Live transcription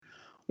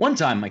One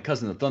time, my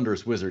cousin the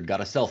Thunderous Wizard got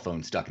a cell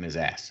phone stuck in his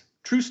ass.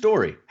 True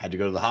story. Had to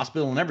go to the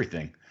hospital and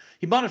everything.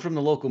 He bought it from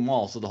the local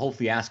mall, so the whole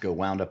fiasco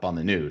wound up on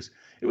the news.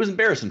 It was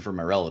embarrassing for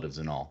my relatives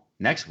and all.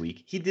 Next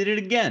week, he did it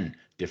again.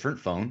 Different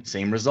phone,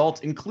 same results,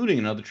 including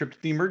another trip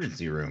to the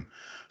emergency room.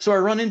 So I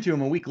run into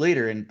him a week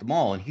later at the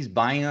mall, and he's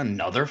buying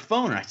another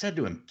phone. And I said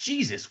to him,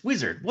 Jesus,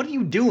 Wizard, what are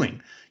you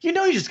doing? You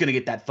know you're just going to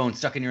get that phone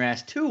stuck in your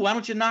ass too. Why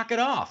don't you knock it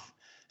off?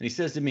 And he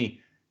says to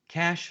me,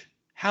 Cash,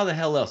 how the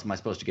hell else am I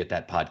supposed to get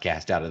that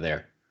podcast out of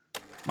there?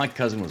 My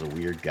cousin was a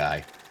weird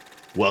guy.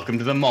 Welcome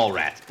to the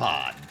Mallrats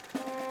Pod.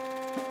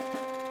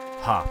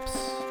 Hops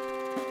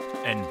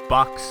and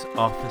box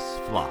office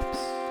flops.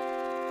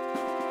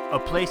 A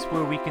place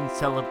where we can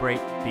celebrate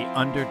the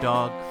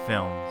underdog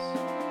films,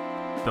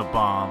 the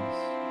bombs,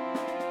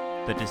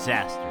 the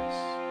disasters,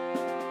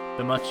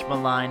 the much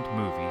maligned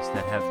movies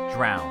that have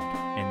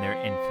drowned in their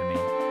infamy.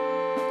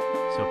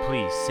 So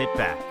please sit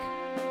back,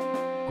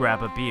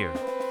 grab a beer,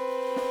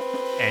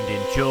 and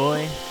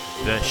enjoy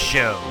the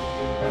show.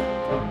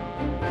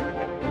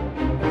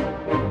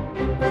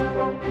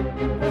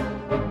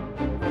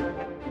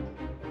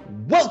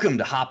 Welcome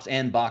to Hops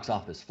and Box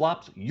Office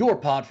Flops, your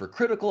pod for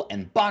critical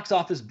and box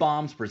office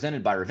bombs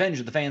presented by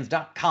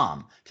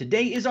RevengeOfTheFans.com.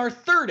 Today is our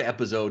third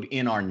episode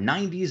in our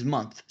 90s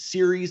month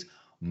series,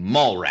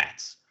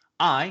 Mallrats.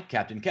 I,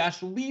 Captain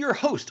Cash, will be your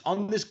host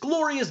on this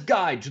glorious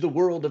guide to the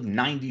world of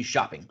 90s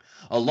shopping.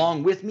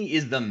 Along with me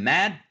is the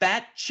mad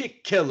fat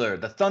chick killer,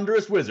 the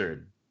Thunderous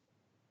Wizard.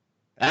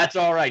 That's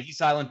all right. He's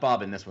Silent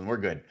Bob in this one. We're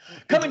good.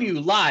 Coming to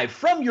you live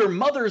from your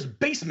mother's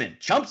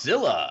basement,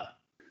 Chumpzilla.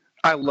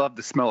 I love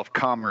the smell of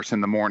commerce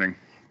in the morning.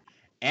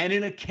 And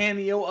in a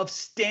cameo of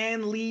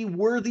Stan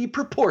Lee-worthy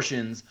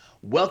proportions,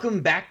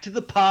 welcome back to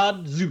the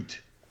pod, Zoot.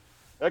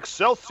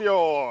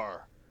 Excelsior!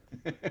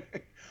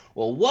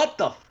 Well, what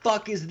the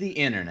fuck is the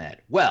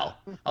internet? Well,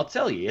 I'll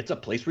tell you, it's a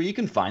place where you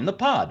can find the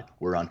pod.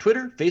 We're on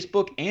Twitter,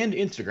 Facebook, and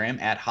Instagram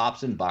at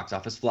Hops and Box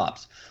Office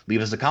Flops.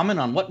 Leave us a comment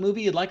on what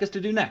movie you'd like us to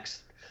do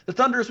next. The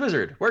Thunderous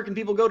Wizard, where can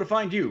people go to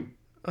find you?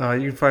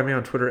 You can find me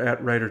on Twitter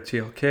at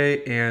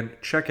WriterTLK and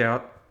check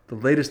out the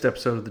latest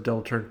episode of the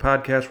Double Turn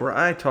podcast where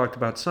I talked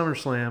about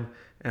SummerSlam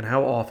and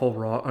how awful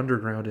Raw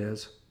Underground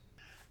is.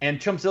 And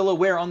Chumpzilla,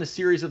 where on the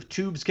series of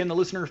tubes can the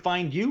listener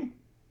find you?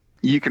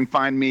 You can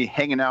find me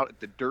hanging out at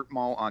the Dirt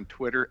Mall on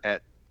Twitter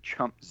at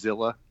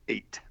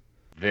Chumpzilla8.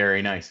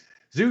 Very nice.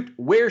 Zoot,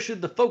 where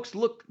should the folks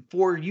look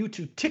for you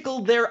to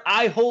tickle their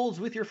eye holes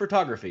with your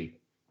photography?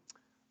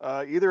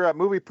 Either at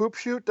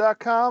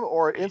moviepoopshoot.com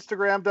or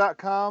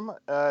Instagram.com,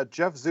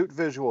 Jeff Zoot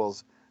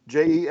Visuals.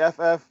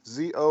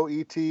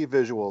 JEFFZOET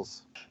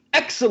Visuals.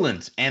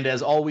 Excellent! And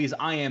as always,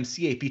 I am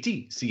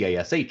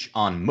CAPTCASH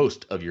on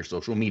most of your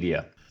social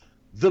media.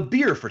 The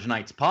beer for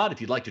tonight's pod, if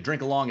you'd like to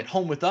drink along at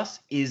home with us,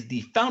 is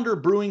the Founder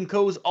Brewing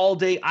Co.'s All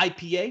Day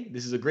IPA.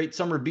 This is a great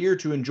summer beer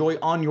to enjoy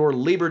on your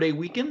Labor Day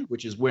weekend,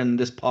 which is when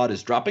this pod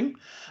is dropping.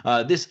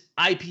 This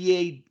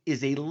IPA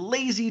is a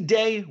lazy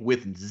day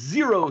with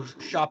zero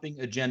shopping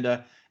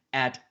agenda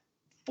at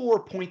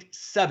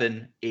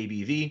 4.7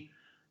 ABV.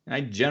 I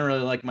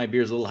generally like my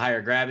beers a little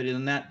higher gravity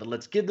than that, but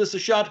let's give this a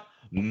shot.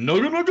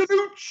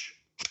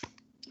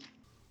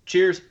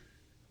 Cheers.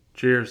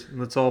 Cheers.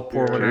 Let's all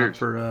pour one out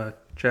for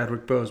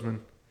Chadwick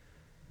Boseman.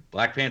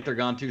 Black Panther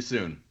gone too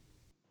soon.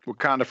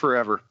 Wakanda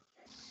forever.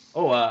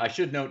 Oh, I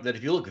should note that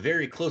if you look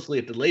very closely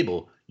at the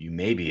label, you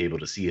may be able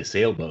to see a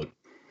sailboat.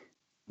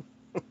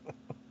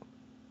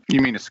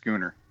 You mean a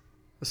schooner?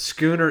 A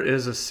schooner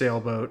is a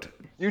sailboat.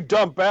 You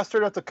dumb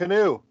bastard, that's a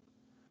canoe.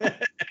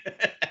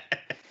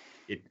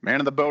 Man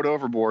of the boat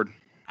overboard.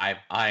 I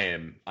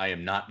am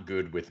not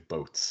good with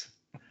boats.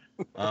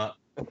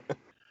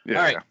 Yeah.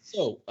 All right,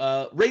 so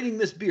rating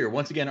this beer.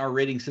 Once again, our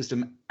rating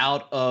system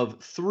out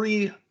of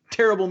 3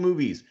 terrible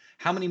movies.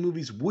 How many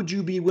movies would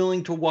you be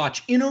willing to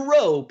watch in a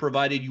row,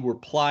 provided you were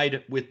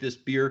plied with this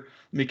beer?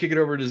 Let me kick it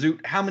over to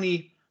Zoot. How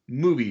many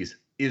movies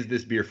is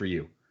this beer for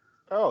you?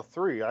 Oh,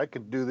 3. I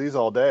could do these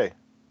all day.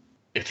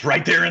 It's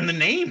right there in the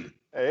name.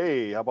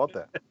 Hey, how about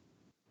that?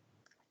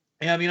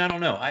 Yeah, I mean, I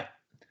don't know.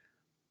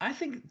 I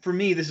think for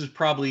me, this is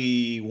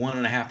probably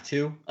 1.5,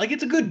 2. Like,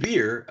 it's a good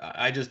beer.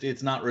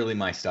 It's not really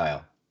my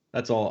style.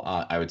 That's all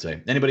I would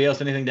say. Anybody else,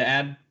 anything to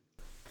add?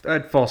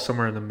 I'd fall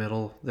somewhere in the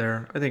middle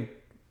there. I think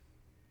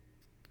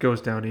it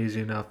goes down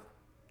easy enough.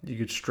 You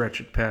could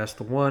stretch it past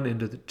the 1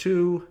 into the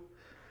 2.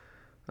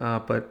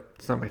 But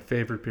it's not my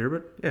favorite beer,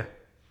 but yeah.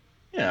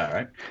 Yeah, all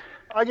right.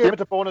 I gave it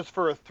a bonus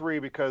for a 3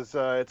 because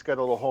it's got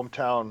a little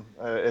hometown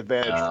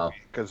advantage for me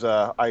because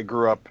I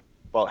grew up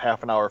about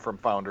half an hour from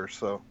Founders.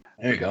 So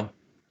there you go.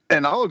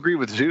 And I'll agree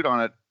with Zoot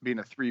on it being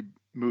a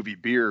 3-movie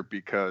beer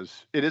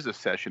because it is a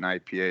session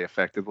IPA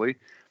effectively.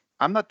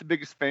 I'm not the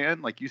biggest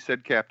fan, like you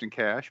said, Captain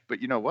Cash, but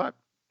you know what?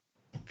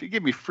 If you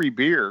give me free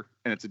beer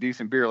and it's a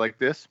decent beer like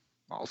this,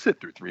 I'll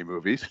sit through 3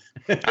 movies.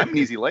 I'm an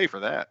easy lay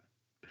for that.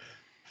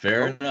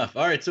 Fair enough.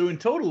 All right, so in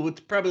total, it's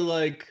probably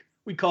like,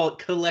 we call it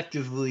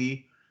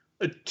collectively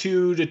a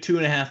 2 to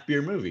 2.5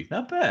 beer movie.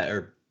 Not bad.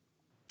 Or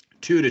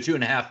 2 to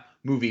 2.5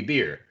 movie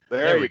beer.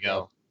 There we you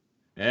go.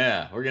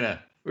 Yeah, we're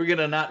gonna We're going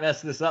to not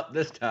mess this up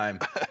this time.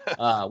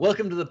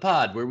 Welcome to the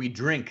pod where we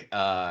drink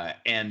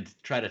and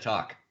try to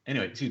talk.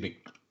 Anyway, excuse me.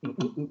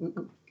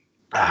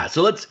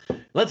 So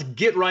let's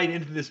get right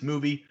into this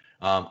movie.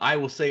 I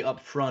will say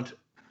up front,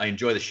 I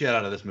enjoy the shit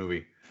out of this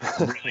movie.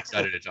 I'm really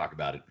excited to talk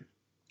about it.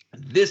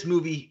 This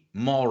movie,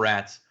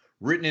 Mallrats,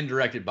 written and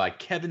directed by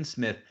Kevin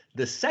Smith,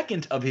 the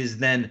second of his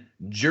then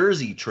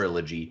Jersey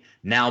trilogy,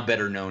 now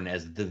better known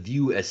as the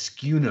View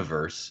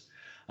Askewniverse.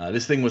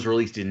 This thing was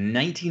released in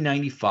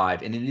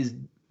 1995, and it is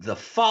the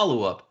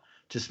follow-up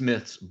to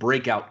Smith's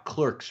breakout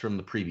Clerks from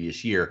the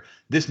previous year.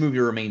 This movie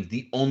remains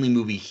the only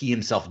movie he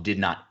himself did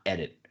not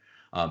edit.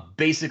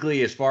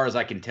 Basically, as far as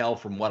I can tell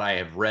from what I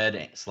have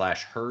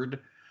read/heard,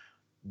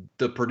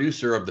 the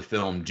producer of the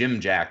film, Jim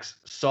Jacks,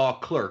 saw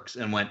Clerks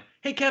and went,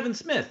 "Hey, Kevin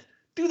Smith,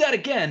 do that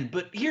again,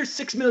 but here's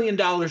 $6 million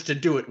to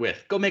do it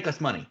with. Go make us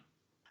money."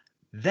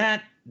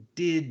 That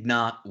did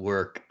not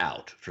work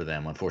out for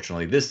them,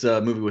 unfortunately. This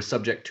movie was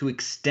subject to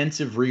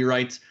extensive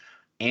rewrites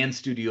and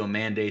studio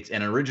mandates,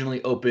 and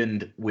originally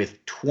opened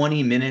with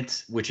 20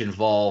 minutes, which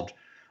involved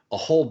a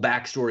whole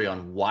backstory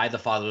on why the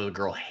father of the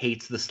girl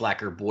hates the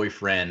slacker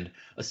boyfriend,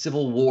 a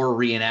Civil War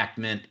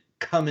reenactment,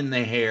 cum in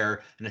the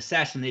hair, an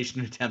assassination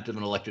attempt of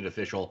an elected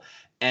official.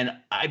 And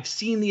I've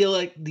seen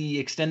the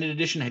extended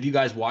edition. Have you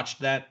guys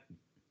watched that?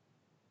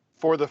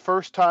 For the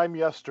first time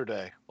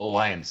yesterday. Oh,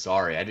 I am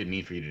sorry. I didn't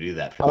need for you to do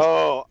that.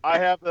 Oh, I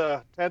have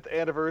the 10th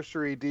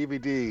anniversary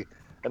DVD,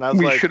 and I was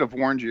We like, should have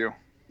warned you.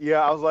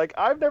 yeah, I was like,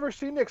 I've never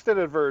seen the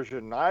extended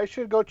version. I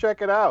should go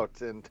check it out.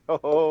 And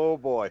oh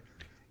boy,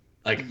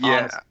 Like,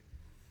 Yeah. honestly,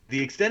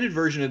 the extended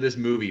version of this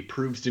movie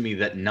proves to me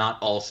that not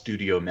all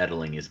studio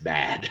meddling is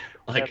bad.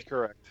 that's Like,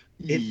 correct.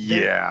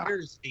 Yeah.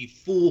 there's a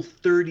full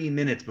 30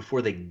 minutes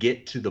before they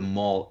get to the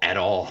mall at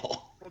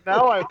all. Well,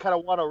 now I kind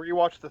of want to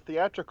rewatch the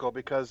theatrical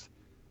because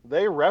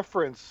they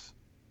reference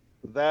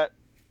that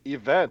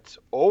event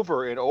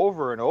over and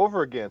over and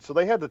over again. So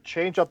they had to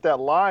change up that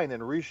line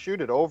and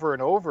reshoot it over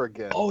and over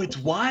again. Oh, it's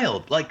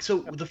wild. Like, so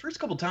the first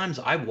couple times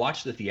I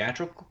watched the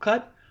theatrical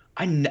cut,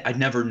 I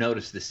never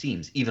noticed the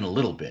seams, even a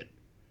little bit.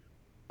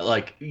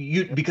 Like,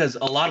 because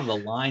a lot of the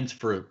lines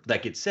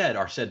that get said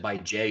are said by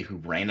Jay, who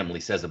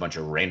randomly says a bunch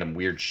of random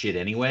weird shit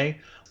anyway,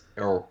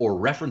 or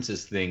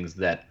references things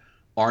that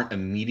aren't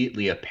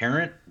immediately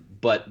apparent,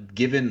 but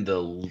given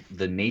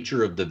the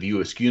nature of the View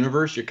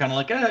Askewniverse, you're kind of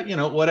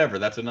like, whatever,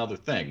 that's another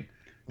thing.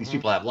 These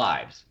people have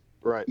lives.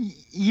 Right.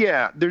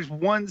 Yeah, there's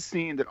one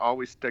scene that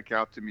always stuck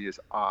out to me as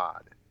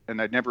odd,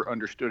 and I never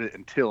understood it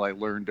until I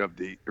learned of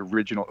the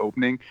original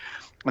opening,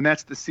 and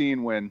that's the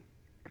scene when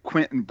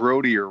Quint and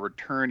Brody are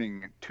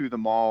returning to the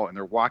mall and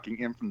they're walking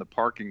in from the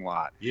parking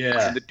lot.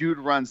 Yeah. And the dude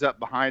runs up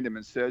behind him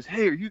and says,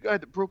 "Hey, are you the guy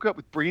that broke up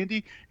with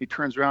Brandy?" He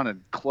turns around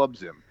and clubs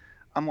him.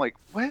 I'm like,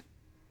 what?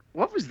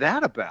 What was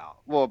that about?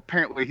 Well,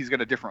 apparently he's got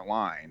a different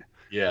line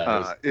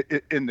Yeah.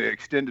 in the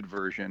extended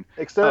version.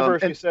 Extended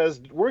version and- says,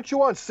 "Weren't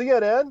you on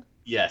CNN?"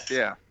 Yes.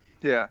 Yeah,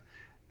 yeah.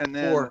 And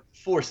then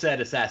For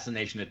said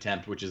assassination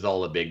attempt, which is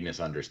all a big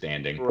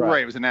misunderstanding.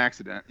 right, it was an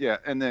accident. Yeah,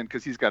 and then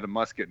because he's got a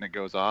musket and it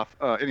goes off.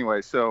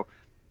 Anyway, so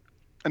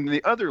and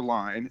the other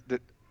line that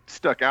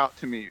stuck out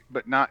to me,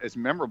 but not as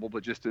memorable,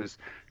 but just as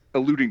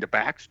alluding to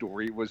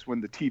backstory, was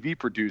when the TV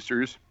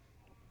producers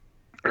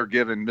are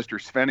giving Mr.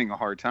 Svenning a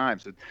hard time.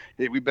 Said,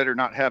 "Hey, we better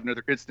not have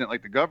another incident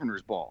like the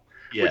governor's ball."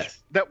 Yes. Which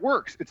that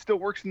works. It still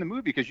works in the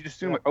movie because you just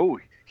assume, like, oh,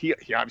 he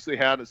obviously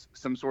had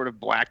some sort of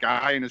black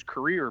eye in his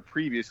career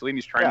previously, and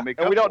he's trying to make.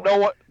 and up we don't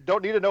for it.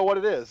 don't need to know what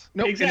it is.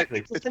 No, exactly.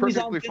 It's Then he's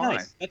on perfectly thin fine.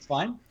 ice. That's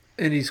fine.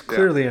 And he's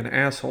clearly an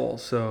asshole,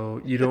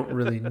 so you don't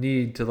really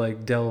need to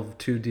like delve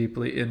too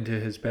deeply into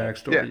his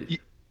backstory.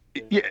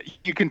 Yeah,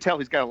 you can tell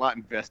he's got a lot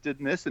invested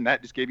in this, and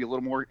that just gave you a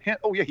little more hint.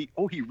 Oh yeah,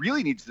 he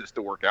really needs this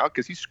to work out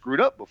because he's screwed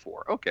up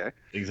before. Okay,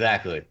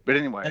 Exactly. but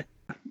anyway,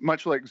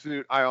 much like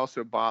Zoot, I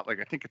also bought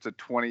I think it's a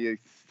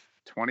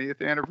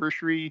 20th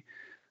anniversary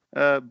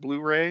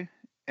Blu-ray,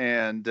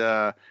 and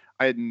I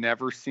had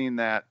never seen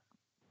that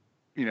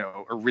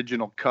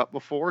original cut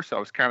before, so I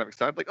was kind of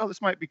excited, like, oh,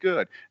 this might be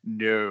good.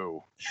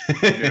 No,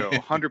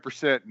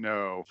 100%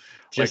 no.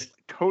 Just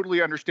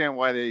Totally understand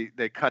why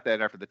they cut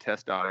that after the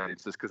test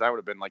audiences, because I would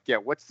have been like, yeah,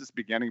 what's this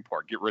beginning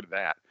part? Get rid of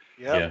that.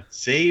 Yep. yeah,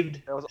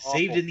 saved That was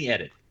saved awful. in the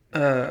edit.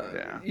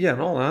 Yeah, in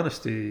all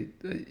honesty,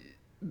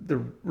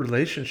 the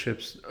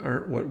relationships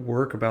aren't what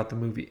work about the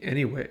movie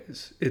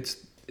anyways.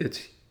 It's the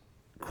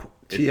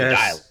TS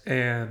dialogue.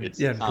 and It's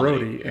and comedy,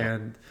 Brody yeah.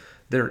 and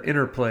their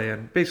interplay,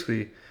 and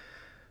basically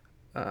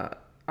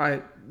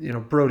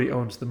Brody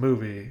owns the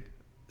movie,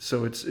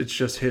 so it's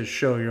just his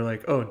show. You're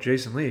like, oh,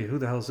 Jason Lee, who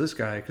the hell is this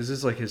guy? Because this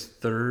is like his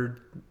third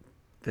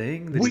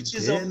thing that Which he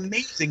is did.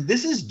 amazing.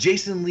 This is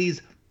Jason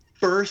Lee's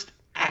first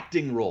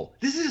acting role.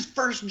 This is his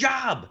first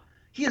job.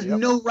 He has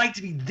no right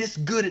to be this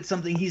good at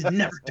something he's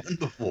never done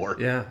before.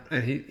 Yeah,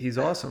 and he's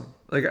awesome.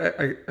 Like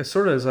I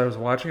sort of, as I was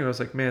watching it, I was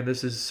like, man,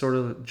 this is sort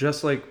of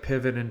just like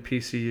Pivot and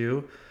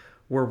PCU,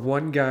 where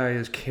one guy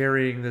is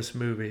carrying this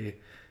movie,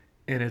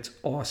 and it's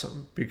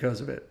awesome because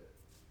of it.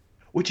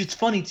 Which it's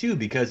funny too,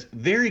 because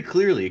very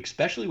clearly,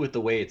 especially with the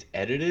way it's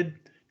edited,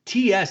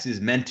 TS is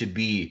meant to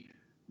be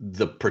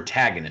the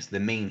protagonist, the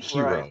main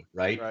hero,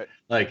 right? Right.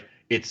 Like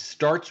it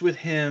starts with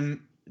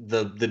him.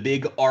 The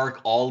big arc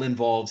all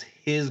involves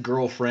his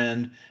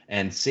girlfriend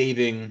and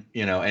saving,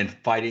 and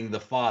fighting the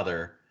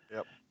father.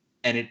 Yep.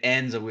 And it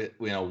ends with,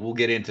 we'll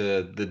get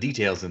into the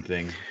details and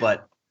things,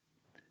 but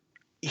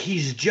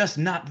he's just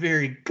not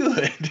very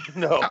good.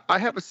 No. I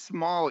have a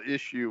small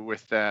issue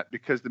with that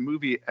because the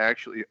movie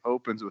actually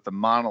opens with a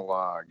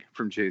monologue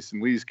from Jason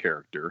Lee's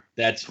character,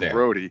 That's fair.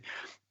 Brody.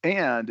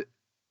 And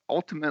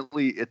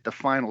ultimately, at the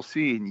final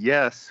scene,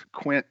 yes,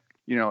 Quint,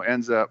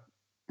 ends up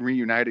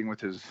reuniting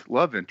with his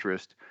love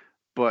interest,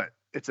 but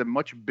it's a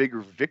much bigger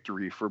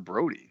victory for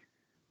Brody.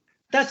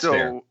 That's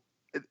fair.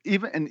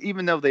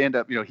 Even though they end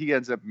up, he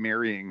ends up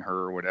marrying her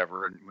or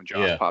whatever, and when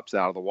Josh pops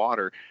out of the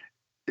water,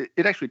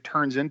 it actually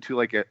turns into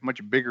like a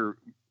much bigger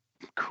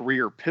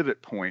career pivot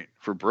point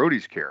for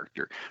Brody's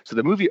character. So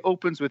the movie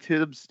opens with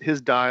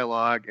his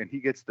dialogue, and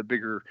he gets the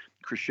bigger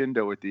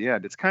crescendo at the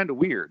end. It's kind of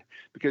weird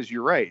because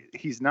you're right,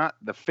 he's not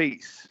the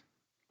face,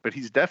 but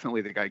he's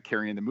definitely the guy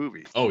carrying the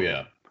movie. Oh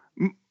yeah.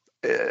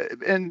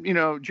 And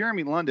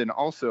Jeremy London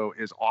also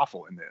is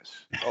awful in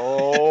this.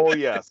 Oh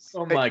yes.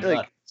 Oh my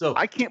god. So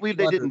I can't believe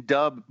they didn't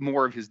dub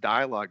more of his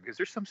dialogue, because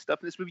there's some stuff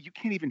in this movie you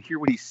can't even hear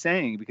what he's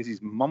saying because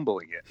he's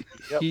mumbling it.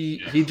 Yep. He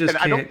just And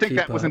can't I don't think keep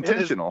that was up.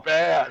 intentional. It is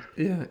bad.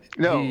 Yeah.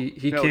 No,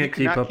 he no, can't he keep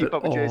cannot up keep at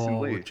up with Jason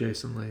all Lee. with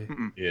Jason Lee.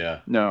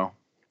 yeah. No.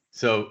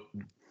 So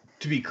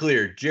to be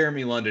clear,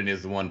 Jeremy London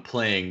is the one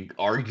playing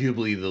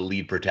arguably the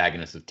lead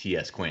protagonist of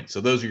T.S. Quint.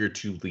 So those are your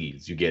two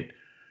leads. You get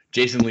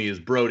Jason Lee as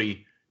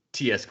Brody,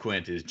 T.S.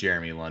 Quint is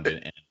Jeremy London,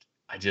 and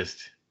I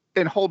just.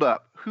 And hold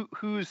up,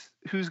 who's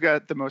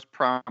got the most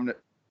prominent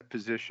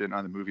position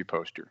on the movie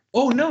poster?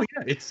 Oh no,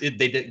 yeah,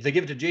 they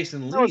give it to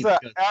Jason Lee. That was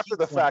because after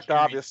the he's one fact, carrying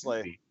the obviously.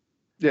 movie.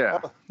 Yeah.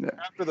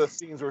 After the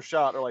scenes were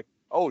shot, they're like,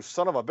 "Oh,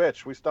 son of a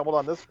bitch, we stumbled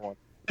on this one."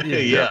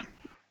 Yeah.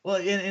 Well,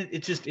 and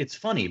it's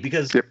funny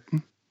because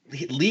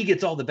Lee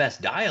gets all the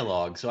best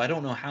dialogue, so I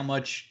don't know how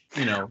much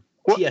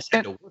T.S.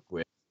 had to work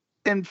with.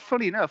 And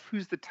funny enough,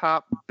 who's the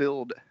top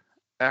billed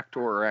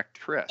actor or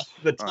actress?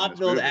 The top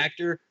billed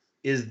actor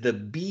is the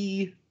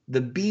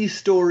B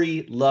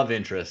story love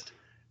interest,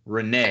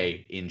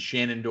 Renee in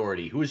Shannon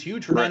Doherty, who was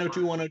huge for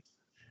 90210.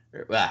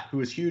 Who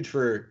was huge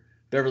for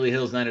Beverly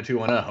Hills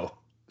 90210.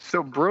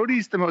 So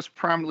Brody's the most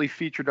prominently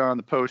featured on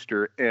the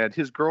poster, and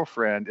his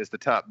girlfriend is the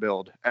top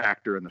billed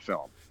actor in the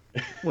film.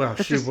 Well,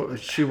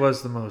 she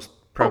was the most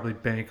probably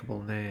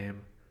bankable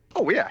name.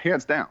 Oh yeah,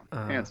 hands down,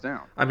 hands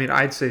down. I mean,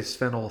 I'd say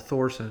Sven-Ole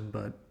Thorsen,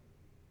 but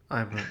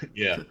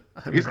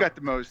He's got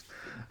the most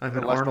I'm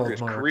an Arnold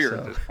illustrious mark, career so.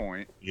 at this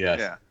point. Yes.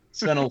 Yeah.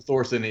 Sven-Ole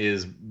Thorsen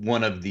is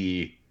one of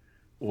the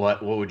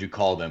what would you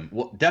call them?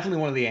 Well, definitely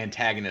one of the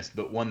antagonists,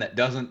 but one that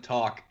doesn't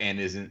talk and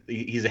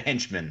he's a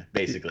henchman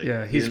basically.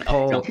 Yeah, he's He's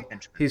Paul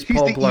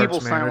the Blart's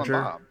evil Silent manager.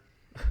 Bob.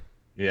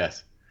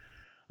 Yes.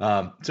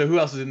 So who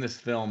else is in this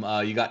film?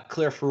 You got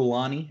Claire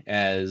Frulani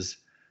as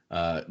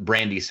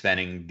Brandy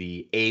Svenning,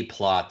 the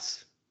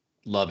A-plot's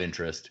love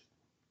interest.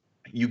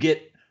 You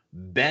get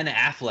Ben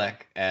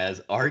Affleck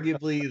as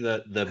arguably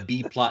the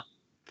B-plot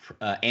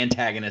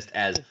antagonist,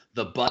 as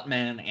the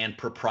buttman and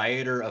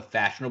proprietor of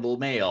Fashionable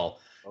Mail.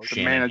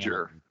 The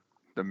manager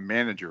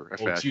of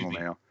Fashionable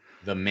Mail.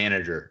 The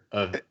manager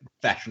of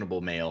Fashionable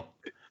Mail.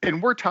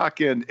 And we're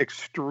talking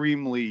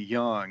extremely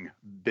young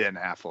Ben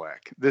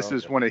Affleck. This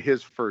is one of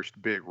his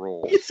first big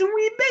roles. It's a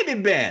wee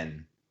baby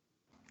Ben.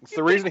 It's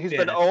the reason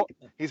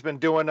he's been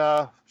doing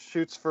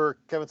shoots for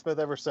Kevin Smith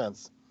ever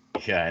since.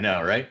 Yeah, I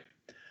know, right?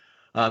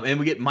 And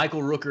we get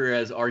Michael Rooker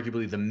as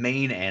arguably the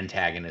main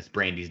antagonist,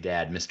 Brandy's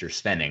dad, Mr.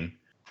 Svenning,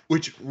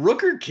 which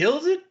Rooker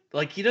kills it.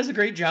 Like, he does a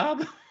great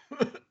job.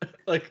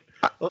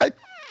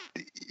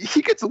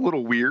 He gets a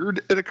little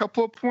weird at a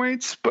couple of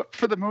points, but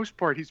for the most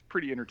part, he's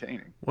pretty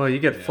entertaining. Well, you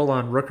get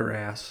full-on Rooker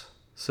ass,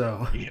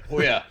 so.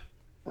 Oh, yeah.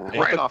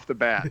 Right off the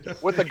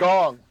bat. With the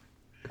gong.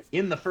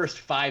 In the first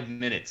 5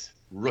 minutes,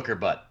 Rooker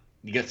butt.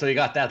 You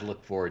got that to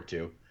look forward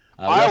to.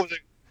 I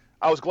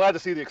was glad to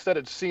see the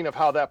extended scene of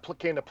how that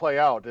came to play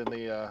out in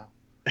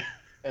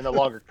the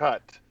longer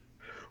cut.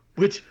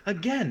 Which,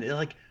 again,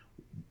 like,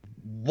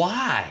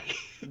 why?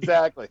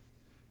 Exactly.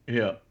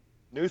 Yeah.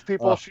 News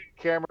people shoot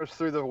cameras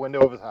through the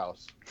window of his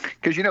house.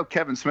 Because,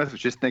 Kevin Smith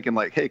was just thinking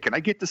like, hey, can I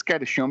get this guy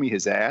to show me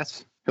his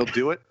ass? He'll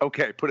do it?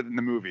 Okay, put it in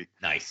the movie.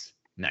 Nice.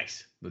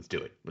 Let's do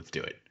it.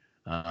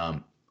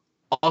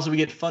 Also, we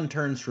get fun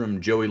turns from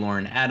Joey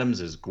Lauren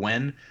Adams as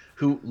Gwen,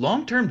 who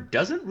long-term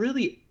doesn't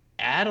really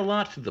add a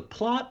lot to the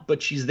plot,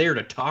 but she's there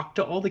to talk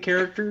to all the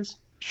characters.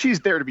 She's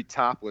there to be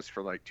topless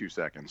for like 2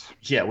 seconds.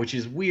 Yeah, which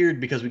is weird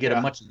because we get a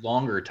much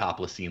longer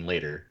topless scene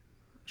later.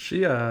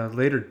 She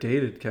later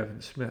dated Kevin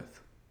Smith.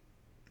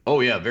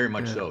 Oh, yeah, very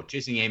much so.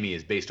 Chasing Amy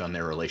is based on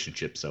their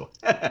relationship, so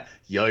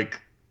yike.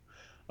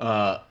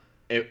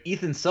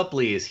 Ethan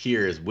Suplee is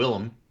here as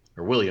William,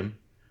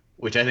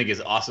 which I think is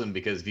awesome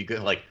because if you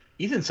could, like,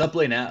 Ethan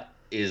Suplee now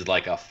is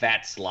like a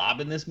fat slob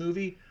in this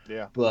movie.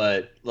 Yeah.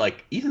 But,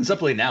 like, Ethan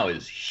Suplee now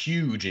is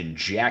huge and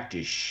jacked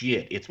as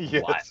shit. It's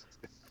wild.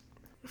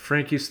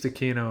 Frankie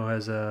Stechino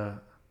has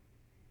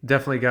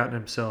Definitely gotten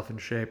himself in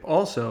shape.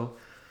 Also,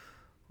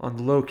 on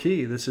the low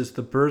key, this is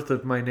the birth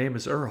of My Name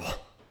is Earl.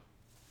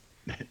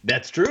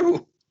 That's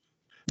true.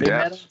 They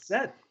met on Yes.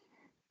 set.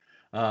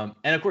 And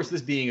of course,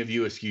 this being a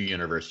View Askew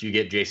universe, you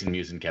get Jason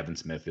Mewes and Kevin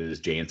Smith as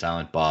Jay and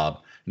Silent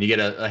Bob, and you get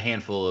a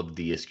handful of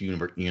the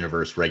Askew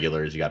universe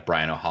regulars. You got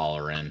Brian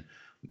O'Halloran,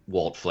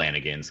 Walt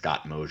Flanagan,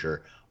 Scott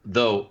Mosier.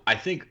 Though I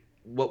think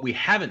what we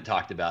haven't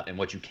talked about and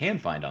what you can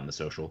find on the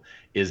social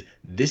is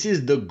this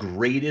is the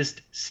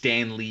greatest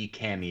Stan Lee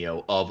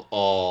cameo of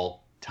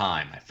all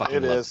time. I fucking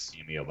It love is. the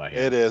cameo by him.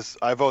 It is.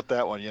 I vote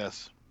that one.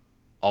 Yes.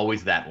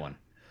 Always that one.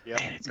 Yep.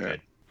 Man, it's Yeah.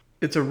 good.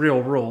 It's a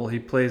real role. He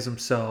plays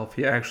himself.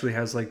 He actually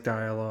has like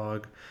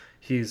dialogue.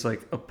 He's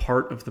like a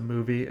part of the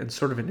movie and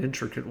sort of an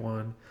intricate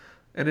one.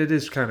 And it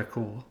is kind of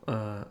cool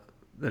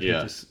that he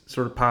Yeah. just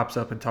sort of pops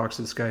up and talks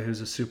to this guy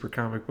who's a super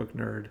comic book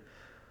nerd.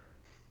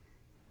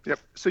 Yep.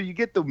 So you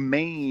get the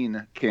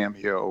main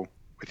cameo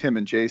with him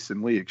and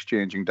Jason Lee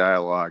exchanging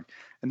dialogue,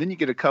 and then you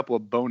get a couple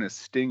of bonus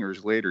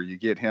stingers later. You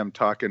get him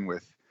talking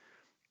with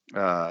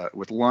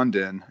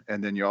London,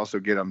 and then you also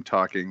get him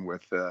talking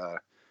with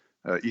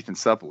Ethan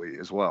Suplee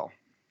as well.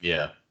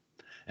 Yeah.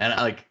 And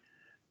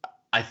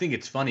I think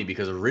it's funny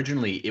because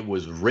originally it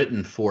was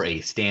written for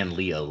a Stan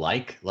Lee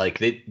alike. Like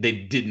they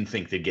didn't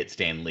think they'd get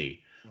Stan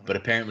Lee, but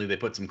apparently they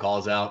put some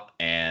calls out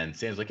and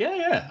Stan's like,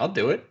 yeah, I'll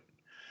do it.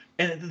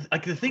 And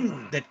like the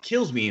thing that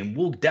kills me, and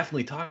we'll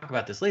definitely talk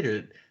about this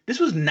later, this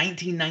was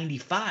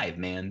 1995,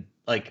 man.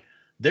 Like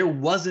there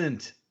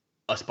wasn't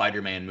a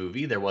Spider-Man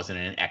movie, there wasn't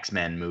an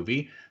X-Men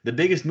movie. The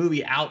biggest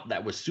movie out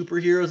that was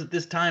superheroes at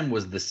this time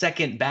was the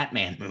second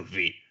Batman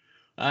movie.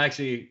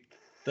 Actually,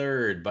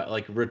 third, but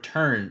like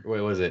Return, what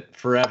was it?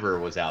 Forever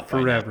was out by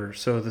now. Forever.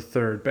 So the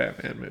third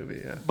Batman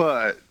movie, yeah.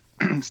 But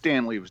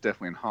Stan Lee was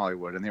definitely in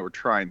Hollywood, and they were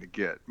trying to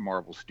get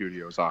Marvel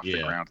Studios off the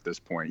Yeah. ground at this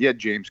point. You had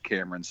James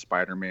Cameron,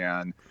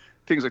 Spider-Man,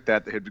 things like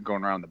that had been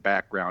going around in the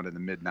background in the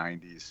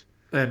mid-'90s.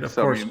 And of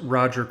So, I course, mean-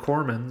 Roger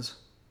Corman's.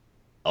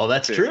 Oh,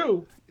 that's Yeah.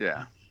 true.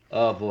 Yeah.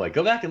 Oh boy,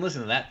 go back and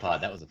listen to that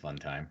pod. That was a fun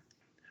time.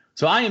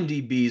 So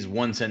IMDb's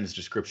one sentence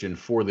description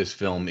for this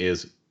film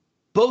is: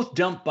 both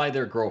dumped by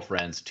their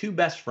girlfriends, two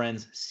best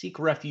friends seek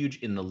refuge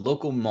in the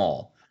local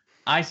mall.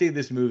 I say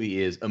this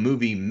movie is a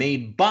movie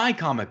made by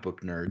comic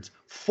book nerds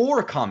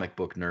for comic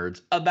book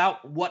nerds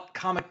about what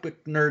comic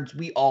book nerds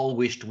we all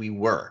wished we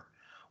were.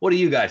 What do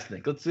you guys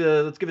think? Let's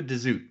give it to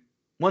Zoot.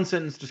 One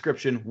sentence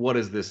description. What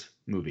is this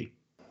movie?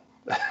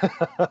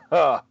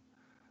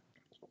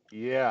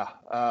 Yeah.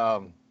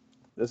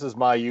 This is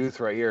my youth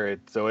right here.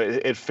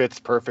 It fits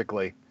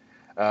perfectly.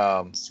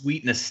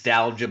 Sweet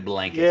nostalgia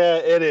blanket. Yeah,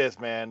 it is,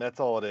 man. That's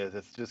all it is.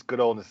 It's just good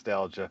old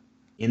nostalgia.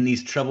 In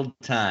these troubled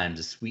times,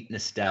 a sweet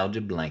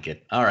nostalgia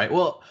blanket. All right,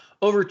 well,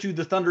 over to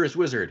the Thunderous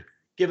Wizard.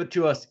 Give it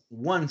to us.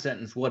 One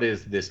sentence. What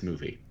is this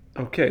movie?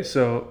 Okay,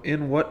 so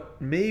in what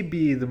may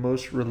be the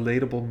most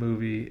relatable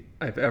movie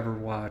I've ever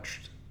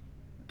watched,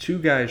 two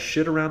guys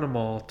shit around a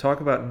mall,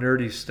 talk about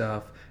nerdy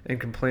stuff, and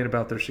complain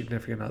about their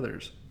significant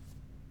others.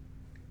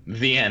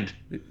 The end.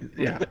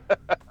 Yeah.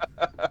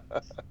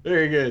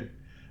 Very good.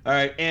 All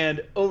right,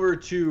 and over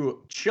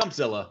to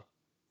Chumpzilla.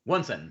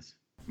 One sentence.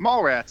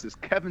 Mallrats is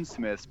Kevin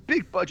Smith's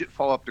big budget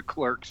follow-up to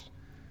Clerks.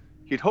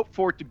 He'd hoped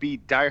for it to be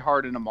Die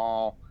Hard in a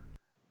mall,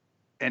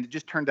 and it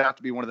just turned out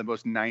to be one of the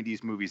most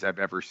 90s movies I've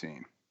ever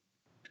seen.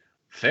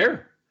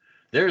 Fair.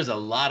 There's a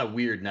lot of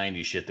weird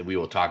 90s shit that we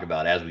will talk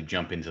about as we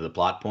jump into the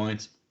plot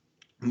points.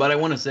 But I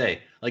want to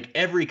say, like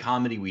every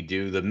comedy we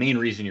do, the main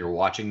reason you're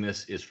watching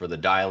this is for the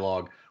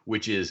dialogue,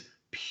 which is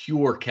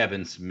pure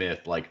Kevin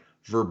Smith, like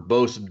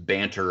verbose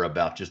banter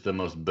about just the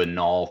most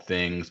banal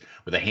things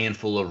with a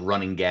handful of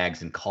running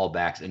gags and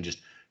callbacks and just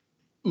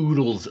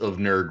oodles of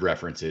nerd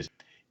references.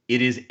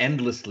 It is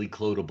endlessly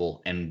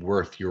quotable and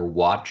worth your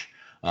watch.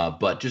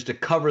 But just to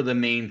cover the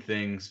main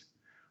things,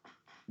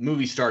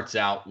 movie starts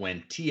out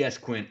when T.S.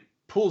 Quint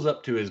pulls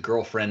up to his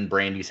girlfriend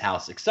Brandy's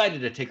house,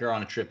 excited to take her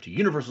on a trip to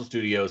Universal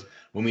Studios,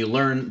 when we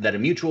learn that a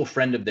mutual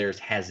friend of theirs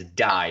has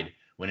died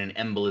when an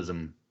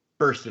embolism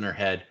burst in her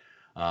head.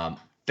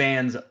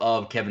 Fans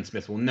of Kevin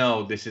Smith will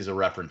know this is a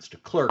reference to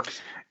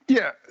Clerks.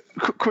 Yeah,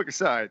 quick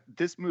aside,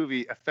 this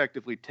movie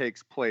effectively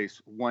takes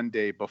place one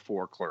day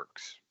before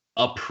Clerks.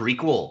 A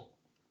prequel.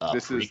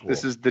 This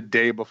is the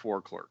day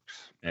before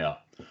Clerks. Yeah.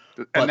 And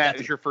But that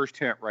that's- is your first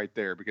hint right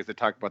there, because they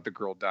talk about the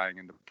girl dying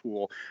in the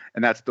pool,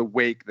 and that's the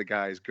wake the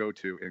guys go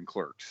to in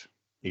Clerks.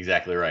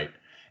 Exactly right.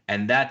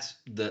 And that's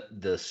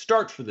the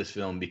start for this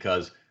film,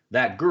 because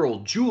that girl,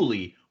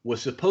 Julie,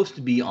 was supposed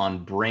to be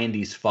on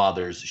Brandy's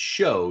father's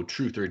show,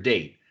 Truth or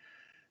Date.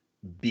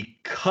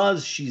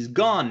 Because she's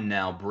gone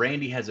now,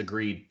 Brandy has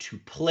agreed to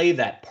play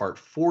that part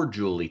for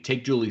Julie,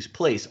 take Julie's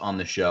place on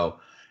the show,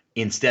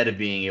 instead of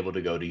being able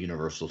to go to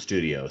Universal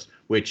Studios,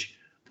 which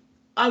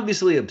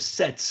obviously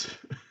upsets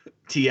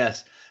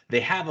TS. They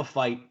have a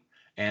fight,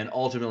 and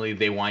ultimately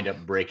they wind up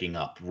breaking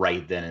up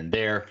right then and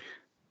there.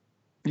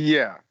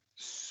 Yeah.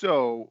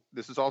 So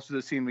this is also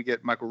the scene we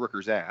get Michael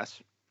Rooker's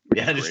ass.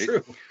 Yeah, that is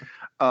Great. true.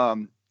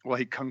 While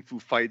he kung fu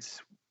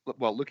fights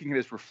while looking at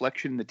his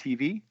reflection in the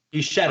TV.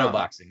 He's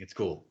shadowboxing. It's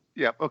cool.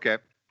 Yeah, okay.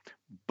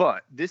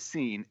 But this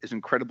scene is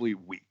incredibly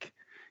weak.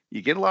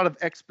 You get a lot of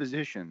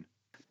exposition,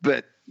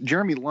 but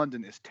Jeremy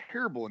London is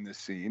terrible in this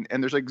scene,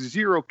 and there's like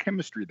zero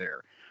chemistry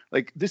there.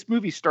 Like, this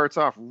movie starts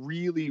off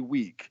really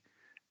weak,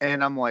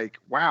 and I'm like,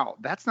 wow,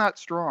 that's not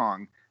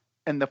strong.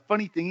 And the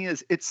funny thing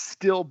is, it's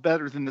still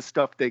better than the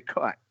stuff they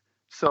cut.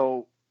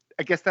 So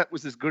I guess that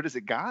was as good as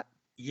it got.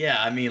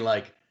 Yeah, I mean,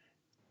 like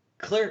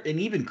Claire, and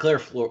even Claire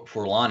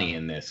Forlani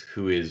in this,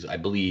 who is, I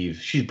believe,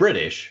 she's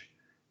British,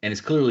 and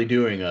is clearly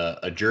doing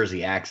a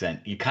Jersey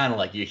accent. You kind of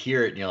like, you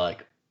hear it, and you're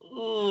like,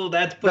 oh,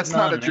 that's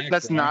not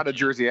a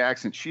Jersey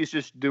accent. She's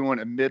just doing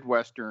a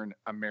Midwestern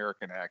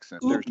American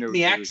accent. There's no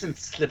the Jersey.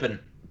 accent's slipping.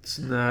 It's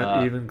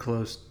not even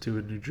close to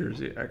a New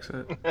Jersey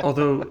accent.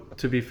 Although,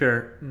 to be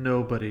fair,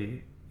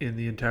 nobody in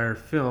the entire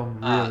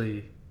film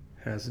really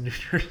has a New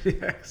Jersey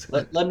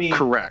accent. Let me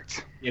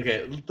correct.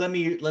 Okay, let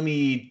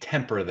me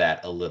temper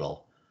that a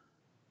little.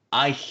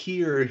 I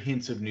hear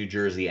hints of New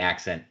Jersey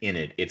accent in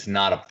it. It's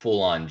not a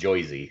full-on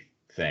Jersey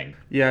thing.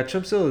 Yeah,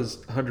 Chumpsill is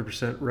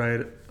 100%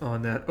 right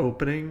on that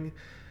opening.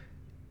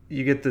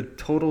 You get the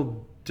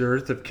total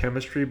dearth of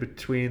chemistry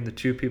between the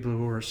two people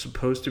who are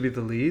supposed to be the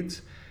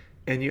leads,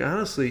 and you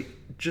honestly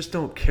just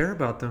don't care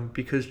about them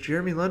because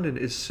Jeremy London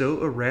is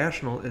so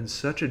irrational and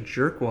such a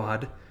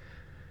jerkwad.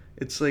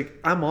 It's like,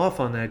 I'm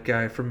off on that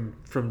guy from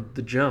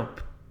the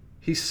jump.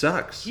 He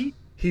sucks.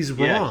 He's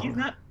wrong. Yeah, he's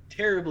not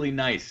terribly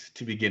nice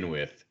to begin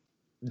with.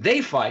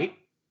 They fight.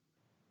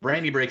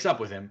 Brandy breaks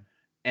up with him.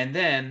 And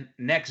then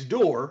next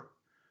door,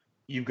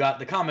 you've got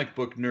the comic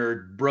book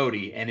nerd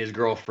Brody and his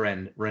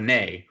girlfriend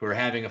Renee, who are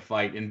having a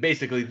fight. And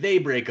basically they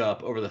break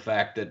up over the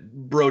fact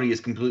that Brody is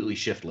completely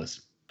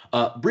shiftless.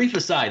 Brief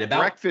aside about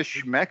Breakfast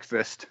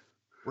Schmeckfist.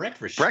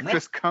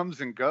 Breakfast comes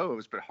and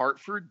goes, but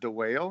Hartford, the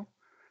Whale,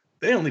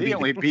 they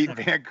only beat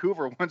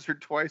Vancouver once or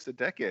twice a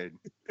decade.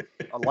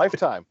 A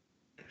lifetime.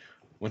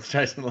 Once or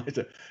twice in a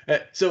lifetime.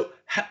 So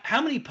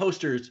how many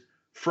posters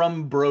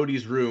from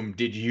Brody's room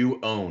did you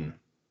own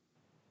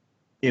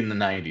in the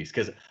 90s?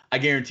 Because I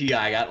guarantee you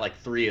I got like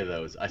 3 of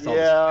those. I saw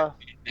the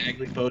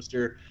Bagley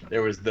poster.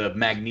 There was the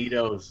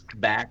Magneto's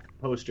back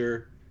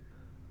poster.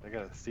 I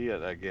gotta see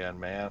it again,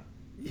 man.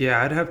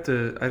 Yeah, I'd have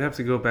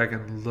to go back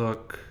and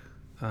look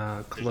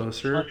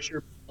closer.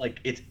 Punisher, like,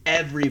 it's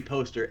every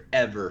poster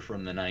ever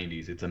from the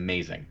 90s. It's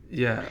amazing.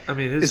 Yeah, I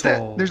mean, there's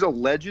a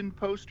Legend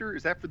poster?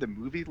 Is that for the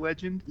movie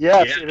Legend?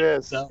 Yes, Yeah, it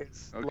is. so.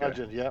 It's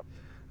Legend, yep.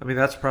 I mean,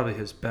 that's probably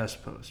his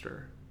best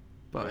poster.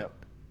 But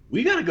Yep.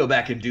 We got to go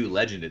back and do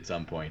Legend at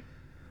some point.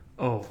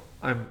 oh,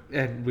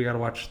 and we got to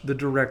watch the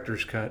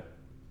director's cut.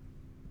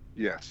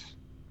 Yes.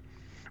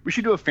 We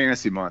should do a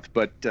fantasy month,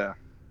 but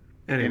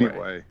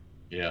anyway.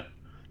 Yeah.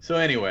 So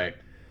anyway,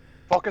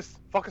 Focus.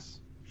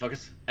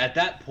 at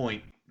that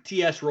point,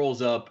 TS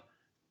rolls up,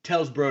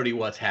 tells Brody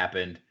what's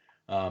happened.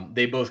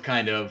 They both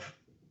kind of,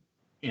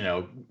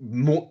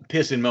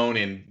 piss and moan,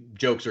 and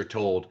jokes are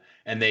told,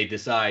 and they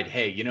decide,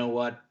 hey, you know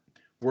what?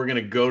 We're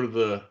gonna go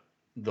to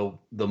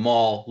the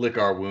mall, lick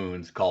our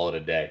wounds, call it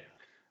a day.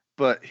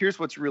 But here's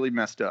what's really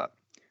messed up.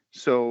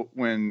 So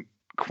when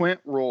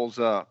Quint rolls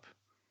up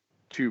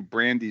to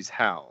Brandy's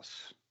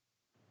house,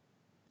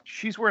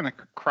 she's wearing a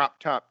crop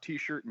top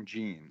t-shirt and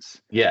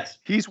jeans. Yes.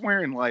 He's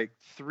wearing like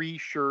 3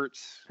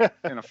 shirts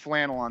and a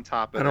flannel on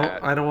top of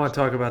that. I don't want to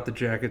talk about the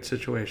jacket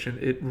situation.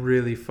 It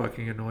really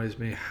fucking annoys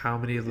me how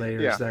many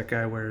layers that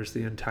guy wears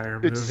the entire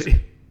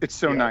movie. It's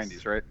so Yes.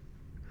 90s, right?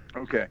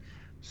 Okay.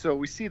 So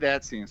we see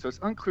that scene. So it's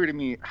unclear to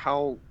me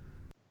how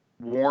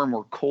warm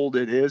or cold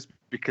it is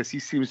because he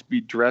seems to be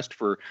dressed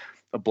for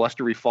a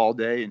blustery fall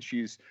day and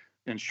she's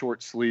in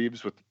short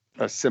sleeves with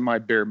a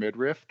semi-bare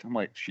midriff. I'm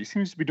like, she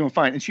seems to be doing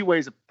fine. And she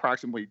weighs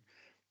approximately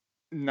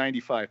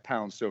 95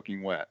 pounds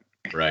soaking wet.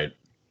 Right.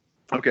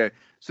 Okay.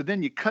 So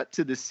then you cut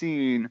to the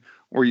scene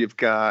where you've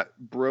got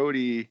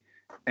Brody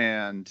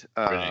and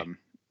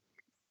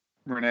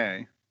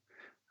Renee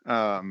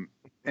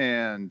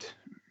and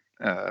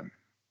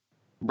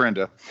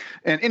Brenda.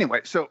 And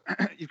anyway, so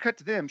you cut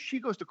to them. She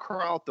goes to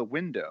crawl out the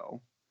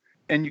window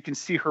and you can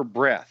see her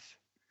breath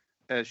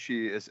as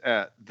she is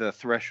at the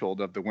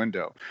threshold of the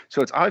window.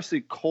 So it's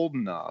obviously cold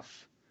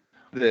enough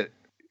that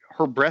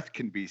her breath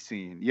can be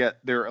seen, yet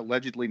they're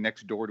allegedly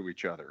next door to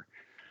each other.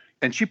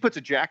 And she puts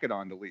a jacket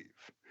on to leave.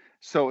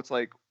 So it's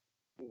like,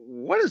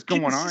 what is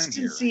going on here?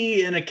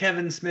 Consistency in a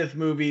Kevin Smith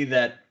movie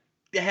that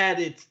had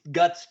its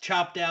guts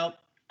chopped out.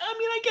 I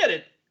mean,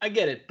 I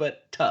get it,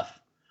 but tough.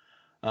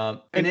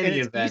 In any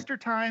it's event, Easter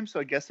time, so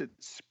I guess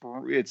it's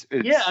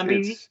yeah. I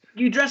mean,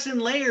 you dress in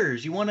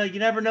layers. You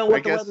never know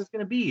what the weather's going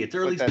to be. It's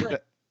early spring.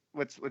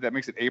 That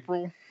makes it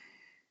April?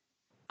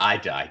 I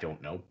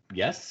don't know.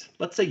 Yes,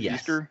 let's say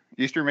yes.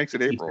 Easter makes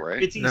it April, Easter.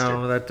 right? It's Easter.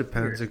 No, that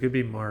depends. It could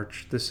be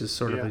March. This is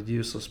sort of a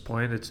useless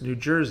point. It's New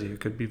Jersey. It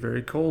could be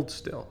very cold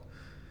still.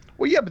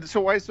 Well, yeah, but so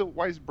why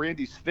is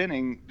Brandy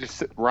spinning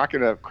just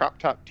rocking a crop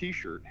top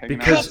T-shirt hanging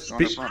Because- out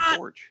on the front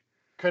porch?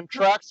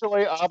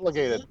 Contractually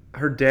obligated.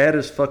 Her dad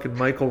is fucking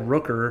Michael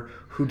Rooker,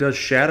 who does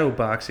shadow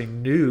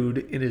boxing nude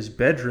in his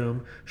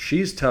bedroom.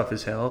 She's tough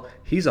as hell.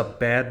 He's a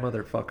bad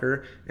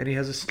motherfucker, and he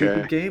has a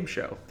stupid game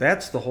show.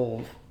 That's the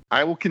whole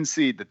I will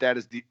concede that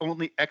is the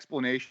only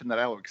explanation that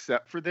I will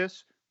accept for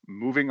this.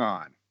 Moving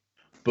on.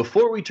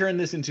 Before we turn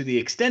this into the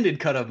extended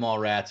cut of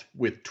Mallrats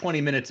with 20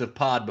 minutes of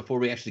pod before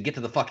we actually get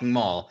to the fucking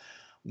mall,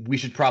 we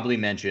should probably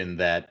mention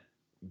that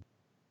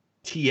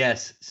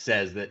T.S.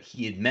 says that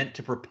he had meant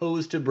to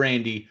propose to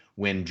Brandy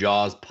when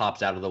Jaws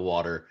pops out of the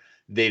water.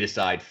 They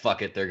decide,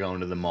 fuck it, they're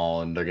going to the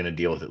mall and they're going to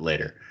deal with it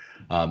later.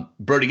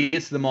 Brody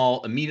gets to the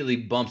mall, immediately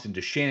bumps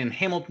into Shannon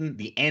Hamilton,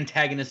 the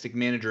antagonistic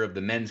manager of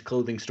the men's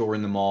clothing store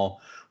in the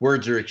mall.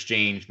 Words are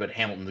exchanged, but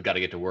Hamilton's got to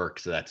get to work,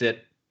 so that's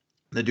it.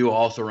 The duo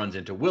also runs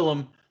into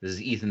Willem. This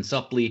is Ethan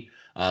Suplee,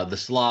 the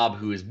slob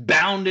who is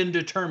bound and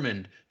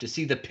determined to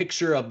see the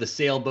picture of the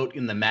sailboat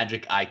in the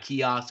Magic Eye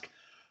kiosk.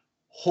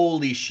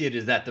 Holy shit,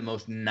 is that the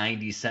most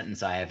 90s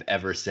sentence I have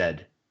ever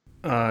said.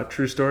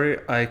 True story,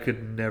 I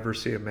could never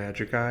see a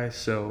Magic Eye,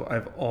 so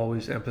I've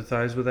always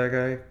empathized with that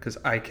guy because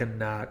I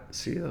cannot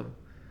see them.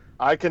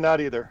 I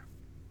cannot either.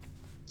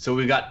 So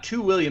we've got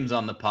two Williams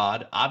on the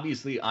pod.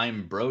 Obviously,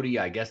 I'm Brody.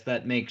 I guess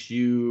that makes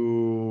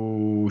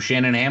you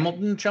Shannon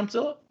Hamilton,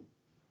 Chumpzilla?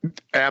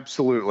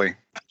 Absolutely.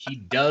 He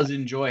does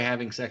enjoy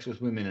having sex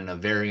with women in a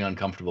very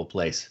uncomfortable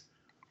place.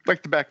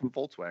 Like the back of a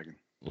Volkswagen.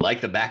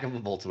 Like the back of a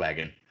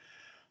Volkswagen.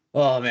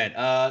 Oh, man.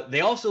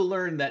 They also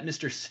learned that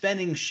Mr.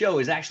 Svenning's show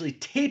is actually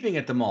taping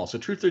at the mall. So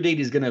Truth or Date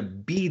is going to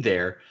be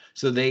there.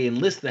 So they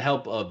enlist the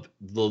help of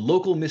the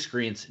local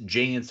miscreants,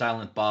 Jay and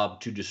Silent Bob,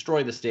 to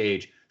destroy the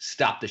stage,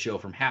 stop the show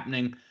from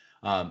happening.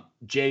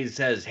 Jay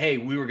says, hey,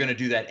 we were going to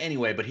do that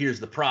anyway, but here's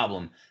the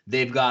problem.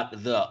 They've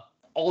got the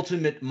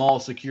ultimate mall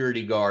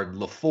security guard,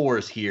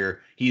 LaForce, here.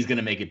 He's going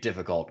to make it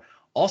difficult.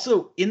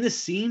 Also, in this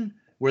scene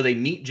where they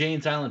meet Jay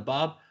and Silent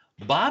Bob,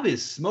 Bob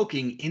is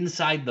smoking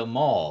inside the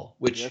mall,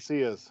 which, yes,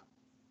 he is.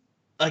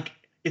 Like,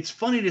 it's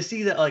funny to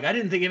see that. Like, I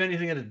didn't think of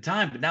anything at the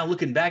time, but now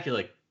looking back, you're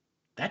like,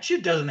 that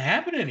shit doesn't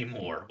happen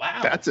anymore. Wow.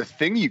 That's a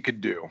thing you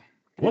could do.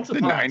 Once The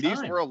upon a 90s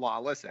time. were a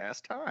lawless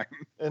ass time.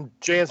 And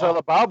Jay and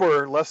Silent Bob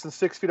were less than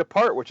 6 feet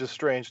apart, which is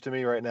strange to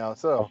me right now.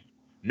 So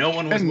No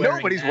one was And wearing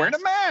nobody's wearing a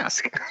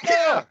mask.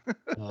 yeah,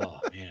 Oh,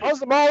 man. how's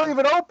the mall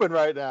even open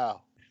right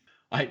now?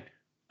 I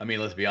mean,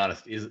 let's be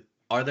honest.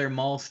 Are there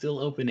malls still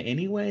open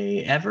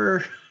anyway,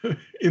 ever,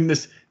 in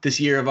this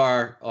year of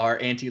our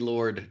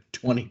anti-Lord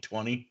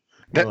 2020?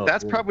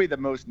 That's boy. probably the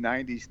most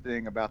 90s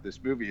thing about this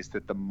movie is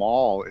that the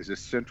mall is a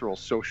central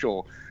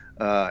social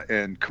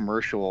and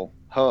commercial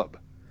hub.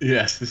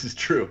 Yes, this is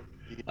true.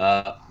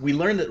 We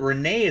learn that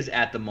Renee is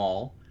at the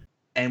mall,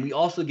 and we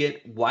also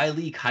get Wile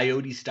E.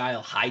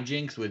 Coyote-style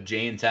hijinks with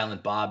Jay and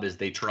Silent Bob as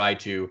they try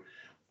to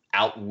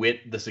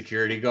outwit the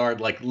security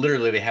guard. Like,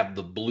 literally, they have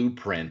the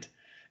blueprint,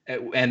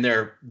 and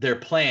their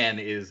plan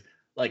is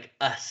like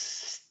a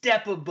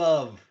step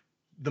above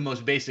the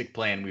most basic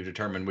plan we've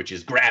determined, which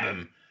is grab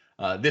him.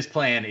 This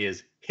plan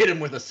is hit him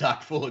with a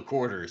sock full of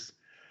quarters,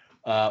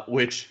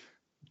 which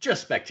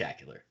just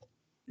spectacular.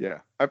 Yeah.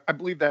 I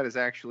believe that is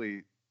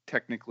actually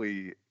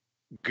technically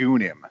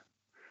goon him.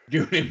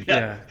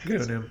 Yeah,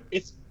 goon him.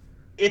 It's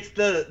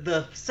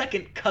the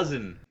second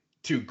cousin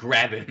to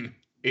grab him.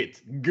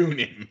 It's goon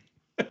him.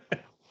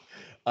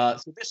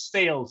 So this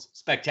fails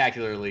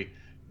spectacularly.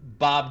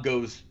 Bob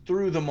goes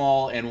through the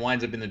mall and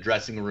winds up in the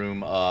dressing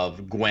room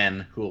of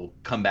Gwen, who will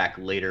come back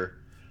later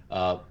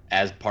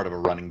as part of a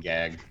running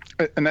gag.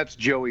 And that's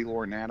Joey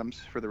Lauren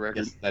Adams, for the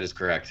record. Yes, that is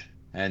correct.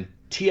 And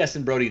T.S.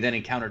 and Brody then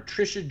encounter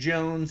Trisha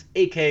Jones,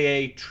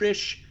 a.k.a.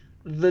 Trish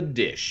the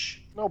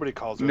Dish. Nobody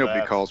calls her Nobody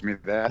that. calls me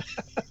that.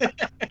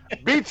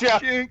 Beat ya!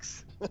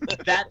 Jinx.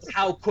 That's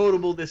how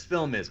quotable this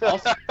film is.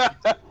 Also,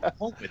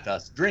 home with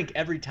us. Drink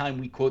every time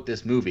we quote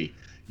this movie.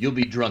 You'll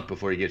be drunk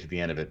before you get to the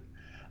end of it.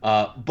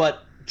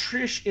 But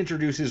Trish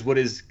introduces what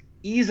is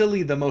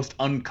easily the most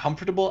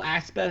uncomfortable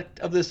aspect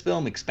of this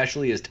film,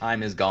 especially as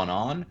time has gone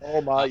on.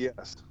 Oh my,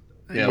 yes.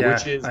 Yeah, Yeah,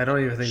 which is I don't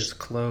even think it's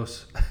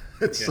close.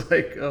 It's Yeah.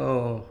 like,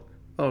 oh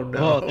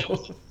no. that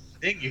was a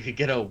thing you could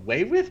get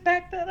away with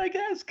back then, I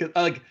guess. 'Cause,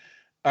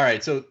 all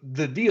right, so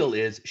the deal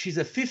is she's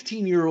a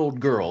 15-year-old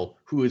girl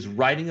who is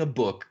writing a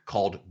book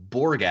called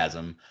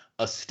Borgasm,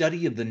 a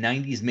study of the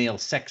 90s male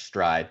sex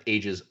drive,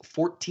 ages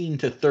 14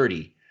 to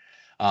 30.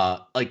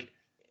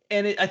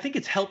 I think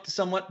it's helped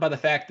somewhat by the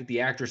fact that the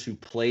actress who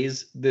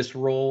plays this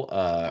role,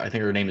 I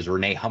think her name is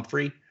Renee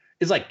Humphrey,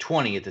 is like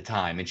 20 at the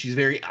time, and she's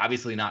very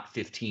obviously not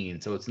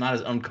 15, so it's not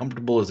as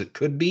uncomfortable as it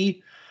could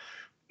be.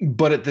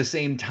 But at the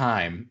same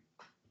time,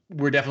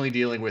 we're definitely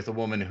dealing with a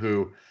woman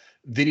who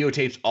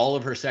videotapes all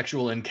of her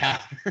sexual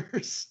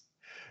encounters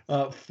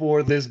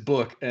for this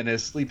book and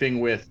is sleeping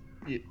with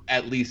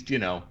at least,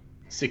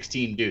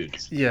 16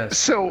 dudes. Yes.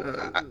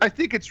 So I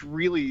think it's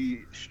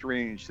really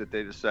strange that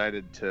they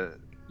decided to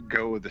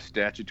go with the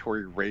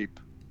statutory rape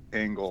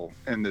angle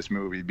in this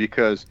movie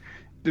because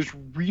there's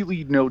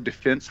really no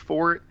defense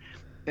for it.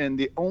 And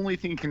the only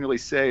thing you can really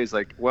say is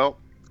like, well,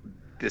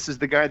 this is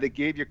the guy that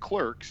gave you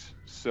Clerks.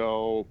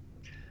 So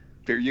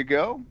there you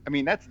go. I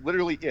mean, that's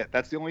literally it.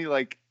 That's the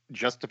only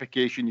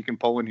justification you can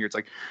pull in here. It's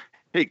like,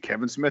 hey,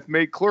 Kevin Smith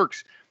made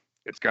Clerks.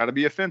 It's got to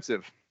be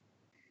offensive.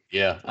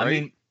 Yeah. I Right?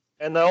 mean,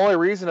 And the only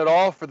reason at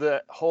all for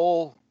the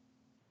whole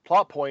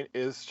plot point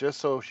is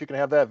just so she can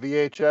have that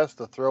VHS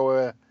to throw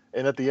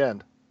in at the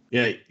end.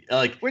 Yeah,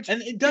 Which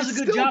and it does a is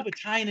good still- job of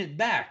tying it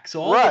back.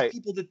 So all Right. the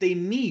people that they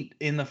meet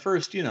in the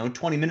first,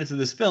 20 minutes of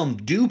this film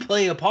do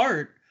play a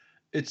part.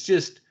 It's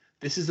just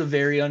this is a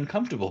very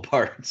uncomfortable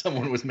part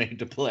someone was made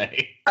to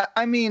play.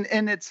 I mean,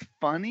 and it's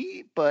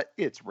funny, but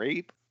it's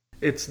rape.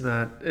 It's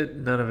not.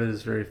 None of it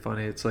is very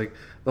funny. It's like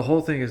the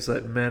whole thing is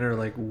that men are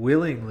like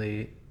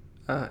willingly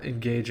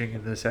engaging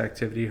in this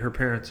activity. Her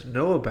parents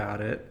know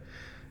about it.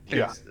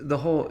 Yeah.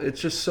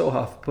 It's just so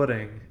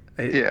off-putting.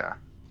 Yeah.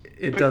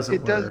 It But doesn't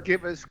It does work.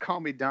 give us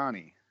Call Me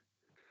Donnie.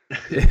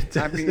 It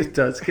does, I mean- it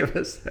does give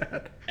us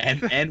that.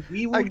 And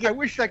we will I get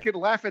wish I could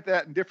laugh at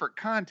that in different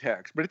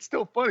contexts, but it's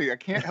still funny. I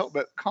can't help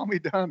but Call Me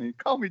Donnie.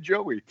 Call me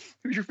Joey.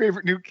 Who's your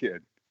favorite new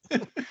kid?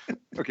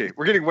 Okay,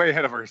 we're getting way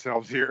ahead of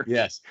ourselves here.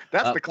 yes.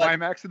 That's the but-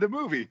 climax of the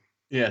movie.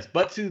 Yes,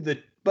 but to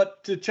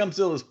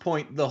Chumpzilla's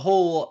point, the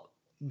whole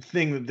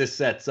thing that this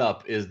sets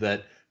up is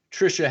that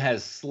Trisha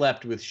has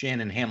slept with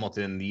Shannon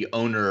Hamilton, the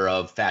owner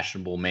of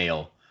Fashionable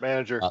Mail.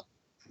 Manager.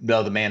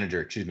 No, the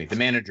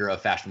manager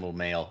of Fashionable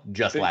Mail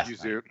just Thank last you,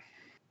 night,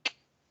 Zoot.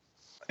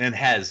 and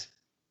has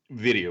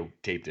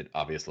videotaped it,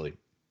 obviously.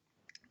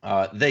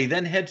 They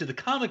then head to the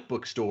comic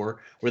book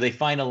store where they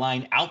find a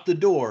line out the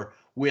door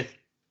with,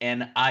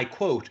 and I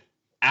quote,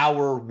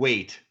 "our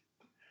wait,"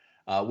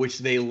 which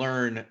they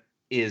learn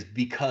is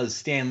because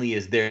Stan Lee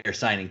is there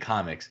signing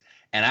comics.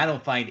 And I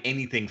don't find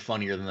anything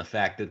funnier than the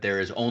fact that there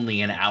is only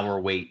an hour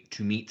wait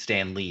to meet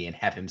Stan Lee and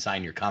have him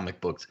sign your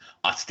comic books,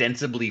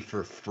 ostensibly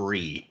for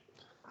free.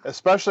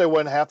 Especially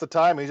when half the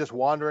time he's just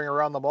wandering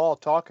around the mall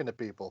talking to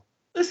people.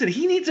 Listen,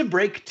 he needs a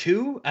break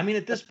too. I mean,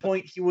 at this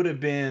point, he would have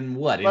been,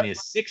 in But- his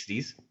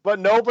 60s? But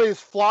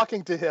nobody's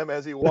flocking to him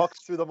as he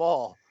walks through the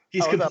mall.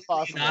 He's How is that completely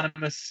possible?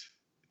 anonymous.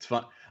 It's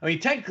fun. I mean,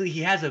 technically,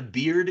 he has a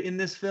beard in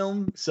this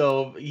film,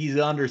 so he's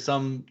under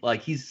some,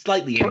 he's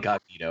slightly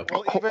incognito.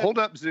 Well, Ho- even- Hold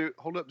up, Zoot.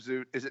 Hold up,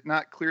 Zoot. Is it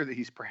not clear that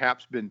he's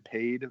perhaps been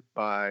paid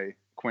by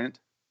Quint?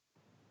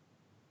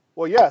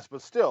 Well, yes,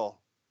 but still,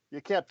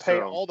 you can't pay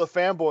So- all the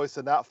fanboys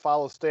to not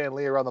follow Stan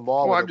Lee around the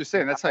mall. Well, with I'm just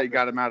saying that's how you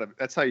got him out of.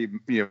 That's how you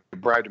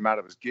bribed him out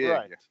of his gig.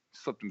 Right. You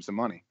slipped him some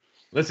money.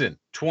 Listen,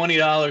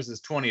 $20 is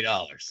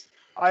 $20.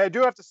 I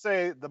do have to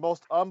say the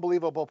most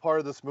unbelievable part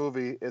of this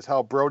movie is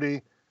how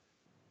Brody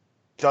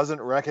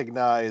doesn't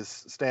recognize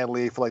Stan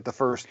Lee for like the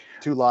first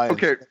two lines.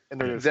 Okay, in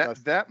their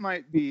discussion. that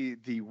might be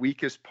the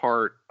weakest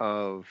part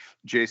of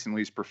Jason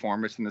Lee's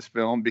performance in this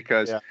film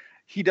because Yeah.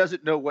 he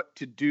doesn't know what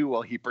to do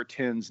while he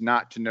pretends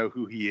not to know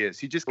who he is.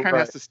 He just kind of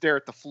has Right. to stare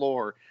at the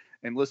floor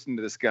and listen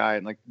to this guy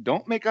and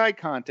don't make eye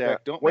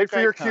contact. Yeah. Don't Wait make for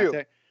eye your cue.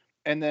 contact.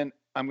 And then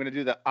I'm going to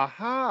do the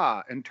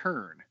aha and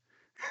turn.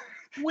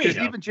 Wait Because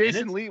a even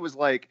Jason minute. Lee was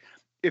like,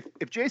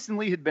 if Jason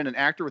Lee had been an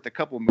actor with a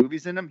couple of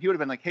movies in him, he would have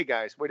been like, hey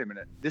guys, wait a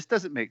minute, this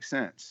doesn't make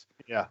sense.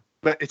 Yeah.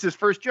 But it's his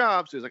first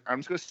job, so he's like, I'm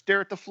just going to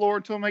stare at the floor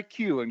until my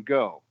cue and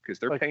go because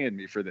they're Like, paying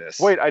me for this.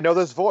 Wait, I know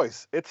this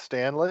voice. It's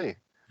Stan Lee.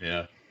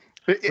 Yeah.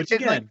 But Which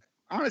it, like, again,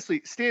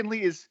 honestly, Stan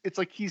Lee it's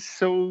like he's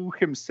so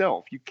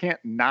himself. You can't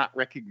not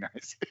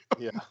recognize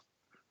it.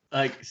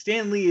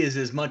 Stan Lee is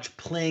as much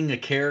playing a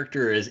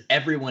character as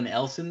everyone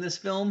else in this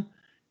film,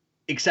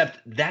 except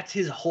that's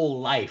his whole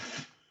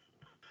life.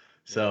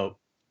 So,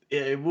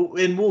 and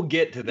we'll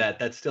get to that.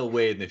 That's still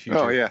way in the future.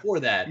 Oh, yeah. Before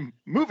that,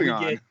 Moving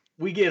on.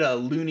 we get a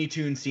Looney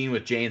Tune scene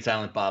with Jay and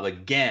Silent Bob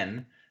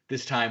again.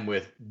 This time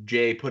with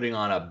Jay putting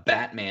on a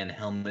Batman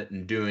helmet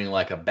and doing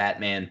like a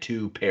Batman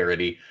 2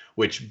 parody,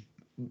 which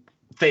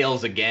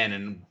fails again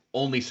and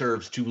only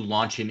serves to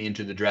launch him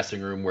into the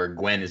dressing room where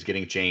Gwen is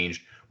getting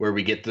changed, where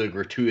we get the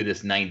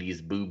gratuitous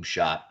 90s boob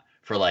shot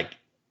for like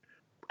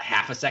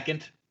half a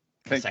second.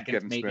 Thank you, second,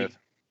 Kevin maybe.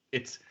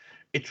 Smith.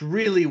 It's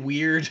really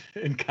weird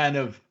and kind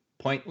of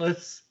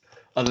pointless,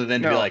 other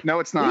than to be like, no,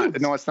 it's not. "Ooh."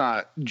 No, it's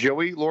not.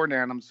 Joey Lauren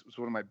Adams was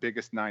one of my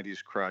biggest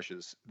 '90s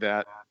crushes.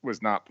 That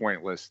was not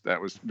pointless.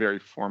 That was very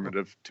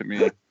formative to me.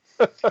 You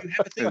have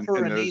a thing in- for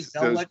in Renee those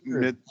Zellweger.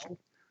 mid-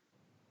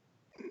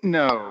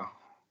 No,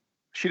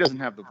 she doesn't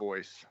have the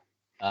voice.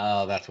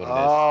 Oh, that's what it is.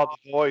 Oh,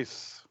 the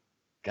voice.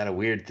 Got a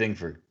weird thing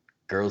for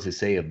girls who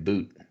say a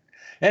boot.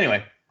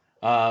 Anyway,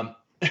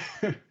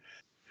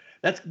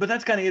 that's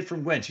kind of it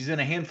from Gwen. She's in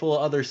a handful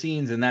of other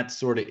scenes, and that's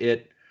sort of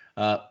it.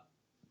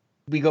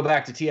 We go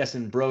back to TS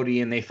and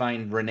Brody, and they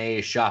find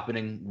Renee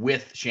shopping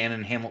with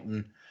Shannon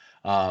Hamilton.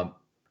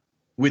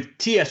 With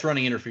TS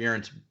running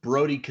interference,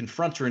 Brody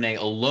confronts Renee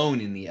alone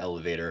in the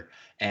elevator,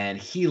 and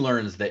he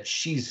learns that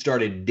she's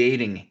started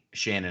dating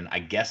Shannon, I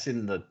guess,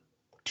 in the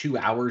 2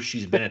 hours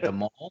she's been at the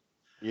mall.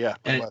 Yeah,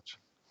 pretty And much.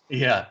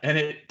 Yeah, and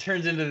it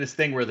turns into this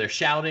thing where they're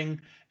shouting,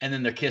 and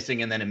then they're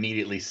kissing, and then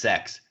immediately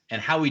sex.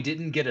 And how we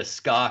didn't get a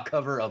ska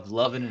cover of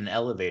Love in an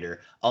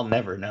Elevator, I'll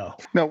never know.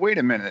 No, wait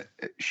a minute.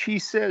 She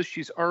says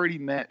she's already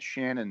met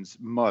Shannon's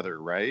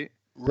mother, right?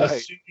 Right.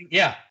 Assuming-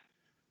 yeah.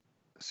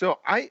 So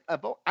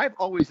I've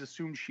always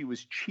assumed she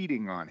was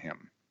cheating on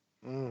him,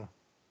 Mm.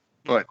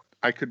 but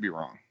I could be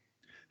wrong.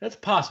 That's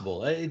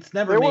possible. It's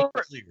never They made were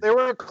clear. they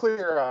weren't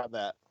clear on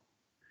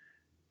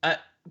that.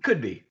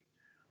 Could be.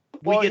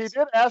 Well, he did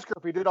ask her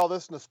if he did all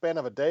this in the span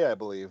of a day, I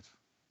believe.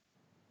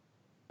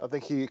 I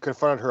think he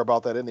confronted her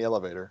about that in the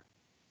elevator.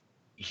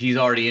 He's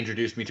already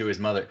introduced me to his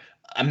mother.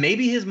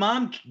 Maybe his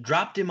mom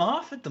dropped him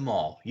off at the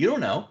mall. You don't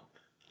know.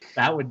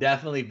 That would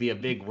definitely be a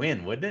big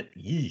win, wouldn't it?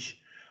 Yeesh.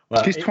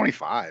 Well, He's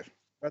 25.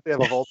 But they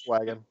have a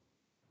Volkswagen.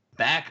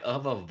 Back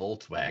of a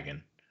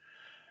Volkswagen.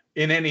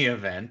 In any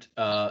event,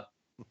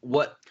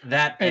 what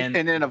that and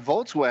in a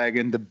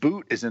Volkswagen, the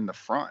boot is in the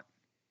front.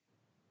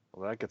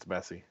 Well, that gets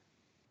messy.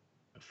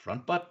 The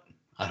front butt?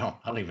 I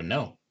don't even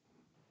know.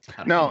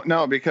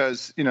 No,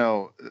 because a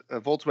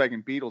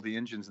Volkswagen Beetle, the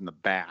engine's in the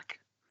back.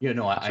 Yeah,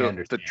 no, I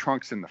understand. The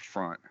trunk's in the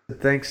front.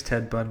 Thanks,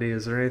 Ted Bundy.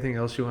 Is there anything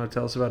else you want to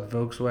tell us about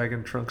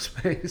Volkswagen trunk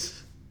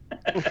space?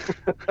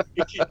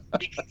 It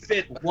can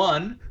fit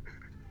one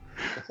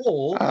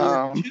whole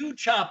or two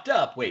chopped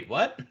up. Wait,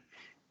 what?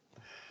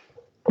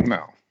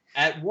 No.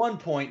 At one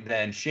point,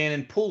 then,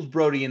 Shannon pulls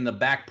Brody in the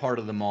back part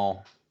of the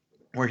mall,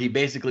 where he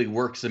basically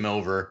works him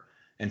over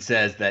and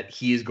says that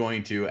he is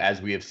going to,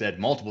 as we have said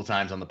multiple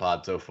times on the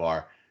pod so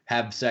far,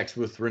 have sex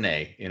with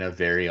Renee in a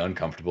very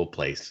uncomfortable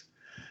place.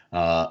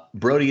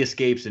 Brody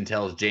escapes and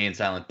tells Jay and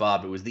Silent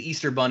Bob it was the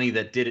Easter Bunny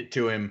that did it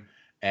to him,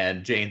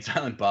 and Jay and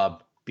Silent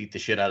Bob beat the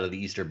shit out of the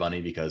Easter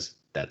Bunny because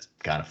that's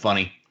kind of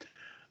funny.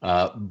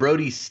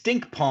 Brody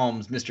stink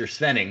palms Mr.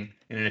 Svenning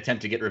in an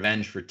attempt to get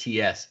revenge for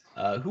TS.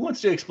 Who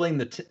wants to explain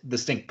the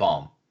stink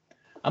palm?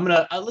 I'm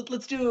gonna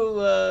let's do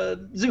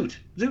Zoot.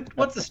 Zoot,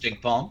 what's the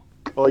stink palm?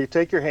 Well, you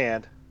take your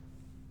hand,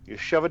 you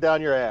shove it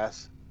down your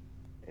ass,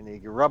 and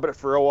you rub it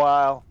for a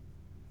while.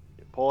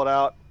 You pull it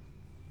out,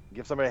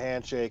 give somebody a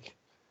handshake,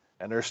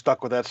 and they're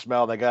stuck with that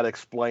smell. They got to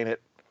explain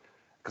it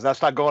because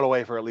that's not going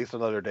away for at least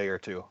another day or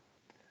two.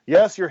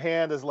 Yes, your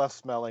hand is less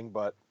smelling,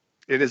 but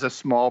it is a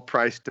small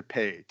price to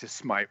pay to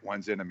smite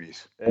one's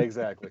enemies.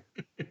 Exactly.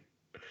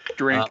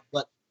 Drink.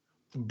 But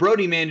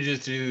Brody manages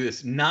to do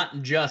this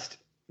not just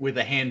with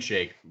a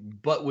handshake,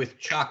 but with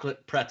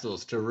chocolate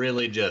pretzels to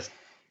really just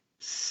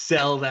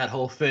sell that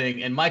whole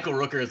thing. And Michael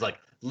Rooker is like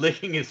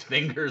licking his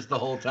fingers the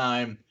whole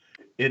time.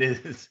 It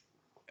is.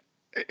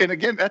 And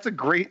again, that's a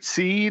great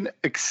scene,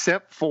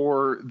 except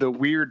for the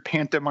weird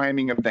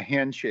pantomiming of the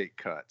handshake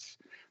cuts.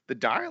 The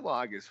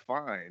dialogue is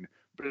fine,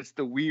 but it's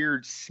the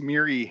weird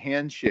smeary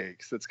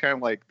handshakes. That's kind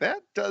of like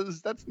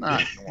that's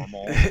not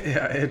normal.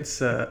 Yeah,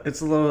 it's a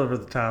little over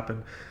the top.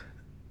 And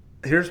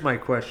here's my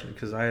question,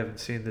 because I haven't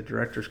seen the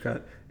director's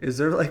cut. Is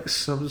there like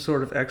some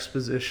sort of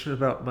exposition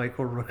about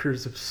Michael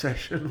Rooker's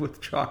obsession with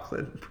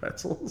chocolate and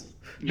pretzels?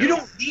 You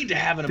don't need to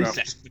have an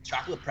obsession with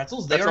chocolate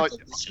pretzels. They are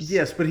delicious.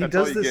 Yes, but he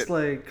does this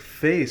like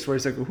face where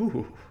he's like,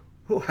 ooh,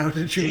 how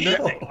did you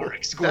know? They are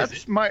exquisite.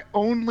 That's my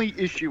only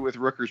issue with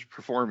Rooker's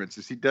performance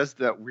is he does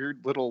that weird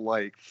little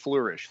like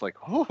flourish, like,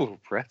 oh,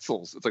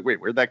 pretzels. It's like,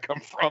 wait, where'd that come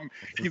from?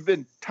 You've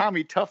been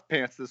Tommy Tough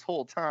Pants this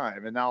whole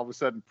time, and now all of a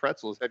sudden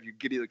pretzels have you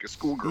giddy like a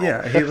schoolgirl.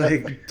 Yeah, he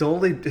like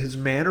totally, his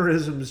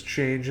mannerisms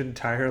change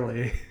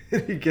entirely.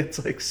 He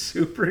gets like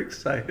super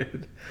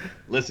excited.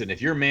 Listen,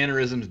 if your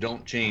mannerisms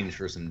don't change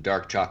for some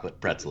dark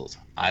chocolate pretzels,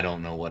 I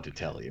don't know what to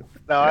tell you.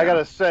 Now, I got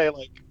to say,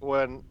 like,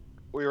 when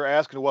we were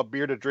asking what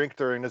beer to drink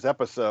during this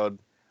episode,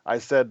 I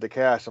said to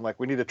Cash, I'm like,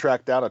 we need to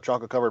track down a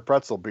chocolate-covered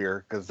pretzel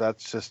beer, because that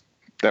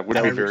would be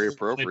I very really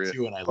appropriate. wanted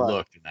to, and I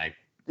looked, and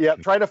Yeah,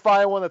 trying to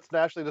find one that's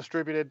nationally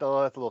distributed, that's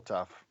a little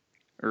tough.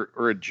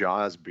 Or a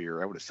Jaws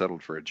beer. I would have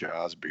settled for a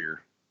Jaws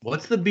beer.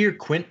 What's the beer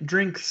Quint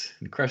drinks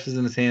and crushes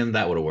in his hand?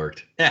 That would have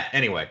worked. Yeah,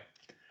 anyway.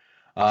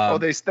 I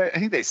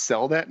think they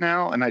sell that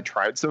now, and I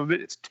tried some of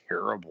it. It's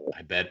terrible.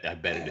 I bet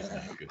it is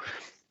not good.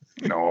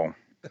 No.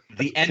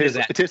 The end of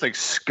that. It tastes like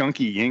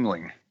skunky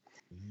Yingling.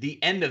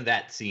 The end of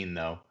that scene,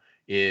 though,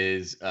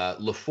 is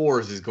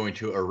LaForce is going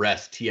to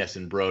arrest TS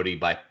and Brody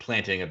by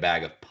planting a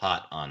bag of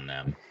pot on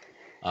them.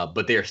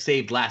 But they are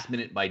saved last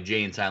minute by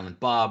Jay and Silent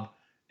Bob,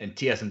 and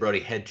TS and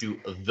Brody head to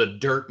the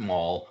Dirt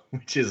Mall,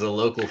 which is a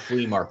local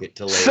flea market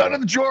to lay. Son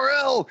of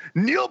Jor-El,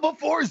 kneel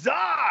before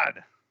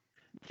Zod!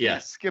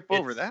 Yes. Skip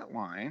over that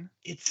line.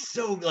 It's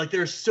so, like,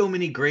 there's so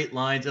many great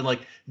lines, and,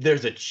 like,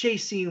 there's a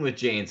chase scene with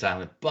Jay and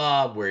Silent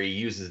Bob where he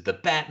uses the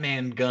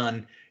Batman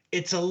gun.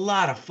 It's a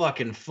lot of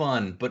fucking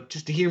fun, but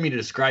just to hear me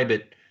describe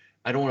it,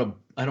 I don't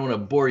want to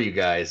bore you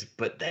guys,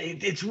 but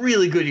it's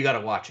really good. You got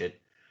to watch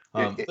it.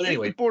 But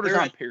anyway, it borders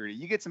on parody.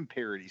 You get some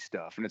parody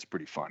stuff, and it's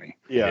pretty funny.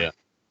 Yeah.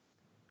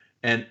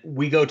 And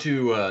we go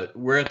to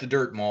we're at the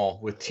Dirt Mall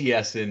with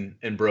TS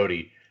and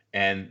Brody,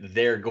 and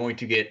they're going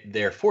to get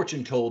their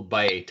fortune told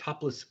by a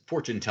topless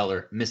fortune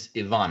teller, Miss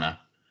Ivana,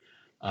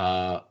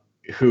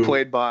 who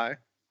played by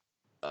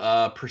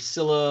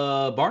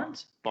Priscilla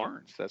Barnes.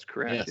 Barnes, that's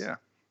correct. Yes. Yeah,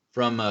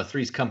 from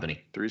Three's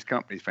Company. Three's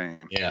Company fame.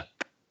 Yeah.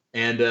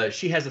 And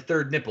she has a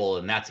third nipple,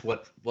 and that's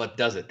what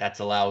does it. That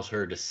allows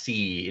her to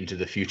see into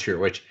the future,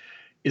 which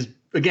is,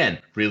 again,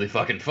 really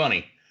fucking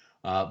funny.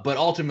 But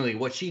ultimately,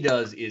 what she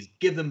does is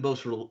give them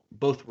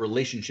both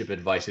relationship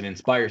advice and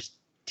inspires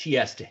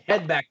TS to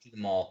head back to the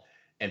mall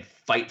and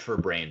fight for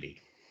Brandy.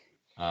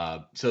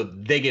 So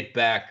they get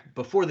back.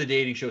 Before the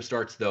dating show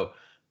starts, though,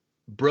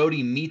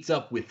 Brody meets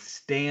up with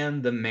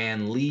Stan the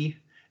Man Lee,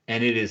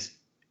 and it is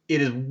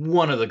it is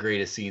one of the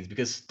greatest scenes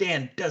because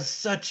Stan does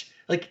such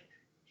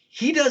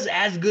he does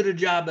as good a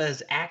job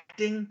as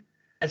acting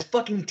as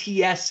fucking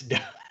TS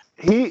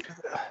does.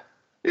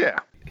 Yeah.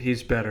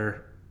 He's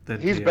better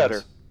than He's TS.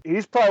 better.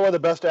 He's probably one of the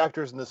best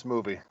actors in this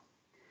movie.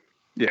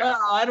 Yeah.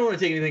 I don't want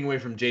to take anything away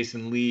from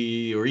Jason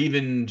Lee or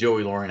even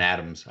Joey Lauren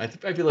Adams. I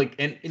feel like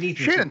and Ethan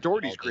Shannon Smith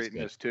Doherty's all does great in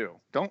good. this too.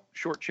 Don't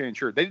shortchange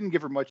her. They didn't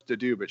give her much to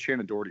do, but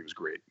Shannon Doherty was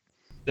great.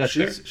 That's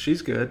fair.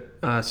 She's good.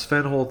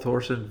 Sven Hol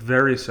Thorson,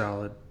 very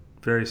solid.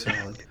 Very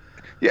solid.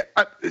 Yeah,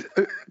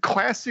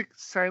 classic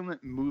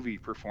silent movie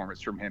performance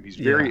from him. He's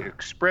very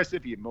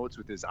expressive. He emotes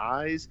with his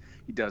eyes.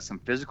 He does some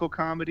physical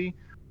comedy.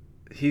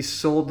 He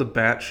sold the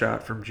bat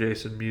shot from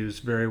Jason Mewes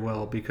very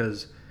well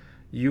because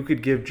you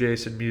could give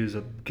Jason Mewes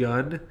a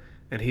gun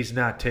and he's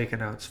not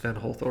taking out Sven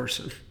Hol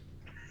Thorson.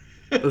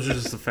 Those are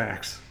just the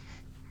facts.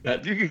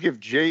 You could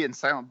give Jay and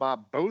Silent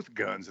Bob both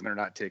guns and they're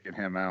not taking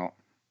him out.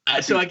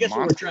 So I guess what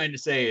we're monster. trying to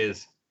say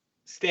is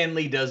Stan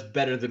Lee does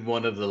better than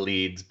one of the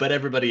leads, but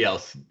everybody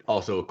else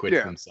also acquits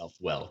Yeah. themselves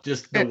well.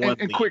 Just the And, one.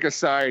 and, and lead. quick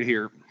aside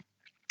here,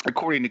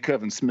 according to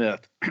Kevin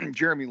Smith,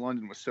 Jeremy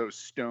London was so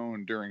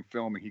stoned during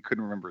filming he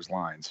couldn't remember his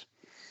lines,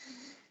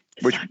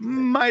 which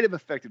might have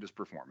affected his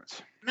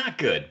performance. Not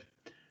good.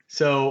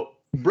 So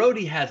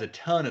Brody has a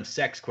ton of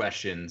sex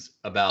questions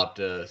about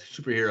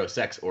superhero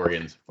sex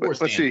organs for Let's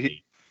Stan see.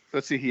 Lee.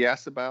 Let's see. He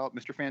asked about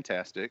Mr.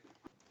 Fantastic.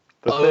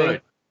 The All thing,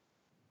 right.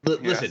 He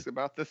Listen, asked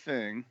about the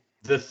Thing.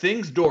 the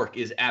Thing's dork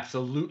is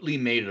absolutely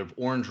made of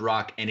orange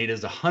rock, and it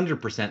is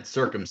 100%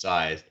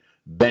 circumcised.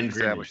 Ben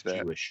Grimm is Established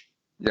that. Jewish.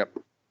 Yep.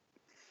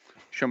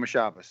 Shoma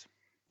Shabbos.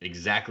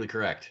 Exactly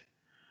correct.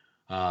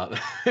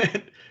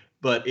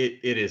 But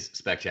it is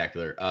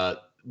spectacular.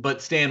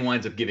 But Stan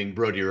winds up giving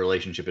Brody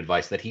relationship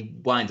advice that he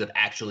winds up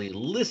actually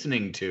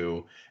listening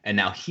to, and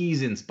now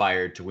he's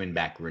inspired to win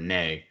back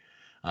Renee.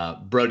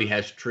 Brody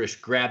has Trish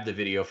grab the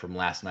video from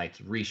last night's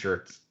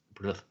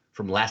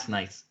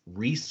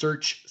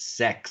research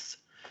sex.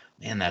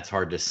 Man, that's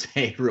hard to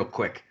say real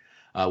quick.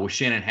 With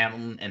Shannon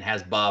Hamilton, and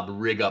has Bob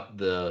rig up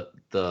the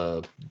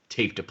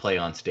tape to play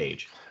on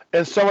stage.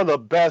 and some of the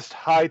best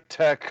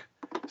high-tech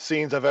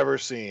scenes I've ever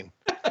seen.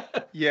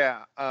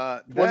 Yeah.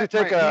 Once you that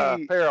take might a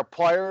be- pair of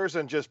pliers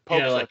and just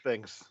pokes like- at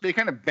things. they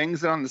kind of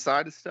bangs it on the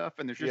side of stuff,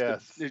 and there's just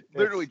Yes, there's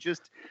literally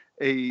just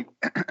a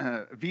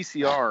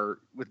VCR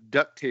with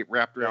duct tape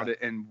wrapped around it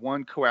and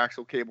one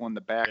coaxial cable in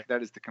the back.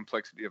 That is the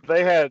complexity of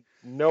They had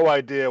no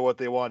idea what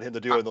they wanted him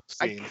to do in those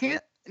I scenes.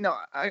 can't. No,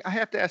 I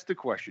have to ask the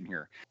question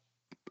here.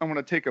 I want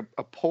to take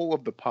a poll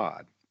of the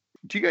pod.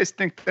 Do you guys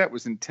think that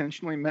was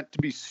intentionally meant to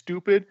be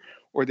stupid,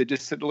 or they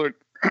just said, or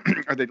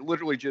they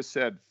literally just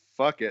said,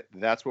 "Fuck it,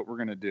 that's what we're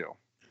gonna do"?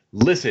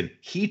 Listen,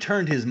 he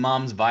turned his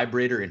mom's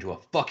vibrator into a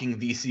fucking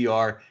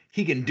VCR.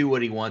 He can do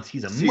what he wants.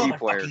 He's a CD motherfucking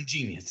player.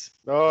 genius.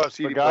 No, it's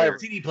CD MacGyver.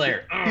 CD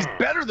player. He's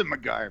better than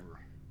MacGyver.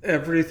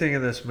 Everything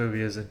in this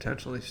movie is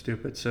intentionally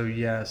stupid, so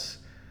yes,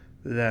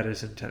 that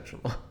is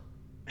intentional.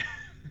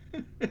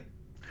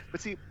 But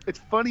see, it's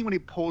funny when he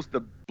pulls the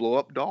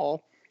blow-up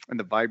doll and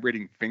the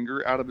vibrating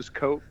finger out of his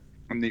coat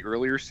in the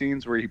earlier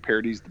scenes where he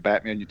parodies the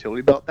Batman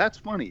utility belt. That's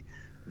funny.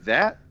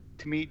 That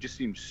to me just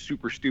seems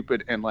super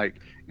stupid and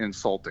like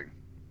insulting.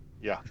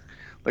 Yeah.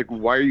 Like,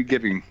 why are you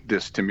giving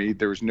this to me?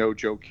 There's no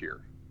joke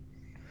here.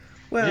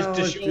 Well,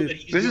 Just to show that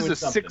he's This doing is a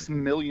something. $6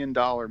 million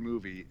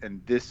movie,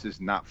 and this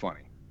is not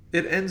funny.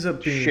 it ends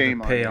up being Shame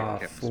the on you, payoff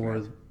Kevin for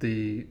Smith.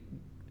 the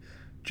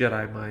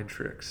Jedi mind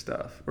trick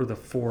stuff or the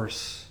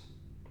Force.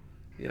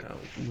 You know,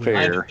 Fair.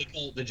 I know they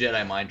call it the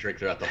Jedi mind trick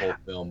throughout the whole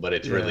film, but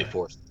it's really Yeah.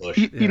 forced push.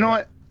 You Yeah. know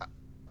what?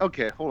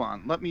 Okay, hold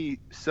on. Let me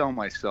sell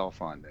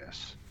myself on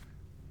this.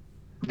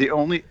 The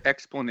only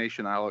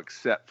explanation I'll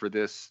accept for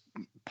this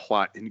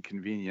plot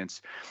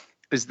inconvenience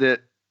is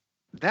that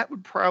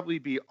would probably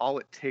be all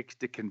it takes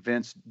to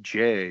convince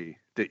Jay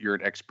that you're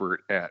an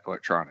expert at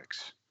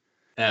electronics.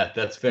 Yeah,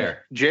 that's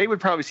fair. Jay would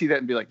probably see that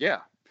and be like, "Yeah,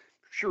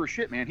 sure as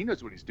shit, man. He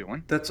knows what he's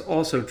doing." That's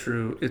also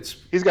true.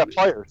 He's got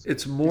pliers.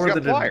 It's more got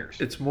than pliers.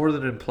 it's more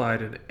than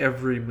implied in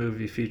every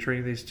movie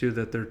featuring these two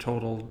that they're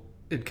total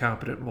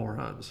incompetent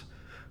morons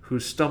who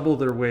stumble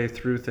their way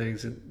through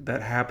things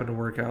that happen to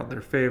work out in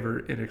their favor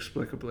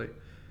inexplicably.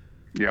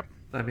 Yep.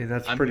 I mean,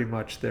 that's pretty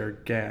much their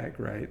gag,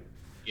 right?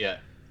 Yeah.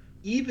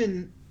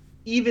 Even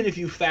if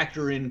you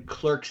factor in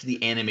Clerks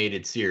the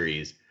animated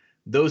series,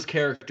 those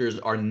characters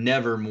are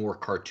never more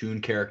cartoon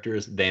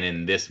characters than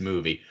in this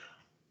movie.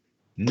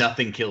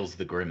 Nothing kills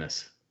the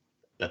grimace.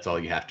 That's all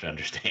you have to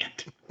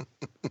understand.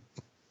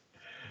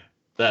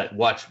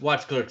 Watch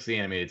Clerks the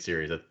animated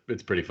series.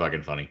 It's pretty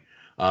fucking funny.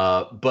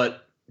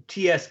 But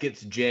TS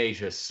gets Jay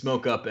to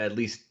smoke up at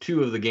least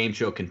two of the game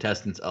show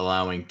contestants,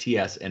 allowing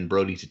TS and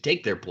Brody to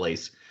take their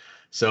place.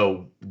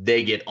 So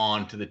they get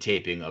on to the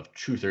taping of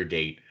Truth or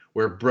Date,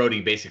 where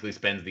Brody basically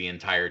spends the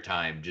entire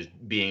time just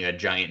being a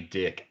giant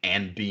dick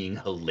and being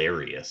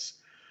hilarious.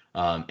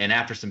 And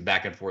after some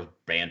back and forth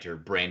banter,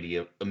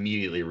 Brandy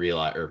immediately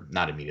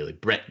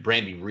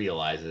Brandy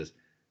realizes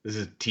this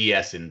is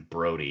TS and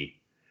Brody.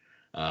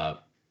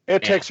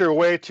 It takes her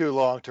way too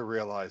long to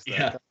realize that.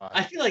 Yeah, Come on.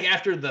 I feel like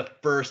after the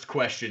first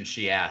question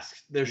she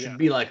asks, there should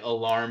be like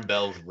alarm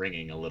bells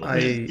ringing a little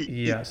bit.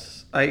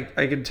 Yes. I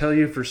can tell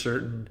you for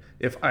certain,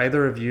 if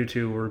either of you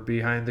two were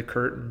behind the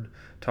curtain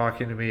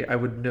talking to me, I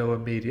would know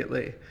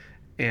immediately.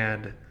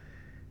 And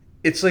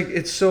it's like,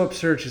 it's so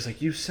absurd. She's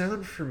like, you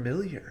sound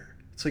familiar.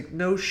 It's like,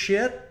 no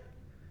shit.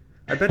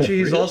 I bet you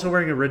he's Really? also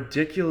wearing a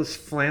ridiculous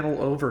flannel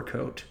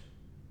overcoat.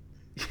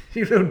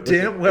 You know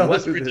damn well it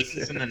was who this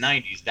ridiculous is. in the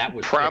 90s. That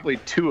was Probably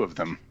two of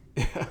them.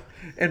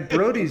 And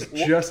Brody's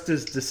just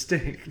as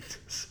distinct.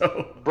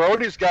 So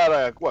Brody's got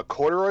a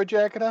corduroy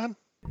jacket on?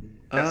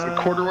 That's a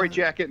corduroy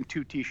jacket and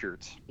 2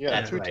 T-shirts. Yeah,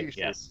 That's 2 right,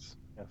 T-shirts.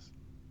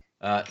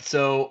 Yes.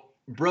 So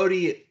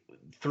Brody,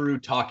 through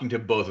talking to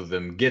both of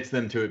them, gets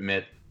them to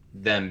admit,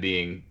 them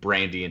being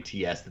Brandy and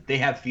TS, that they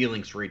have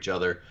feelings for each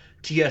other.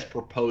 TS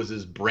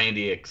proposes,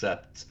 Brandy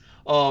accepts.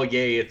 Oh,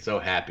 yay, it's so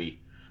happy.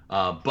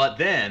 But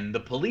then the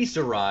police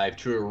arrive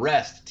to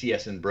arrest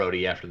TS and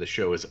Brody after the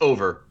show is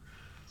over,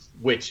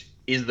 which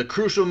is the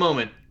crucial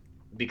moment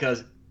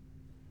because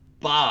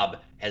Bob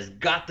has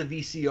got the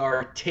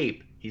VCR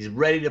tape. He's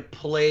ready to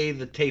play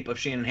the tape of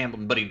Shannon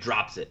Hamilton, but he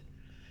drops it.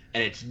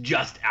 And it's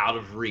just out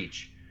of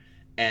reach.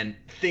 And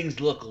things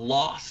look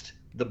lost.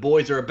 The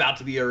boys are about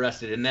to be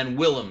arrested. And then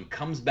William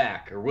comes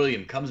back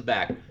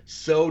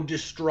so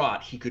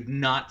distraught he could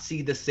not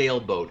see the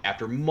sailboat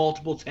after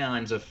multiple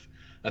times of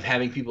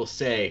having people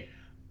say,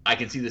 I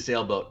can see the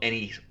sailboat. And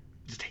he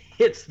just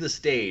hits the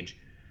stage.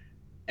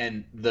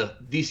 And the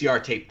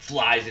VCR tape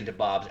flies into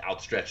Bob's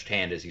outstretched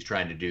hand as he's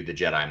trying to do the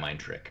Jedi mind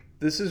trick.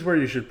 this is where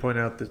you should point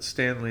out that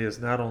Stan Lee is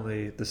not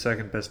only the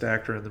second best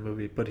actor in the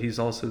movie, but he's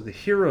also the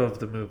hero of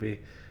the movie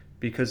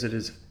because it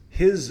is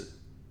his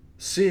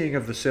seeing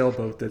of the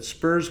sailboat that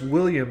spurs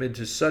William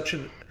into such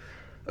an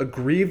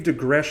aggrieved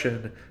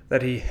aggression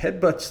that he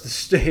headbutts the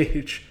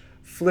stage,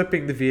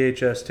 flipping the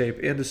VHS tape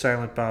into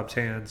Silent Bob's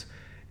hands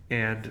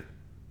and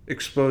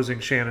exposing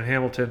Shannon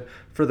Hamilton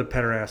for the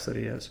pederast that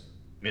he is.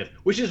 Yeah.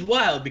 Which is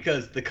wild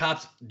because the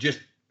cops just,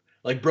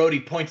 like, Brody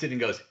points it and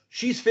goes,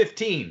 she's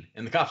 15.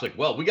 And the cop's like,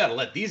 well, we got to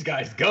let these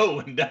guys go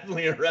and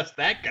definitely arrest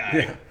that guy.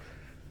 Yeah.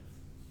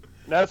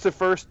 That's the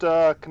first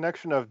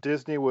connection of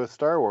Disney with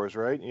Star Wars,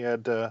 right? You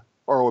had,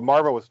 or with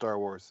Marvel with Star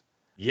Wars.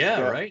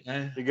 Yeah, right?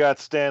 You got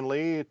Stan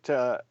Lee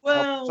to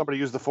help somebody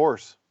use the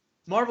Force.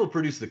 Marvel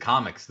produced the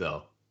comics,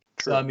 though.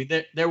 True. So, I mean,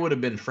 there would have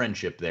been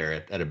friendship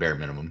there at a bare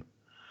minimum.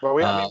 Well,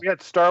 we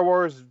had Star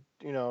Wars,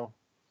 you know,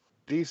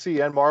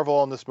 DC and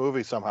Marvel in this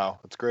movie somehow.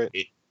 It's great.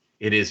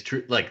 It is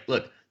true. Like,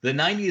 look, the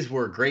 90s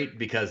were great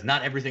because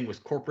not everything was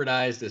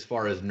corporatized as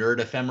far as nerd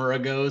ephemera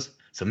goes.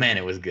 So, man,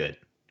 it was good.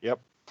 Yep.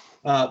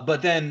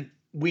 But then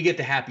we get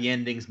the happy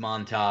endings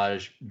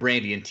montage.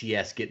 Brandy and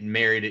TS get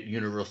married at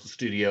Universal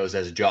Studios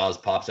as Jaws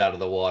pops out of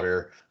the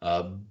water.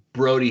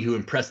 Brody, who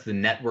impressed the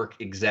network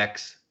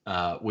execs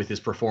with his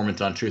performance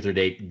on Truth or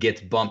Date,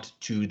 gets bumped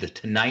to The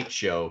Tonight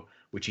Show,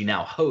 which he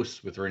now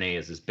hosts with Renee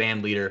as his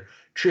band leader.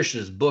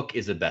 Trisha's book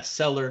is a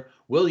bestseller.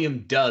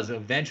 William does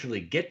eventually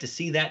get to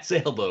see that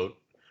sailboat.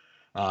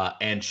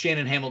 And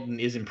Shannon Hamilton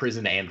is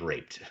imprisoned and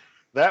raped.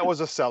 That was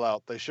a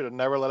sellout. They should have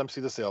never let him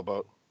see the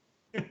sailboat.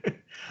 Because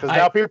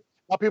now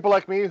people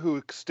like me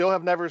who still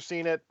have never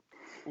seen it,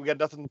 we got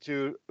nothing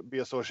to be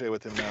associated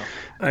with him now.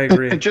 I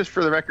agree. And just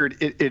for the record,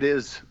 it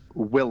is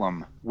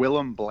Willem.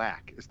 Willem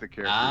Black is the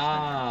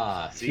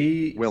character's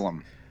See?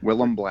 name.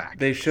 Willem Black.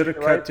 They should have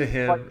You're cut right. to Fight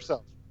him,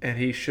 yourself. and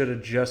he should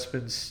have just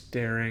been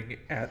staring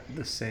at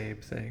the same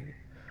thing.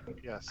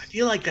 Yes. I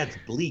feel like that's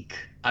bleak.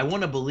 I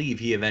want to believe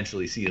he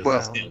eventually sees Well,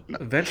 the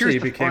sailboat. Eventually, he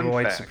here's the became a fun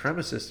white fact.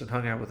 supremacist and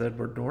hung out with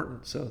Edward Norton,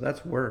 so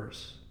that's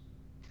worse.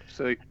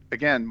 So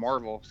again,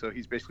 Marvel. So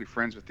he's basically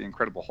friends with the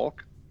Incredible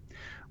Hulk,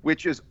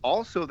 which is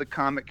also the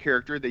comic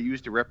character they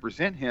used to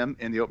represent him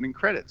in the opening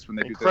credits when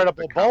they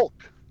Incredible do the Bulk.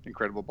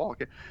 Incredible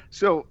Bulk.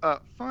 So,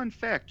 fun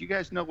fact: you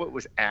guys know what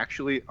was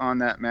actually on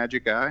that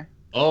magic eye?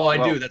 Oh, I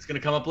Well- do. That's going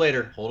to come up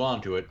later. Hold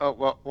on to it. Oh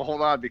well,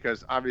 hold on,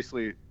 because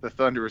obviously the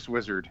Thunderous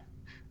Wizard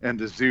and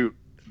the Zoot,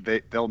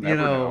 they'll never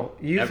know.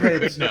 You've Never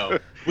had could know.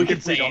 We can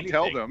If we say don't anything.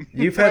 tell them.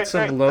 you've had Wait,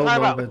 some wait, low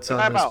time out, moments on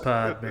time this out.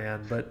 pod,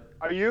 man, but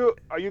Are you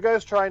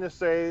guys trying to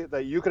say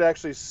that you could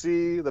actually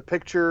see the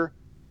picture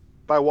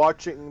by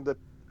watching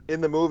in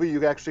the movie?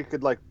 You actually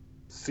could like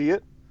see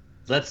it.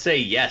 Let's say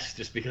yes,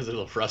 just because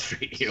it'll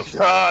frustrate you.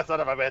 Ah, son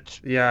of a bitch.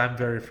 yeah, I'm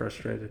very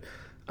frustrated.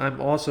 I'm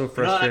also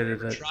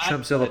frustrated at tried,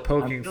 Chumpzilla but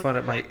poking I'm fun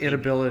at my not-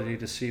 inability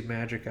to see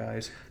magic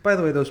eyes. By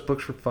the way, those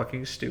books were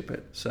fucking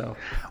stupid. So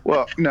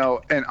Well,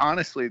 no, and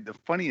honestly, the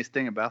funniest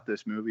thing about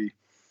this movie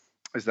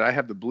is that I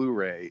have the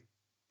Blu-ray,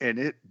 and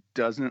it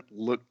doesn't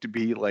look to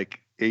be like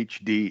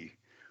HD.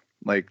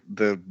 Like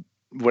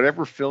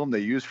whatever film they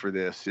use for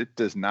this, it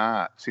does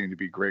not seem to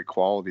be great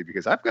quality,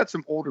 because I've got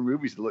some older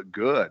movies that look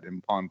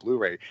good on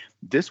Blu-ray.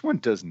 This one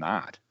does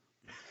not.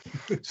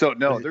 So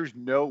no, there's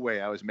no way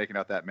I was making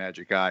out that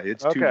magic eye.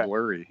 It's too Okay.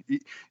 blurry.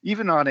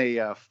 Even on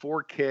a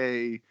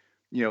 4K,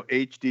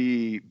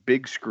 HD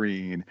big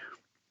screen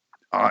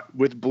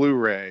with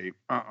Bluray,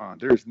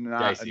 there's not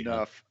Dicey, huh?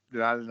 enough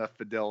not enough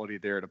fidelity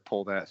there to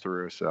pull that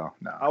through. So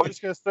no. I was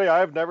just gonna say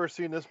I've never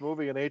seen this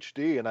movie in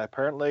HD, and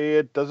apparently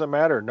it doesn't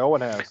matter. No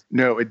one has.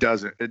 No, it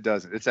doesn't. It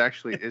doesn't. It's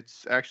actually.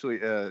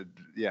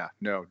 Yeah.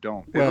 No,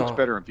 don't. It looks Well,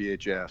 better in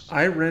VHS.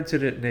 I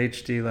rented it in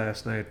HD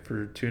last night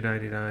for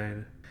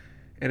 $2.99,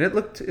 and it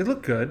looked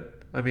good.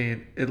 I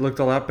mean, it looked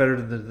a lot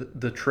better than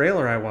the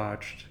trailer I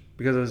watched,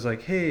 because I was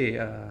like, hey,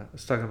 I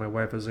was talking to my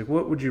wife. I was like,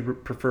 what would you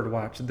prefer to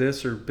watch,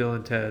 this or Bill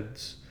and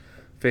Ted's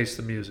Face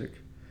the Music?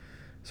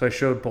 So I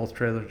showed both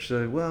trailers. She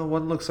said, well,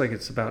 one looks like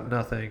it's about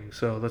nothing,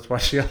 so let's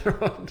watch the other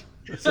one.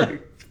 It's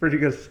like, it's a pretty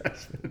good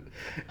assessment.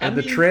 And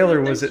the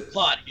trailer was a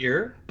plot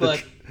here,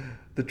 but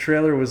the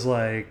trailer was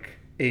like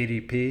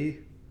 80p,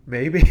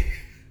 maybe.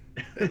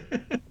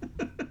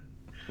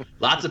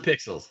 Lots of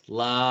pixels.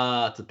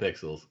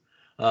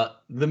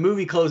 The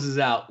movie closes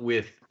out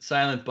with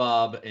Silent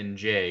Bob and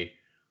Jay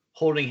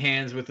holding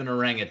hands with an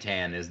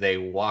orangutan as they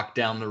walk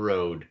down the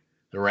road.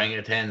 The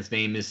orangutan's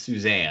name is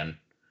Suzanne,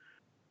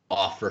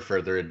 off for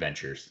further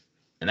adventures.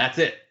 And that's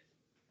it.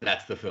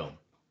 That's the film.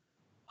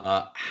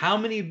 How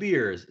many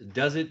beers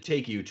does it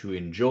take you to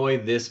enjoy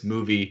this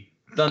movie,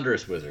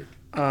 Thunderous Wizard?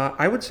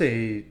 I would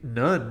say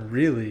none,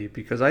 really,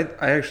 because I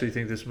actually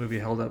think this movie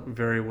held up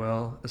very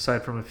well,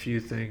 aside from a few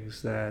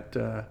things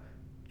that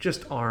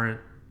just aren't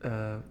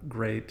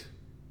great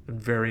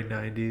and very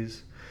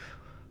 90s.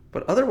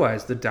 But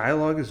otherwise, the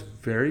dialogue is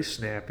very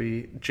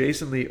snappy.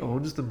 Jason Lee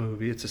owns the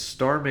movie. It's a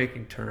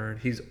star-making turn.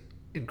 He's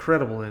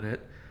incredible in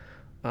it.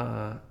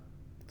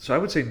 So I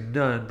would say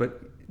none,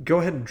 but go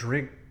ahead and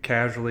drink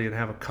casually and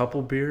have a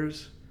couple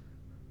beers.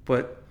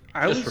 But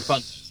for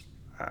fun.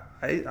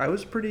 I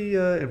was pretty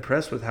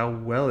impressed with how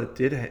well it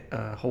did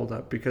hold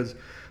up, because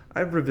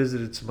I've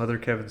revisited some other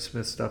Kevin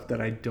Smith stuff that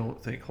I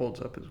don't think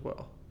holds up as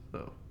well.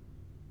 So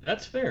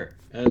that's fair.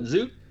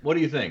 Zoot, what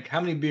do you think? How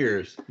many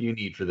beers you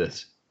need for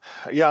this?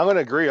 Yeah, I'm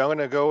gonna agree. I'm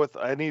gonna go with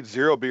I need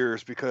 0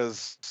 beers,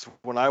 because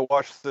when I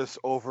watched this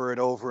over and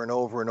over and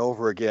over and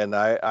over again,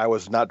 I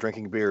was not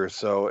drinking beers,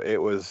 so it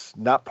was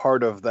not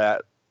part of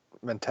that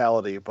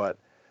mentality. But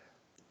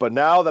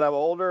now that I'm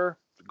older,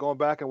 going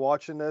back and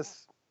watching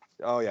this,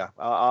 oh yeah,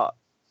 I'll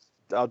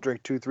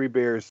drink 2-3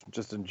 beers,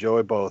 just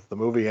enjoy both the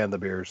movie and the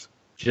beers.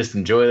 Just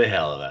enjoy the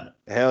hell of that.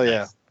 Hell yeah!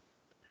 Nice.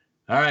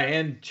 All right,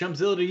 and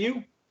Chumzilla, to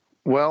you?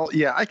 Well,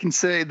 yeah, I can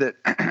say that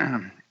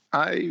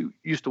I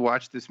used to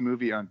watch this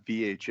movie on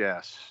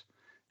VHS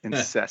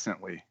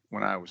incessantly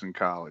when I was in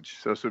college.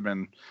 So this would have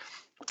been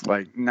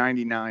like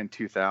 99,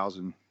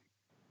 2000.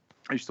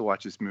 I used to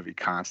watch this movie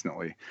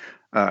constantly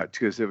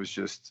because it was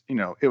just,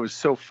 it was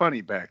so funny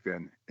back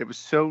then. It was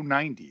so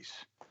 90s.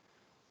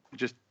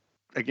 Just,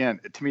 again,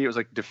 to me, it was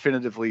like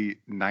definitively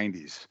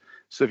 90s.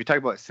 So if you talk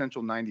about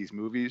essential 90s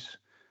movies,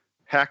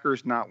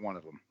 Hackers, not one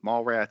of them.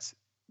 Mallrats,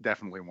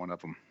 definitely one of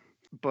them.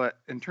 But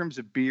in terms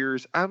of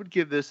beers, I would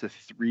give this a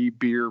 3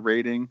 beer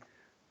rating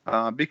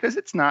because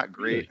it's not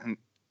great. And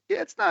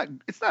yeah, it's not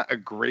a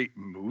great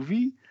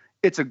movie.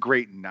 It's a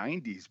great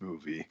 90s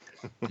movie,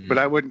 but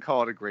I wouldn't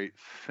call it a great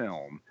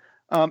film.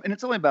 And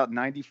it's only about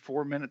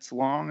 94 minutes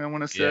long, I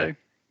want to say. Yeah.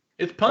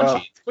 It's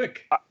punchy. It's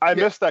quick. I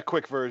missed that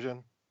quick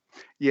version.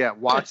 Yeah,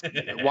 watch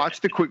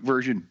the quick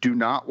version. Do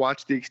not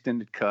watch the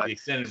extended cut. The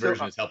extended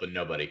version is helping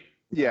nobody.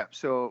 Yeah,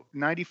 so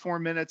 94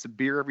 minutes, a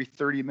beer every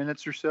 30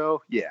 minutes or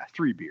so. Yeah,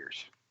 3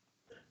 beers.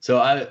 So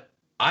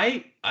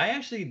I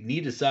actually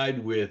need to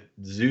side with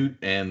Zoot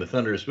and the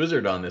Thunderous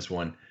Wizard on this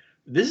one.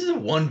 This is a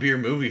 1 beer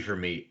movie for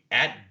me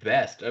at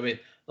best. I mean,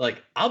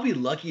 like, I'll be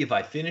lucky if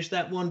I finish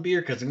that 1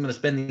 beer, because I'm going to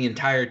spend the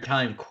entire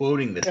time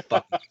quoting this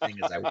fucking thing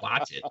as I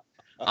watch it.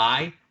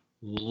 I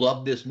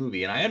love this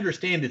movie, and I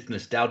understand it's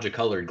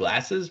nostalgia-colored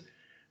glasses,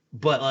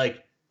 but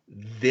like,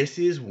 this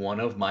is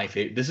one of my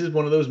favorite. This is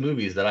one of those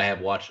movies that I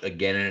have watched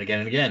again and again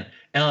and again.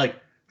 And like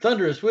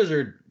Thunderous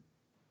Wizard,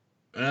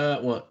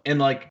 and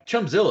like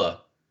Chumzilla,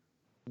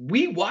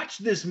 we watch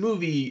this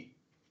movie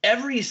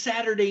every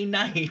Saturday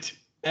night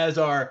as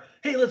our,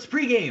 hey, let's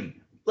pregame.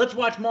 Let's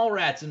watch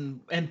Mallrats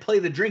and play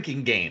the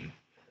drinking game.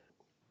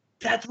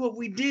 That's what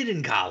we did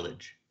in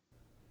college.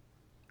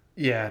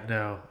 Yeah,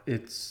 no,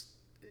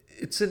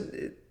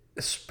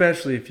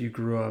 especially if you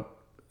grew up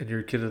and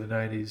you're a kid of the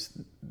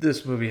 90s,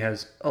 this movie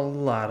has a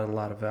lot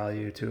of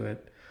value to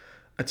it.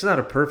 It's not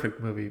a perfect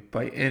movie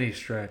by any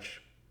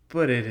stretch,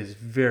 but it is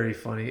very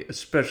funny,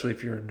 especially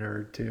if you're a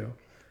nerd too.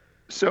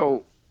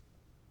 So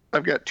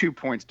I've got 2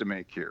 points to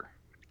make here,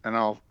 and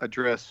I'll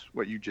address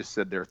what you just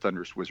said there,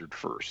 Thunderous Wizard,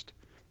 first.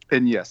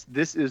 And yes,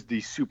 this is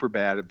the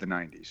Superbad of the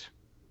 90s.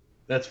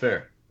 That's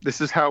fair.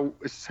 This is how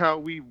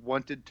we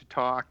wanted to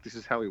talk. This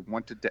is how we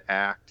wanted to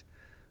act.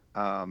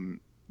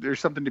 There's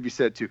something to be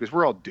said too, because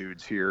we're all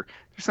dudes here.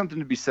 There's something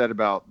to be said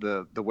about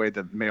the way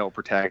the male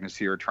protagonists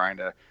here are trying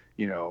to,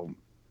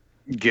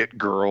 get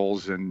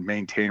girls and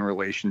maintain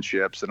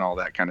relationships and all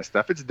that kind of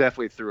stuff. It's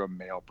definitely through a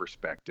male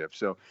perspective.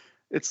 So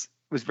it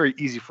was very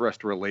easy for us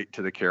to relate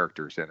to the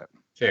characters in it.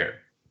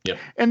 Fair. Yep.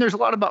 And there's a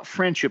lot about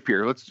friendship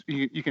here.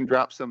 You can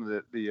drop some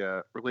of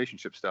the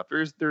relationship stuff.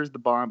 There's the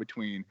bond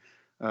between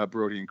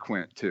Brody and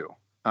Quint too.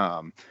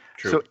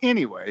 True. So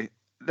anyway,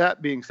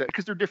 that being said,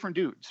 because they're different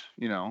dudes,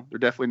 they're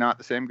definitely not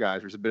the same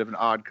guys. There's a bit of an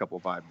odd couple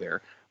vibe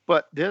there.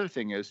 But the other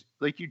thing is,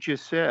 like you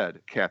just said,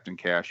 Captain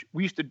Cash,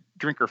 we used to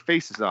drink our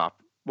faces off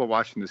while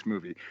watching this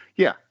movie.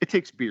 Yeah, it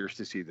takes beers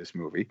to see this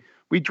movie.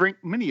 We drink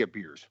many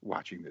beers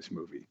watching this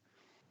movie.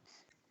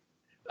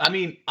 I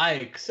mean, I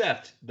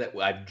accept that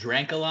I've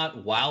drank a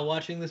lot while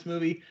watching this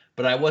movie,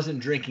 but I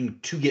wasn't drinking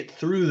to get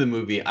through the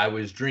movie. I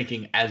was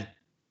drinking as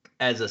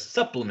a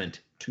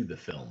supplement to the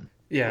film.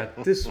 Yeah,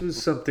 this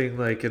was something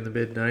like in the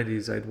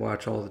mid-90s I'd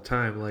watch all the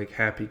time, like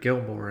Happy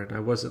Gilmore, and I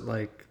wasn't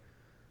like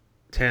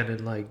 10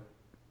 and like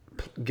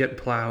getting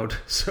plowed,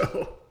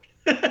 so...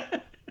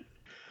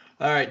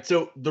 All right,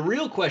 so the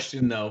real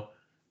question, though,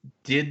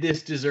 did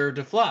this deserve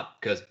to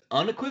flop? Because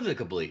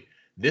unequivocally,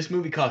 this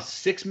movie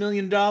cost $6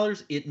 million.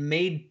 It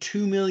made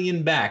 $2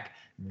 million back.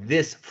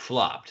 This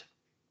flopped.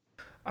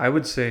 I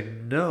would say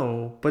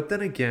no, but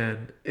then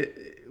again,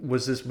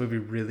 was this movie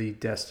really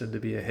destined to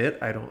be a hit?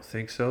 I don't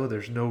think so.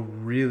 There's no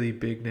really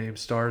big name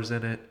stars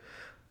in it.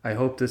 I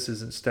hope this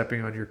isn't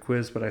stepping on your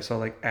quiz, but I saw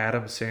like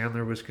Adam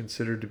Sandler was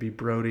considered to be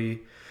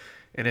Brody.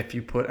 And if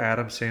you put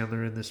Adam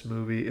Sandler in this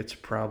movie, it's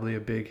probably a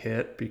big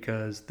hit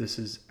because this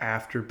is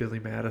after Billy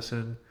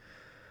Madison.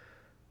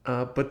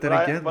 But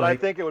I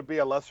think it would be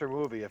a lesser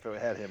movie if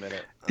it had him in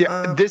it.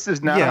 Yeah, this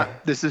is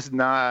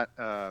not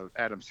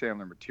Adam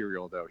Sandler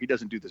material though. He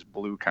doesn't do this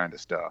blue kind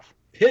of stuff.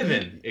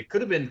 Piven. It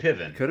could have been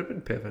Piven. Could have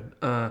been Piven.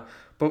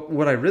 But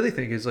what I really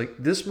think is like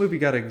this movie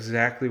got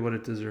exactly what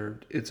it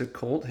deserved. It's a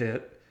cult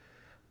hit.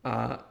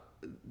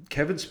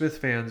 Kevin Smith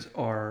fans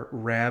are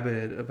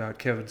rabid about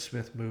Kevin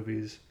Smith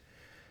movies,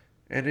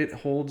 and it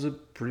holds a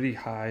pretty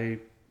high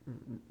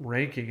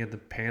ranking in the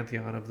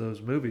pantheon of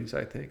those movies,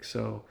 I think.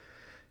 So,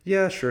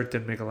 yeah, sure, it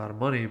didn't make a lot of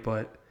money,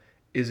 but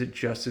is it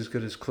just as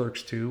good as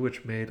Clerks 2,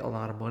 which made a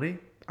lot of money?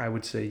 I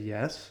would say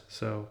yes.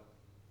 So,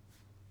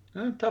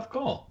 tough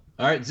call.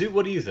 All right, Zoot,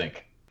 what do you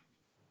think?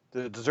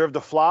 Did it deserve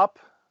to flop?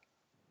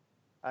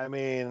 I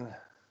mean,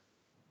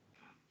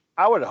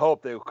 I would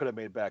hope they could have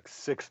made back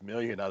 $6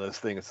 million on this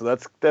thing. So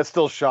that's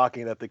still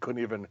shocking that they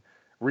couldn't even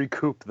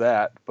recoup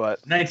that.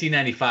 But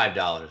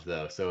 $1995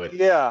 though, so it's...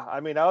 Yeah,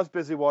 I mean, I was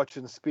busy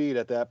watching Speed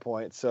at that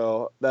point,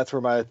 so that's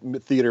where my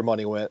theater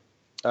money went.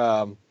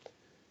 Yeah,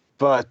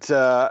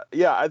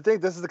 I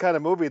think this is the kind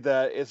of movie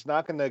that it's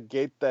not going to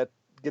get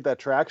that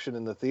traction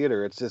in the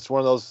theater. It's just one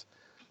of those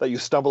that you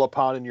stumble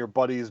upon in your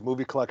buddy's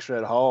movie collection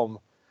at home,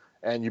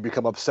 and you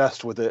become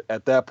obsessed with it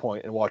at that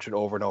point and watch it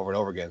over and over and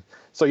over again.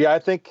 So yeah, I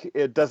think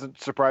it doesn't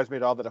surprise me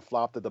at all that it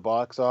flopped at the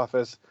box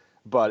office,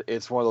 but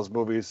it's one of those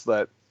movies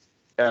that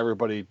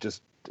everybody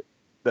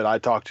that I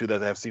talk to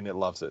that have seen it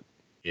loves it.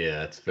 Yeah,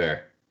 that's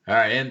fair. All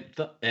right,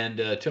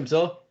 and Tim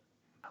Zilla?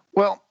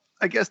 Well,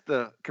 I guess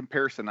the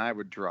comparison I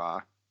would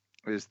draw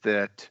is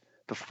that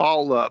the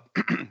follow-up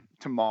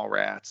to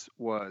Mallrats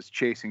was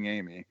Chasing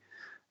Amy.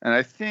 And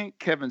I think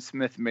Kevin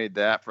Smith made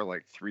that for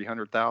like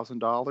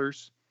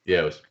 $300,000.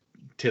 Yeah, it was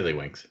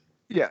Tiddlywinks.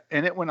 Yeah,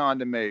 and it went on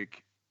to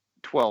make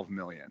 $12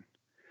 million.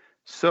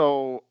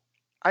 So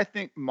I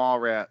think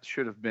Mallrats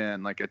should have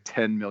been like a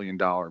 $10 million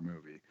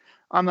movie.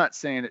 I'm not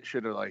saying it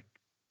should have like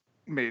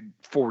made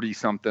 40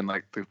 something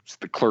like the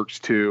Clerks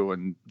 2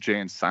 and Jay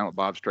and Silent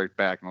Bob Strike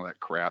Back and all that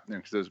crap,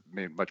 because those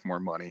made much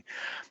more money.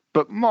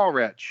 But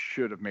Mallrats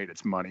should have made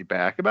its money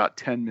back. About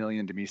 10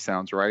 million to me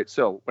sounds right.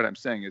 So what I'm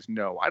saying is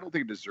no, I don't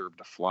think it deserved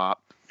to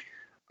flop.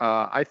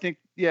 I think,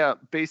 yeah,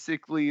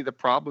 basically the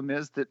problem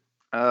is that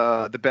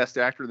the best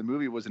actor of the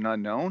movie was an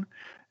unknown,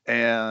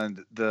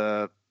 and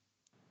the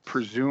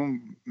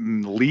presumed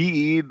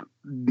lead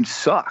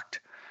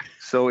sucked.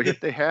 So if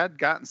they had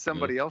gotten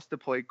somebody else to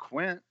play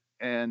Quint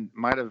and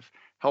might have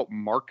helped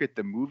market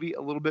the movie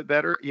a little bit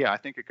better, yeah, I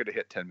think it could have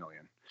hit 10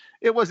 million.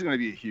 It wasn't going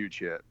to be a huge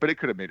hit, but it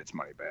could have made its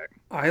money back.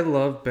 I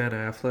love Ben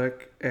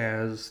Affleck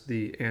as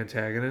the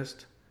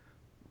antagonist,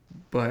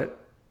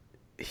 but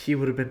he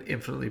would have been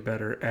infinitely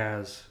better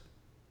as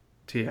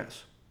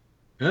TS.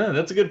 Yeah,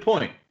 that's a good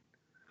point.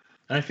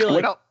 And I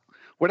feel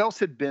what else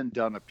had been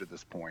done up to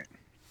this point?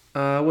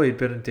 Well, he'd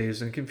been in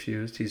Dazed and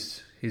Confused.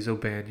 He's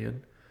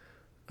O'Banion.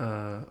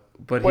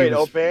 But wait,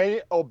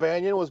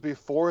 O'Banion was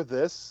before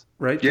this,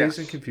 right? Yes. Dazed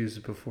and Confused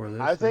is before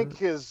this. I think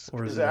his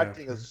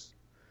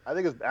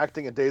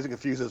acting in Dazed and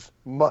Confused is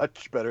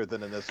much better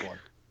than in this one.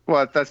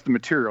 Well, that's the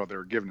material they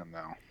were giving him,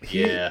 though.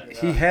 He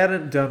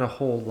hadn't done a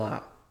whole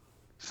lot.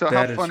 So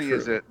that how funny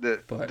is it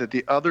that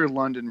the other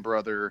London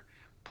brother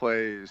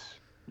plays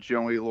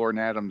Joey Lauren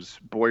Adams'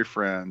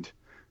 boyfriend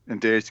in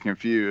Dazed and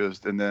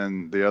Confused, and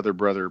then the other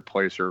brother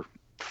plays her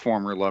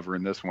former lover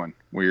in this one?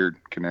 Weird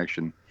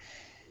connection.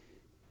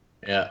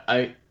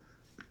 Yeah,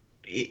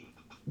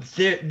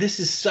 this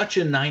is such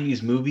a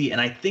 90s movie, and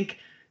I think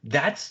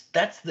that's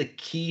the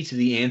key to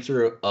the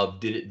answer of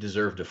did it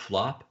deserve to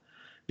flop?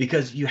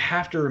 Because you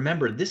have to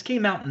remember, this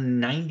came out in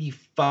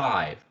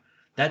 95.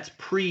 That's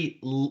pre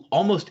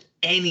almost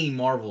any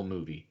Marvel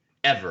movie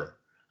ever.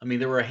 I mean,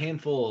 there were a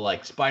handful of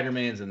like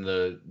Spider-Mans and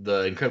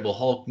the Incredible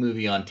Hulk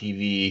movie on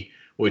TV,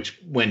 which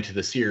went to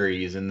the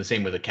series, and the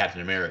same with the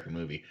Captain America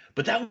movie.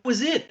 But that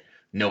was it.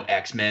 no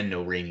X-Men,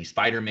 no Raimi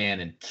Spider-Man,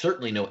 and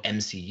certainly no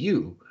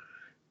MCU.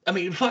 I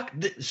mean, fuck,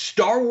 the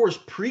Star Wars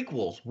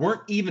prequels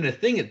weren't even a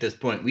thing at this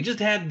point. We just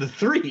had the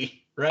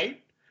 3,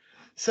 right?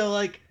 So,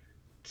 like,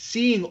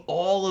 seeing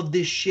all of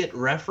this shit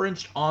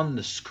referenced on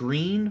the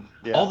screen,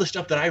 all the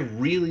stuff that I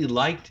really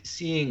liked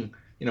seeing,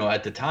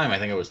 at the time, I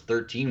think I was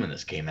 13 when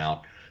this came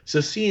out.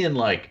 So seeing,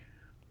 like,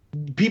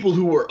 people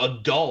who were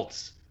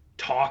adults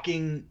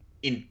talking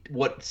in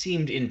what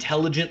seemed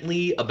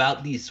intelligently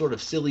about these sort of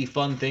silly,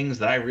 fun things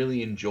that I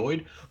really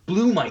enjoyed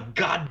blew my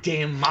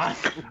goddamn mind.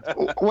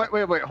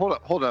 Wait,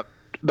 hold up.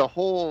 The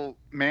whole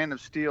Man of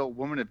Steel,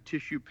 Woman of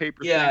Tissue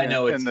Paper thing, I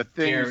know, and the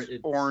thing's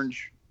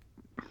orange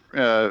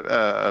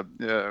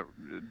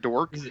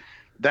dork.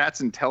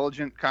 That's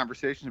intelligent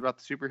conversations about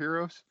the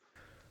superheroes?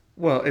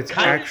 Well, it's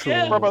Kind of, actual...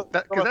 yeah.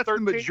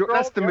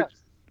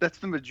 That's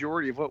the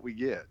majority of what we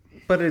get.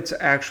 But it's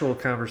actual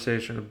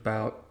conversation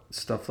about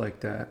stuff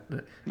like that.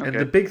 And Okay.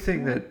 the big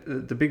thing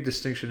the big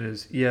distinction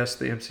is, yes,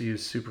 the MCU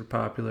is super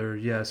popular.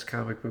 Yes,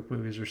 comic book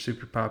movies are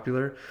super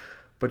popular,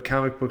 but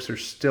comic books are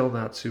still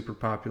not super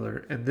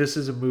popular. And this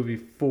is a movie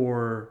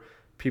for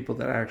people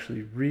that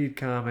actually read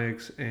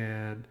comics,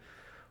 and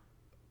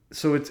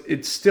so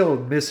it's still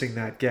missing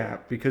that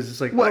gap, because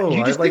it's like, What,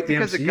 you I just like think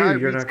the because MCU, a guy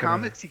you're reads not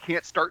comics, he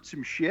can't start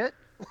some shit?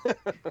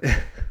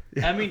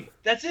 I mean,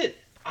 that's it.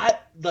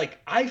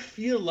 I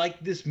feel like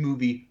this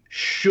movie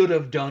should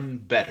have done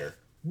better.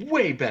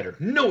 Way better.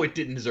 No, it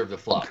didn't deserve the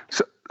flop.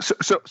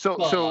 So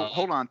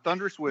hold on.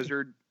 Thunderous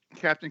Wizard,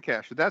 Captain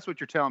Cash. So that's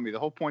what you're telling me. The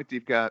whole point that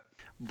you've got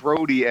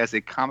Brody as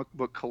a comic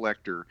book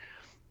collector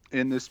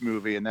in this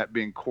movie, and that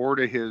being core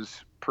to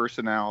his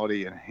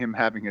personality and him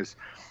having his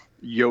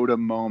Yoda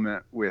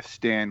moment with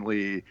Stan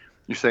Lee.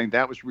 You're saying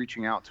that was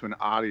reaching out to an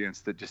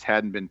audience that just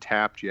hadn't been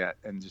tapped yet,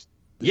 and just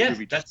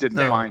movie just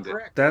didn't find it.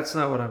 That's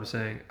not what I'm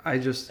saying. I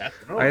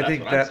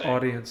think that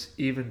audience,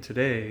 even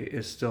today,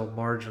 is still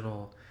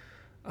marginal.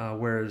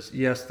 Whereas,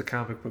 yes, the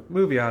comic book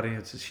movie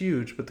audience is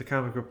huge, but the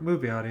comic book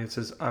movie audience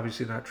is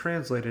obviously not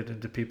translated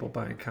into people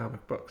buying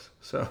comic books.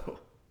 So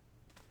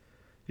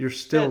you're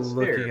still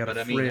looking at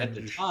a fringe. I mean, at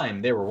the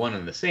time, they were one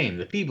and the same.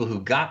 The people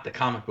who got the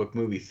comic book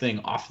movie thing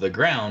off the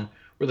ground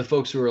were the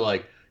folks who were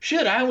like,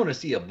 shit, I want to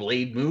see a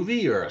Blade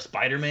movie or a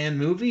Spider-Man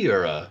movie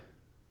or an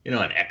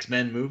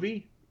X-Men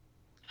movie.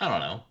 I don't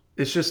know.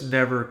 It's just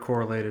never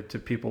correlated to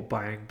people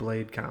buying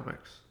Blade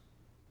comics.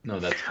 No,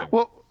 that's fair.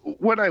 Well,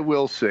 what I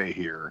will say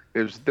here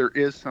is there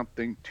is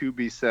something to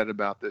be said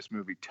about this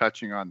movie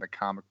touching on the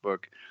comic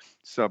book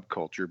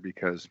subculture,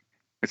 because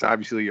it's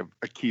obviously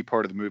a key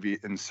part of the movie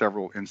in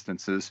several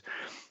instances.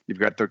 You've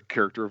got the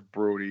character of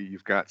Brody,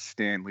 you've got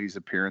Stan Lee's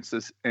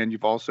appearances, and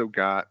you've also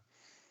got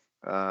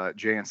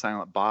Jay and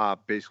Silent Bob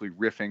basically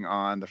riffing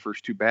on the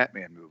first 2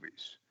 Batman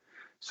movies.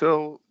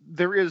 So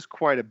there is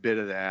quite a bit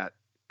of that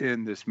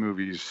in this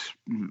movie's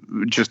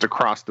just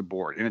across the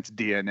board, in its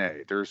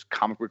DNA. There's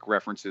comic book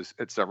references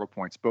at several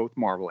points, both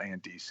Marvel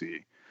and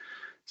DC.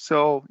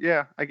 So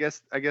yeah, I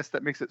guess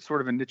that makes it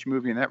sort of a niche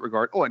movie in that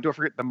regard. Oh, and don't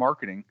forget the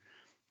marketing.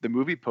 The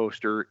movie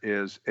poster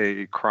is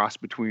a cross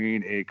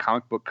between a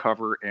comic book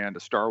cover and a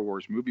Star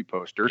Wars movie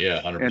poster.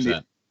 Yeah,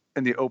 100%.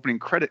 And the opening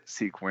credit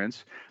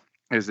sequence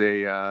is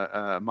a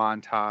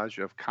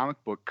montage of comic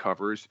book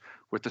covers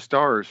with the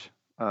stars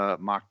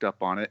mocked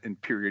up on it in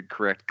period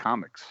correct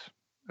comics.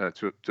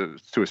 To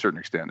a certain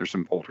extent, there's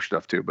some older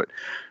stuff too, but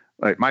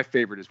like my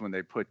favorite is when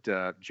they put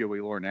Joey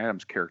Lauren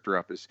Adams' character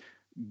up as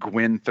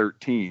Gwen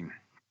 13,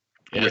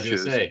 which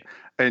is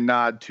a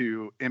nod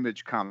to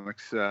Image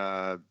Comics'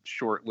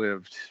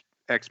 short-lived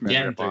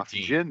X-Men ripoff,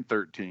 Gen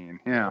 13.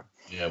 Yeah,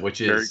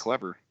 which is very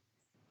clever.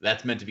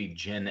 That's meant to be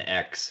Gen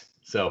X.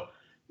 So,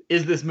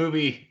 is this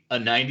movie a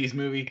 '90s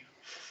movie?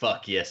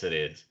 Fuck yes, it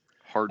is.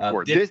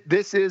 Hardcore.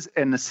 This is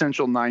an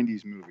essential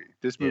 90s movie.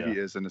 This movie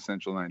is an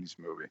essential 90s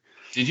movie.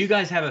 Did you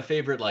guys have a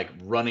favorite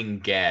running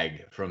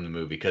gag from the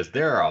movie? Because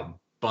there are a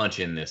bunch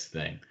in this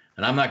thing,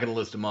 and I'm not going to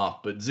list them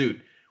off. But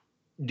Zoot,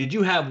 did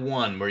you have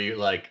one where you're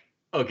like,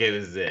 okay,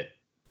 this is it?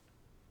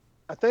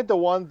 I think the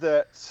one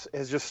that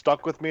has just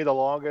stuck with me the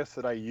longest,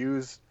 that I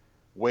use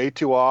way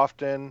too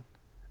often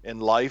in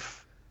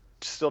life,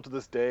 still to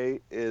this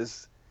day,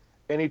 is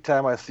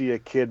anytime I see a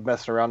kid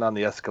messing around on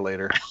the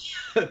escalator.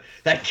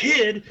 That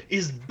kid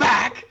is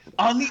back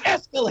on the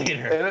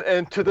escalator.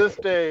 And to this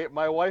day,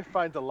 my wife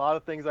finds a lot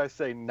of things I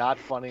say not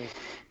funny,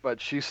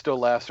 but she still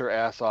laughs her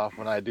ass off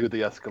when I do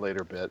the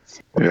escalator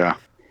bits. Yeah.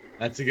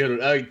 That's a good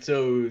one. All right,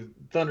 so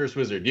Thunderous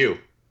Wizard, you.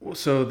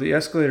 So the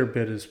escalator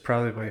bit is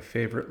probably my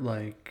favorite,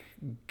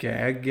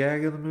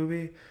 gag of the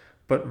movie.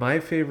 But my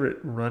favorite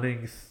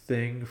running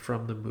thing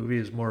from the movie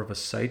is more of a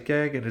sight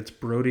gag, and it's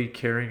Brody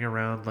carrying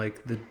around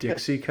the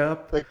Dixie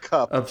cup,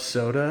 of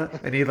soda,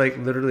 and he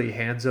literally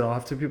hands it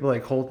off to people,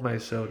 hold my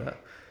soda.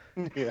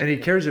 Yeah. And he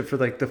carries it for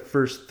the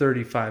first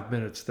 35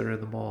 minutes they're in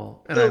the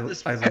mall, and I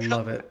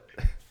love it.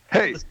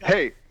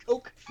 Hey,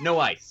 Coke, no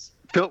ice.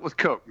 Fill it with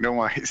Coke, no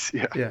ice.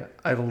 Yeah. Yeah,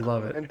 I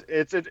love it. And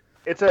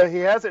he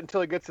has it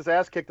until he gets his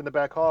ass kicked in the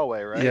back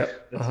hallway, right?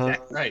 Yeah.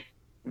 Right.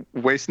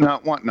 Waste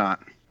not, want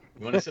not.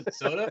 You want to sip the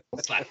soda?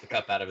 Slap the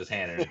cup out of his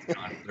hand and it's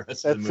gone for the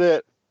rest of the That's movie.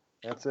 it.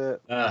 That's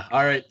it.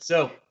 All right.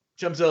 So,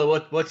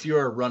 Chumpzilla, what's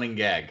your running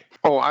gag?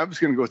 Oh, I was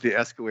going to go with the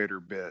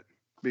escalator bit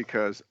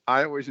because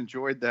I always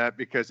enjoyed that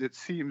because it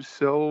seems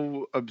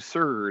so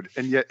absurd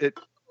and yet it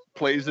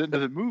plays into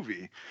the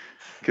movie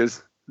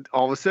because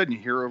all of a sudden you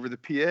hear over the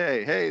PA,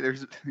 hey,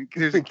 there's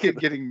a kid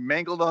getting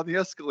mangled on the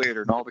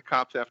escalator and all the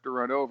cops have to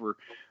run over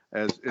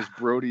as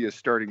Brody is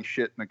starting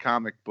shit in the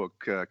comic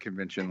book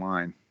convention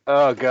line.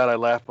 Oh God, I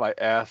laughed my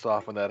ass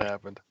off when that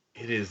happened.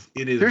 It is.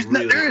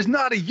 There is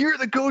not a year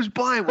that goes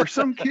by where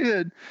some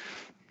kid.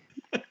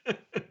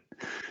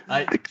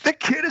 The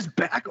kid is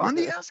back on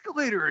the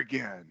escalator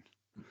again.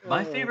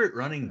 My favorite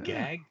running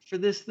gag for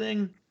this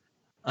thing,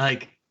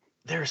 like,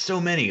 there are so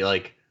many,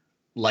 like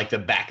the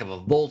back of a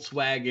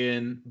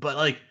Volkswagen, but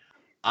like,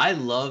 I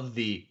love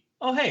the,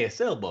 oh hey, a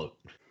sailboat.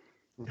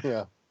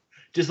 Yeah.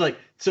 Just like,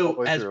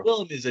 so as true.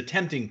 Willem is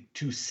attempting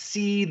to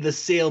see the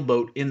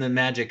sailboat in the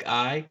magic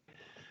eye,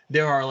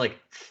 there are like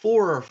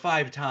 4 or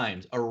 5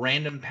 times a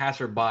random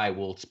passerby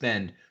will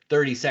spend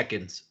 30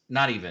 seconds,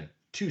 not even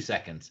 2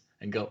 seconds,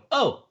 and go,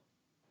 oh,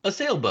 a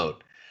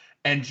sailboat.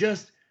 And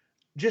just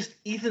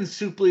Ethan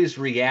Suplee's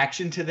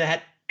reaction to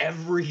that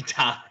every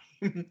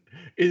time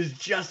is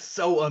just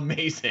so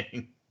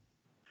amazing.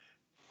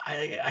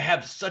 I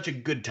have such a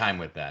good time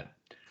with that.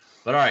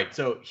 But all right,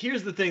 so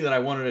here's the thing that I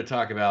wanted to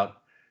talk about.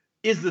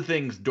 Is the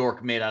thing's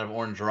dork made out of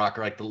orange rock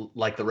like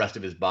the rest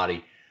of his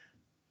body?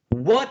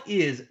 What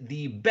is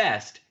the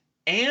best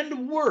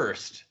and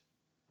worst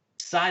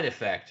side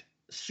effect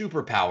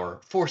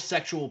superpower for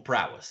sexual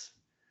prowess?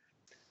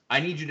 I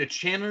need you to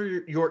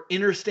channel your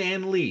inner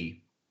Stan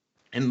Lee.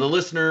 And the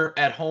listener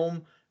at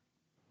home,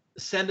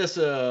 send us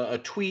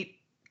a tweet,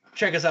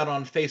 check us out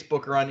on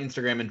Facebook or on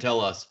Instagram and tell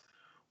us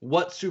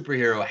what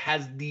superhero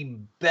has the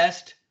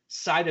best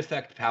side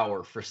effect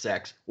power for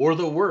sex or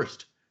the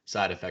worst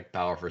side effect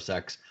power for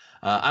sex.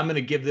 I'm going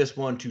to give this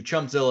one to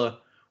Chumpzilla.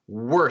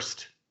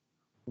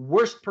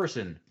 Worst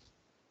person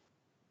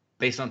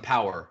based on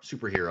power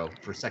superhero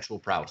for sexual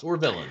prowess or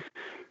villain.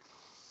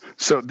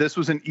 So this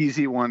was an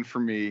easy one for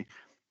me.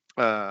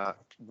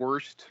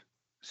 Worst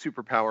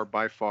superpower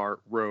by far,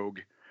 Rogue.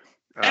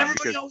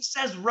 Everybody always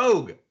says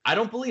Rogue. I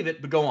don't believe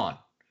it, but go on.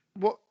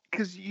 Well,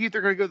 because you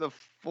either going to go the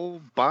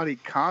full body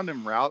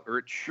condom route or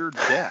it's sure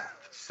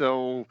death.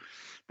 So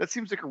that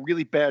seems like a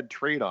really bad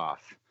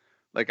trade-off.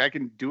 Like I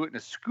can do it in a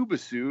scuba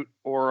suit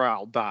or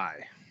I'll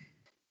die.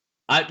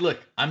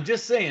 I'm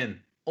just saying,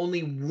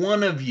 only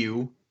one of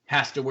you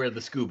has to wear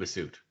the scuba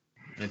suit.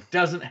 And it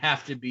doesn't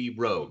have to be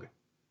Rogue.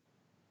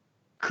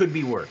 Could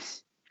be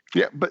worse.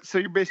 Yeah, but so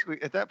you're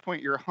basically, at that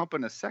point, you're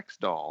humping a sex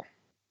doll.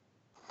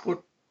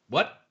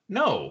 What?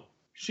 No.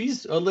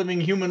 She's a living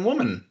human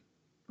woman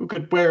who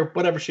could wear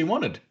whatever she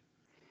wanted.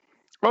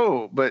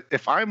 Oh, but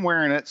if I'm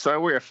wearing it, so I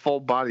wear a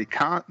full body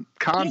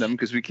condom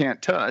because we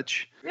can't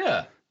touch.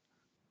 Yeah.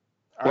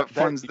 What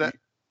fun's that?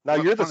 Now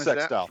what you're the fun is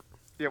sex that? doll.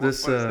 Yeah, what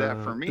fun is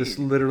that for me? This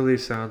literally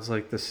sounds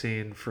like the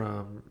scene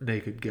from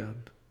Naked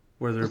Gun,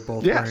 where they're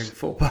both Yes. wearing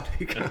full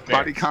body condoms.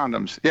 Body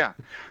condoms. Yeah.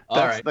 All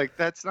That's right. like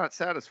that's not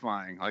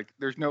satisfying. Like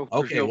there's no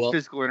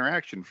physical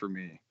interaction for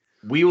me.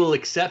 We will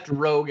accept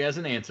Rogue as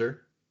an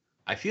answer.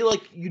 I feel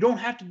like you don't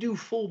have to do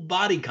full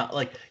body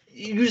like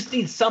you just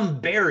need some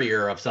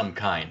barrier of some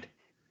kind.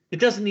 It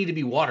doesn't need to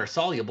be water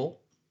soluble,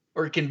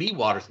 or it can be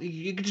water.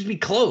 It could just be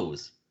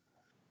clothes.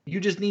 You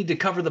just need to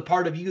cover the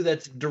part of you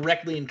that's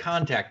directly in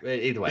contact.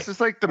 Either way, This is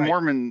like the Right.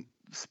 Mormon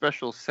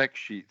special sex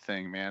sheet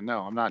thing, man. No,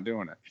 I'm not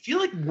doing it. I feel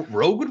like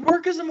Rogue would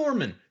work as a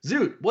Mormon.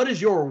 Zoot, what is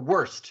your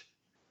worst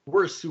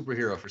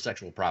superhero for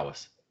sexual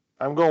prowess?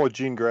 I'm going with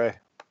Jean Grey.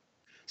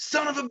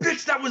 Son of a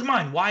bitch, that was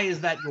mine. Why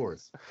is that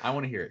yours? I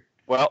want to hear it.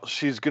 Well,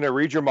 she's gonna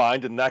read your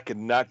mind, and that could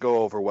not go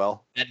over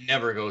well. That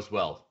never goes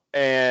well.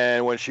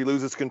 And when she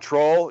loses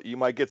control, you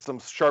might get some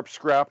sharp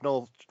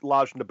shrapnel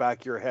lodged in the back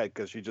of your head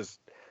because she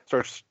just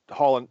starts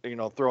hauling,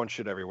 throwing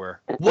shit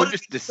everywhere. Or What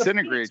just if it's the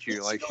disintegrate Phoenix?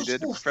 you like she It's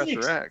did to those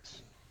Professor Phoenix.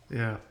 X.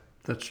 Yeah,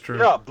 that's true.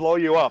 Yeah, blow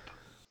you up.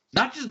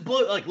 Not just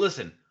blow. Like,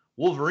 listen,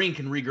 Wolverine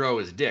can regrow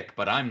his dick,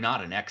 but I'm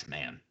not an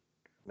X-Man.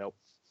 Nope.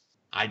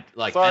 I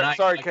like. Sorry, and I,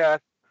 sorry,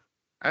 Kat.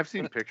 I've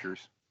seen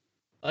pictures.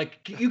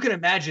 Like, you can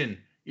imagine.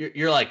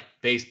 You're like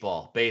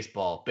baseball, and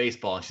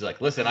she's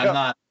like, "Listen, I'm Yeah.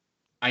 not.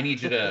 I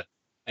need you to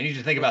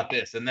think about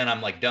this," and then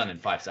I'm like done in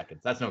 5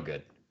 seconds. That's no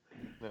good.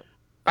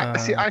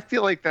 I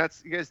feel like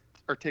you guys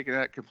are taking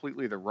that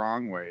completely the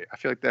wrong way. I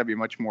feel like that'd be a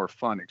much more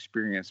fun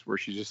experience where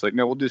she's just like,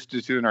 no, we'll just do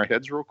it in our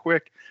heads real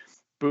quick.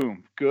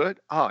 Boom.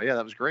 Good. Oh, yeah,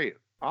 that was great.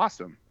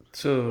 Awesome.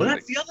 So Well,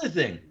 that's the other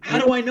thing. How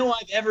do I know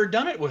I've ever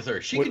done it with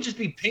her? She What- could just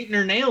be painting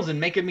her nails and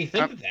making me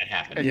think that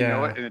happened. And you know Yeah.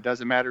 what? And it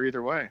doesn't matter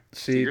either way.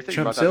 So see, you're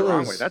thinking about that the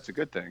wrong way. Chumpzilla's That's a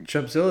good thing.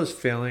 Chumpzilla's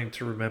failing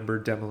to remember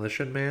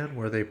Demolition Man,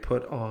 where they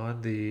put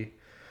on the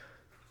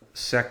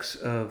sex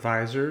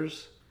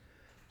visors,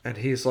 and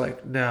he's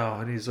like, no,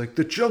 and he's like,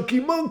 the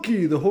chunky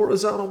monkey, the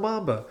horizontal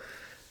mamba.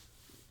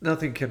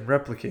 Nothing can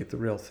replicate the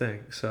real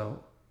thing.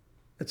 So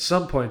at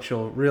some point,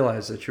 you'll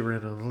realize that you were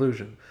in an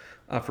illusion.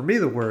 For me,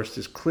 the worst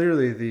is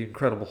clearly the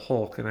Incredible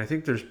Hulk, and I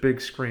think there's big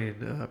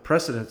screen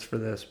precedence for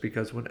this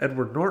because when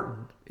Edward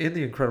Norton in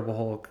the Incredible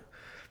Hulk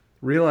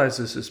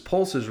realizes his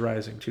pulse is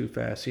rising too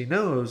fast, he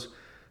knows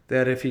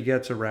that if he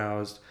gets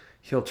aroused,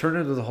 he'll turn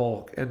into the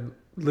Hulk and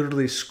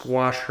literally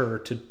squash her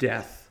to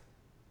death.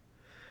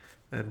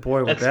 And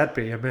boy, would that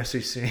be a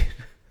messy scene.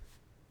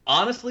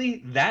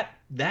 Honestly,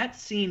 that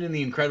scene in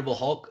The Incredible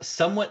Hulk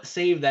somewhat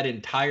saved that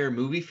entire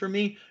movie for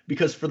me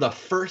because for the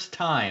first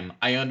time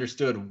I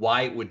understood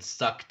why it would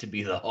suck to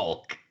be the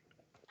Hulk.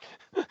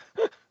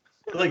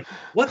 Like,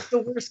 what's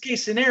the worst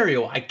case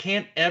scenario? I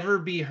can't ever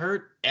be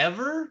hurt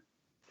ever?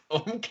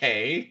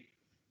 Okay.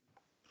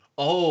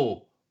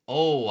 I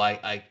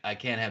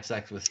can't have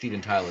sex with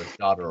Steven Tyler's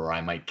daughter or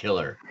I might kill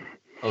her.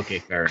 Okay,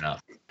 fair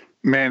enough.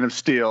 Man of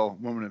Steel,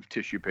 woman of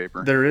tissue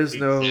paper. There is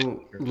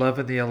no love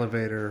in the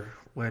elevator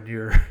when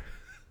you're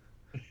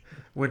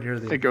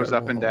the. It goes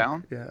up and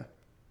Hulk. down.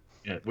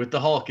 Yeah, with the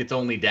Hulk, it's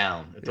only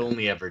down. It's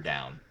only ever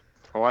down.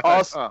 Oh, I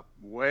thought up,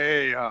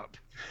 way up.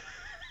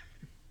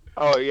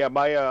 Oh yeah,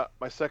 my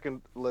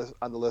second list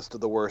on the list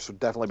of the worst would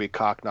definitely be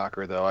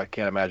Cockknocker, though. I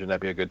can't imagine that'd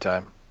be a good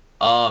time.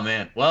 Oh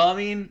man. Well, I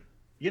mean,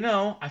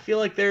 I feel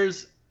like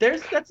that's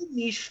a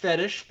niche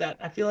fetish that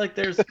I feel like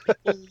there's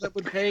people that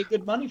would pay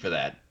good money for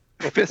that.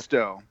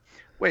 Fisto.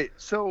 Wait,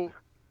 so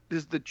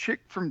does the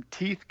chick from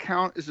Teeth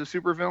count as a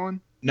supervillain?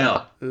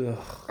 No. Ugh.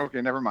 Okay,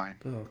 never mind.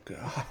 Oh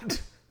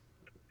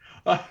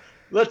God.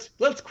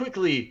 Let's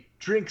quickly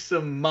drink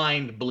some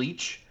mind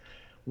bleach.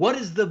 What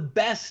is the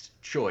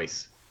best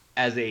choice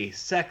as a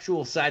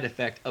sexual side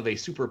effect of a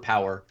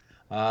superpower?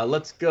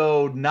 Let's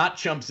go not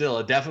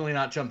Chumpzilla. Definitely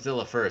not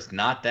Chumpzilla first.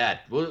 Not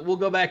that. We'll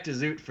go back to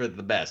Zoot for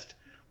the best.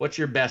 What's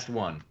your best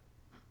one?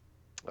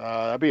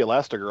 That'd be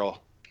Elastigirl.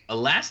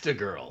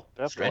 Elastigirl.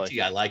 Definitely.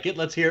 Stretchy, I like it.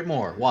 Let's hear it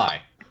more.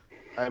 Why?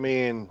 I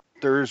mean,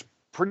 there's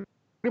pretty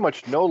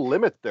much no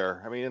limit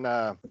there. I mean,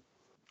 there's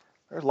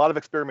a lot of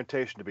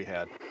experimentation to be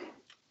had.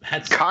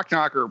 That's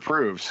Cockknocker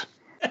approves.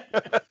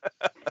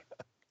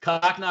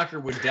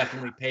 Cockknocker would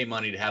definitely pay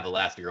money to have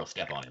Elastigirl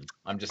step on him.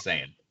 I'm just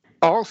saying.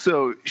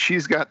 Also,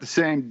 she's got the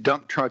same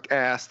dump truck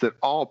ass that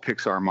all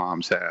Pixar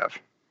moms have.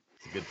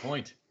 It's a good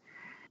point.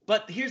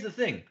 But here's the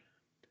thing.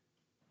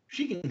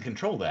 She can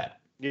control that.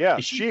 Yeah,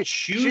 Is she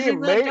choosing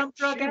that dump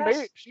truck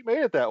ass? She made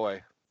it that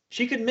way.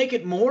 She could make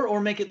it more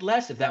or make it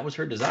less if that was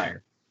her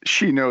desire.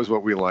 She knows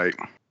what we like.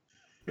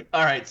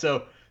 All right,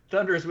 so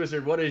Thunderous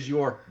Wizard, what is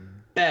your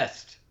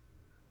best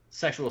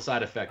sexual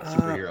side effect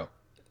superhero?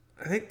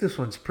 I think this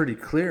one's pretty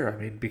clear. I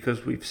mean,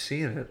 because we've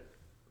seen it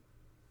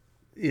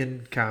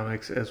in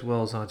comics as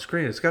well as on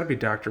screen. It's got to be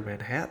Dr.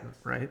 Manhattan,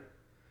 right?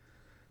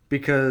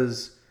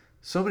 Because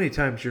so many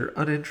times you're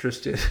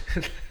uninterested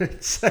in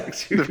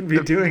sex, you can be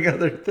doing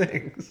other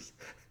things.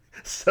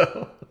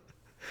 So,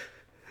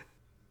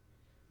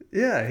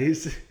 yeah,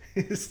 he's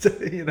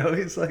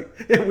like,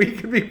 yeah, we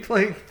could be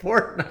playing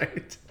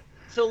Fortnite.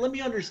 So let me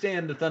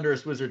understand the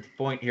Thunderous Wizard's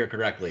point here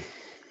correctly.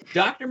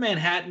 Dr.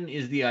 Manhattan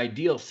is the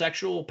ideal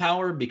sexual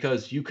power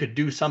because you could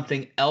do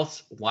something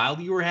else while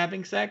you were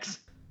having sex?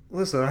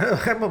 Listen,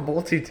 I'm a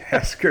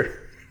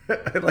multitasker.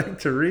 I like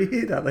to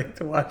read. I like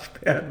to watch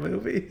bad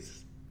movies.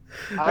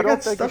 I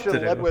don't think you should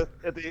have led with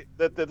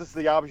that this is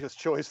the obvious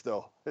choice,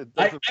 though.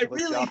 I really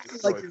feel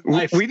like your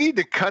wife... We need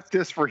to cut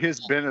this for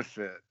his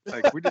benefit.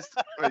 Like we just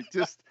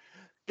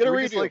get a we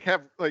redo. just like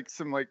have like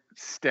some like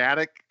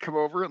static come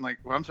over and like,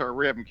 well, I'm sorry,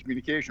 we're having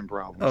communication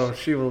problems. Oh,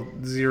 she will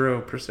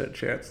 0%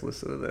 chance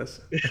listen to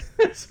this.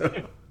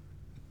 So.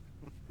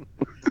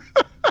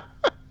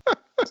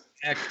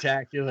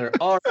 Spectacular.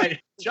 All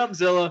right,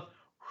 Chumpzilla,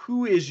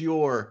 who is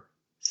your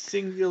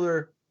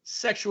singular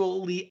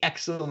sexually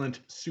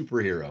excellent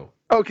superhero?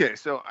 Okay,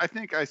 so I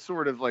think I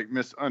sort of like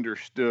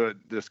misunderstood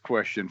this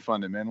question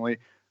fundamentally.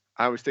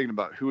 I was thinking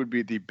about who would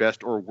be the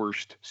best or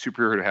worst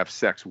superhero to have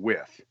sex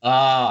with.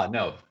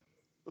 No.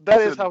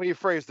 That is how he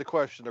phrased the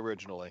question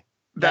originally.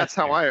 That's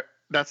how I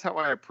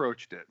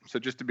approached it. So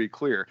just to be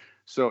clear.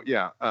 So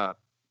yeah,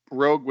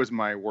 Rogue was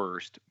my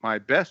worst. My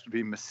best would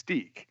be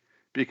Mystique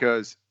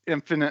because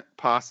infinite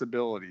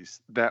possibilities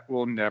that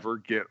will never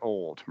get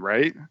old,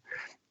 right?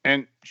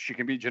 And she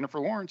can be Jennifer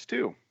Lawrence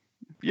too.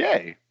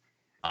 Yay.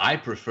 I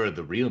prefer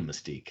the real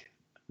Mystique.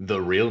 The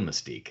real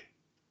Mystique.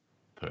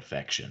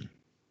 Perfection.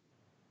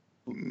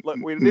 Look,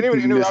 we didn't even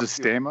interrupt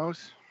Mrs.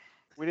 Stamos?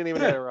 We didn't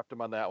even interrupt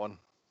him on that one.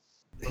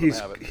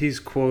 He's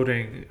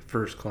quoting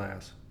First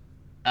Class.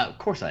 Of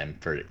course I am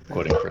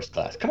quoting First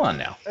Class. Come on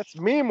now. That's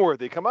meme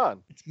worthy. Come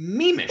on. It's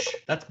meme-ish.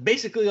 That's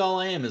basically all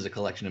I am is a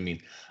collection of memes.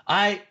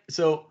 I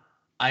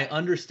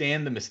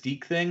understand the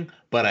Mystique thing,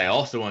 but I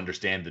also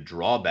understand the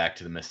drawback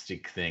to the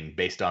Mystique thing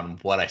based on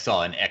what I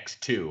saw in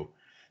X2.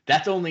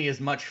 That's only as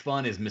much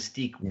fun as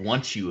Mystique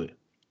wants you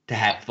to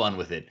have fun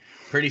with it.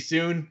 Pretty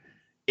soon,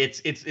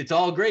 it's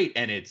all great,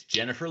 and it's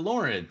Jennifer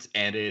Lawrence,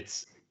 and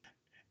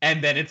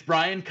then it's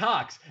Brian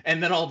Cox,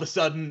 and then all of a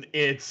sudden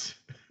it's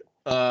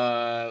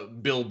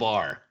Bill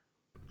Barr.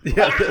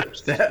 Yeah,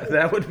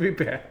 that would be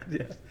bad.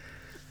 Yeah.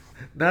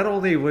 Not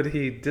only would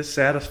he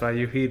dissatisfy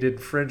you, he'd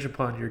infringe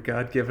upon your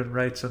God-given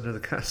rights under the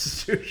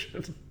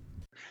Constitution.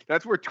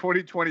 That's where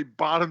 2020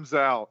 bottoms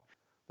out.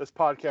 This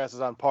podcast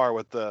is on par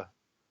with the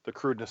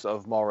crudeness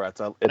of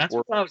Mallrats. That's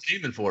what I was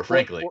aiming for,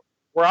 frankly.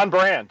 We're on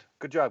brand.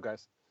 Good job,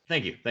 guys.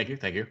 Thank you.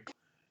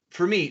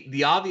 For me,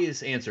 the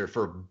obvious answer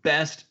for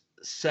best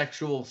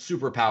sexual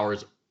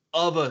superpowers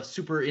of a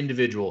super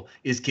individual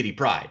is Kitty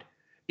Pryde.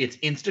 It's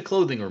insta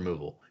clothing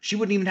removal. She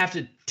wouldn't even have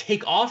to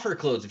take off her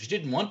clothes if she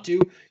didn't want to.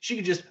 She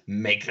could just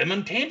make them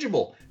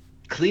intangible.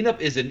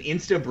 Cleanup is an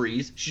insta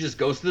breeze. She just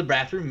goes to the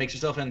bathroom, makes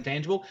herself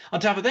intangible.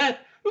 On top of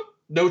that,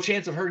 no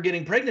chance of her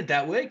getting pregnant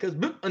that way because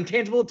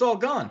intangible, it's all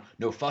gone.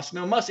 No fuss,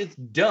 no muss, it's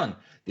done.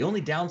 The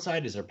only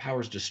downside is her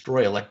powers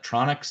destroy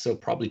electronics, so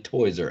probably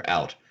toys are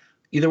out.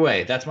 Either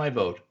way, that's my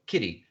vote.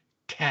 Kitty,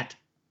 Cat,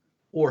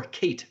 or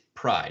Kate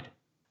Pryde.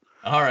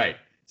 All right.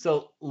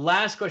 So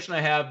last question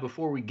I have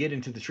before we get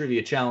into the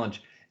trivia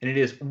challenge, and it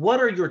is, what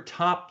are your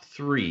top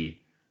 3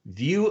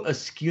 View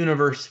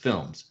Askewniverse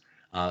films?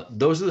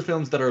 Those are the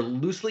films that are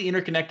loosely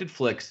interconnected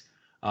flicks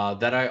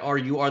that I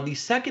argue are the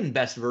second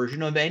best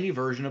version of any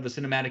version of a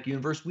cinematic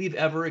universe we've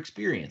ever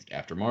experienced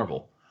after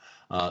Marvel.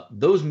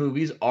 Those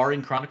movies are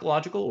in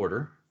chronological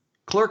order: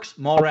 Clerks,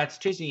 Mallrats,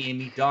 Chasing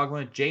Amy,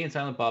 Dogma, Jay and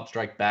Silent Bob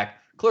Strike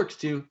Back, Clerks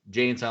 2,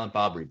 Jay and Silent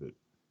Bob Reboot.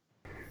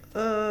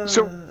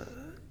 So,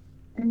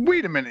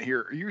 wait a minute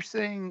here. Are you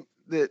saying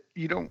that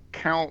you don't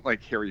count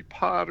like Harry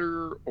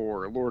Potter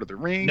or Lord of the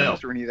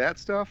Rings or any of that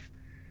stuff?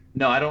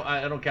 No, I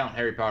don't count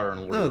Harry Potter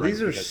and Lord of the Rings.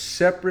 No, these are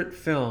separate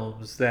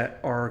films that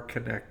are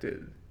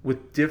connected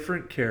with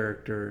different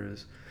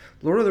characters.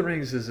 Lord of the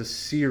Rings is a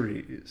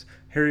series.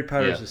 Harry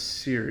Potter is a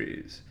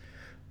series.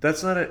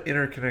 That's not an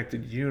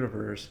interconnected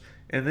universe.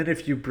 And then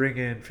if you bring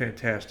in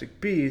Fantastic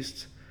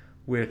Beasts,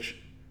 which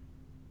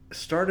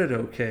started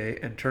okay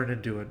and turned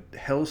into a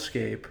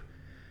hellscape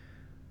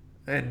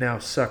and now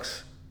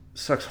sucks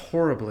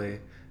horribly,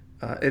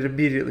 it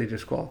immediately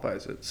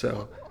disqualifies it.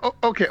 So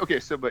okay.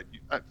 So, but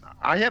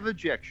I have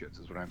objections,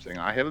 is what I'm saying.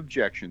 I have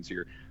objections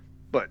here.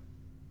 But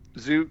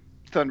Zoot,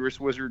 Thunderous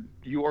Wizard,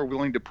 you are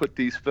willing to put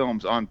these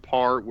films on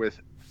par with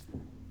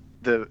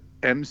the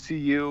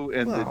MCU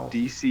and the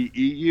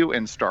DCEU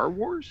and Star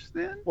Wars,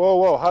 then?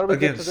 Whoa! How do we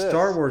get to this?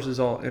 Star Wars is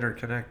all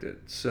interconnected.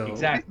 So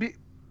exactly,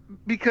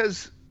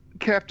 because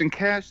Captain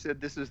Cash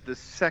said this is the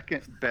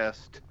second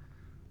best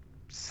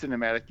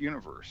cinematic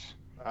universe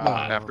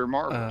after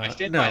Marvel. I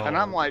stand by that. And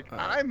I'm like,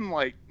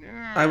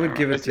 I would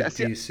give it to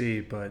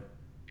DC, but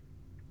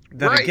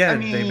then again,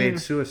 they made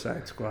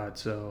Suicide Squad,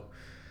 so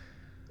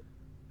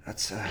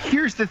that's.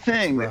 Here's the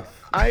thing.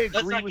 Rough. I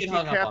agree with you,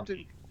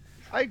 Captain.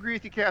 I agree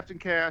with you, Captain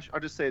Cash. I'll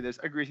just say this.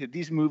 I agree with you.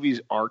 These movies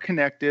are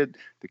connected.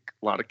 A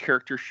lot of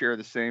characters share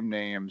the same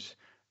names,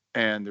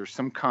 and there's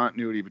some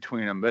continuity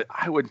between them. But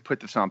I wouldn't put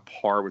this on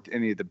par with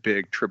any of the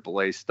big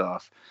AAA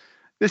stuff.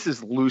 This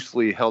is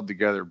loosely held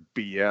together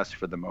BS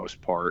for the most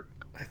part.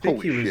 I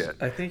think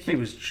he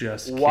was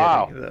just kidding,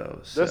 though.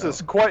 So. This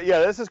is quite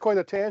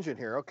a tangent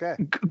here. Okay.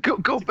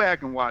 Go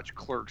back and watch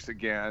Clerks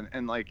again,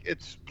 and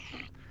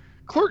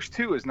Clerks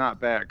 2 is not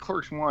bad.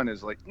 Clerks 1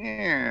 is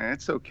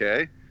it's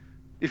okay.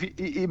 If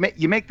you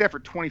make that for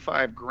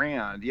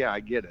 $25,000, yeah, I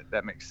get it.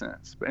 That makes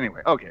sense. But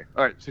anyway, okay,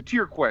 all right. So to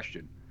your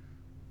question,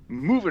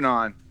 moving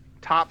on,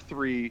 top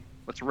 3.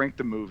 Let's rank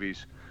the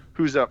movies.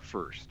 Who's up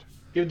first?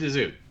 Give it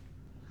to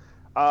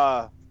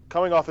Zoot.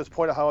 Coming off his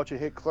point of how much you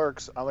hate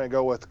Clerks, I'm going to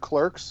go with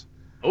Clerks.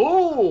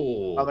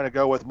 Oh! I'm going to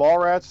go with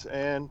Mallrats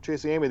and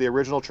Chasing Amy, the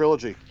original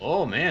trilogy.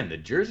 Oh man, the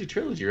Jersey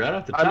trilogy right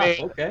off the top.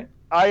 Okay.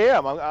 I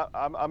am.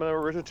 I'm an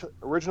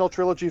original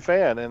trilogy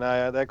fan, and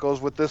that goes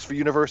with this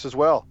universe as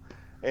well.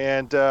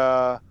 And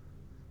I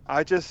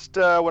just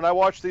when I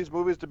watched these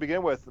movies to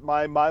begin with,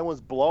 my mind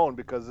was blown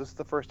because this is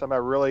the first time I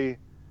really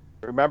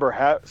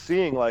remember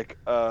seeing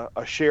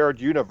a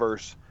shared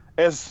universe.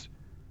 As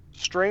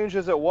strange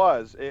as it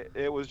was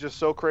just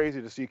so crazy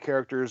to see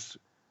characters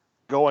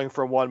going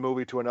from one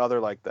movie to another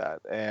like that.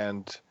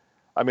 And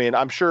I mean,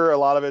 I'm sure a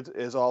lot of it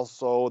is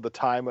also the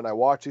time when I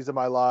watched these in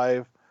my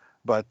life,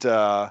 but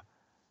I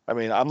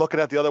mean, I'm looking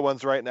at the other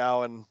ones right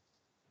now, and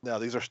now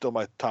these are still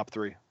my top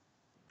 3.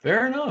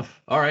 Fair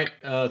enough. All right,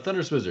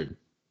 Thunderous Wizard.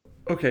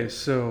 Okay,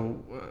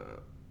 so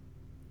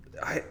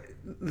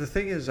the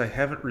thing is, I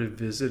haven't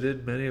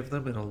revisited many of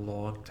them in a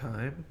long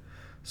time,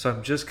 so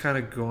I'm just kind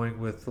of going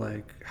with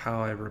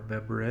how I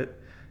remember it,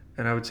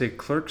 and I would say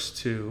Clerks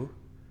 2,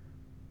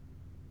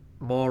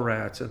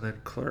 Mallrats, and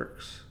then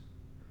Clerks.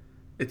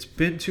 It's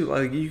been too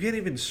you can't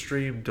even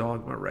stream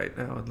Dogma right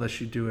now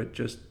unless you do it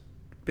just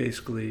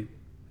basically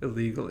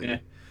illegally.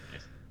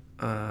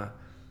 Yeah.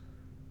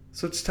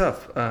 So it's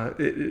tough.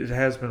 It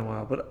has been a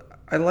while, but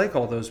I like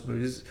all those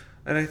movies,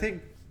 and I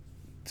think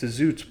to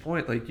Zoot's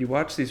point, you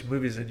watch these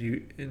movies and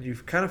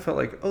you've kind of felt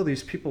like, oh,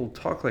 these people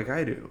talk like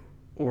I do,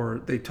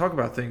 or they talk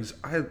about things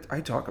I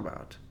talk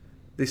about.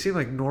 They seem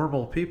like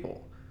normal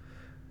people,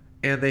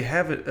 and they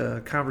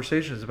have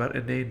conversations about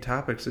inane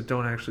topics that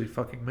don't actually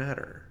fucking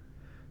matter,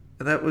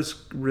 and that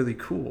was really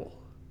cool,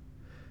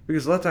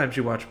 because a lot of times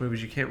you watch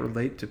movies you can't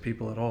relate to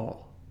people at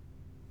all.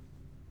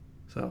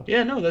 So.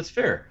 Yeah, no, that's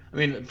fair. I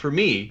mean, for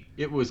me,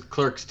 it was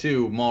Clerks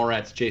 2,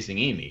 Mallrats, Chasing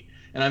Amy.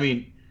 And I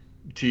mean,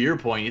 to your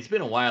point, it's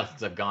been a while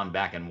since I've gone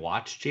back and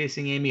watched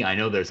Chasing Amy. I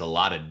know there's a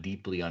lot of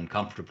deeply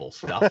uncomfortable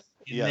stuff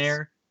in Yes.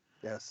 there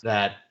Yes.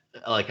 that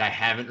like I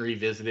haven't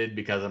revisited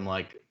because I'm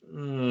like,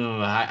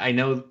 I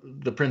know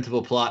the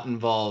principal plot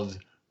involves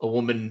a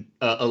woman,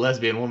 a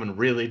lesbian woman,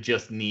 really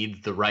just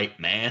needs the right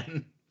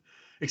man.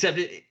 Except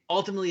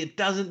ultimately it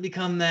doesn't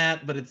become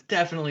that, but it's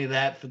definitely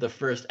that for the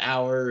first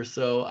hour or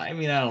so. I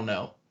mean, I don't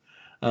know.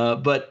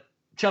 But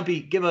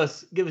Chumpy, give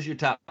us your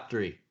top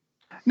three.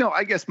 No,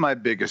 I guess my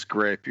biggest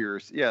gripe here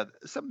is,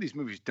 some of these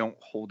movies don't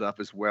hold up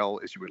as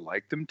well as you would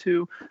like them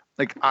to.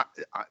 Like, I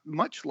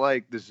much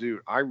like The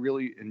Zoot, I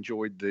really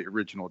enjoyed the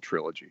original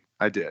trilogy.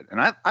 I did.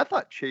 And I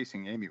thought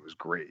Chasing Amy was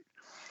great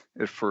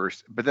at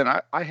first. But then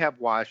I have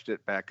watched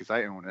it back because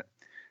I own it.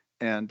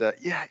 And,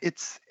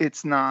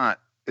 it's not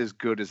as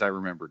good as I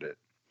remembered it.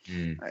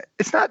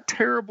 It's not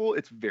terrible.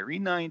 It's very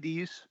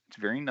 90s.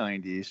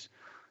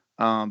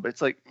 But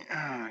it's like,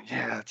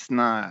 it's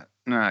not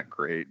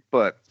great.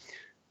 But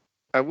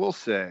I will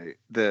say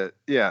that,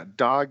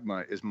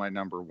 Dogma is my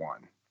number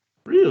one.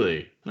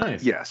 Really?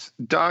 Nice. Yes.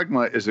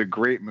 Dogma is a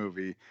great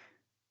movie.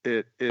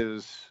 It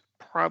is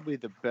probably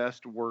the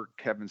best work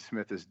Kevin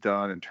Smith has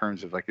done in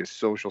terms of like his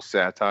social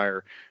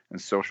satire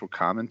and social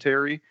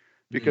commentary,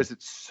 because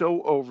it's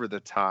so over the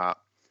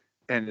top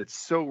and it's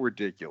so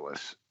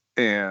ridiculous.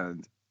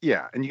 And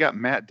and you got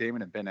Matt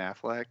Damon and Ben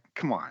Affleck.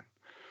 Come on.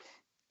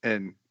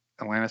 And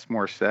Alanis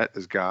Morissette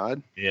is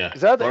God. Yeah.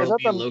 Is that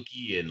Barbie, the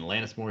Loki and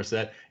Alanis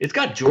Morissette? It's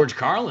got George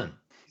Carlin.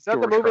 Is that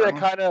the George movie Carlin.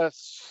 that kind of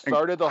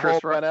started the Chris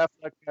whole Ben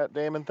Affleck Matt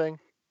Damon thing?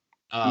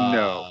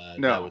 No.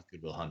 That was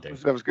Good Will Hunting.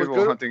 That was Good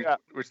Will Hunting. Yeah.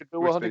 Which Did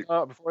Will they- Hunting come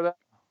out before that?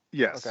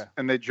 Yes, Okay.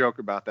 and they joke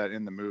about that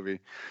in the movie.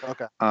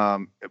 Okay.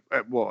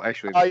 Well,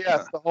 actually, Oh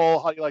yes, the whole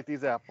 "How you like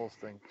these apples"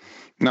 thing.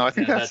 no, I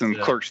think Yeah, that's in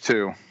that's, Clerks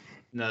 2.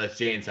 No, that's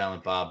Jay and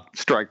Silent Bob.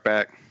 Strike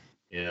Back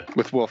Yeah.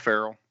 with Will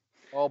Ferrell.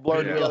 All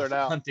blurred Yeah. together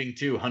now. Hunting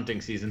too. Hunting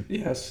season.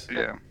 Yes.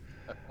 Yeah.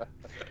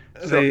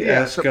 They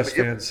asked so- Gus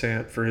Van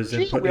Sant for his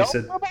Gee, input, we and he all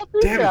said, know about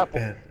these "Damn it,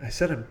 apples. Ben! I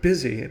said I'm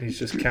busy," and he's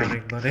just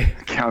counting money.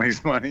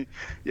 County's money.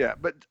 Yeah,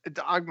 but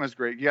Dogma's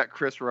great. You got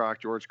Chris Rock,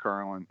 George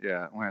Carlin.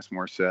 Yeah, Lance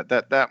Morissette.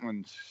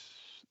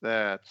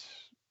 That's.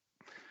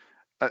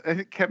 I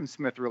think Kevin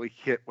Smith really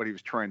hit what he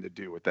was trying to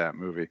do with that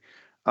movie.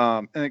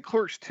 And then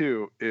Clerks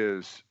 2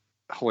 is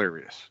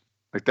hilarious.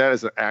 Like, that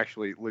is an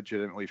actually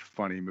legitimately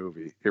funny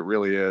movie. It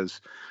really is.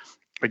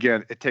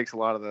 Again, it takes a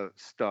lot of the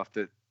stuff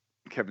that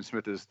Kevin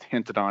Smith has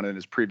hinted on in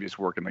his previous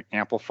work and like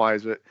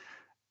amplifies it.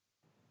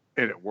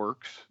 And it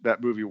works.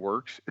 That movie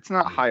works. It's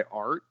not high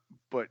art,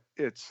 but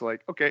it's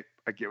like, okay,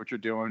 I get what you're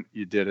doing.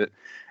 You did it.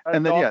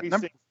 And then,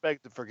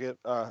 Beg to forget.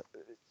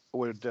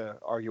 Would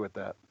argue with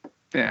that.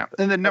 Yeah.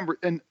 And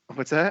then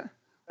what's that?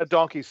 A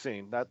donkey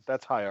scene.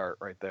 That's high art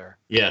right there.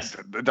 Yes.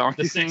 The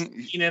donkey The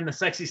scene. scene and the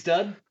sexy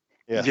stud.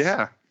 Yes.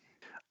 Yeah.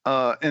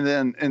 And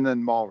then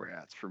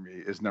Mallrats for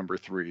me is number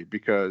 3,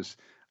 because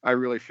I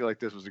really feel like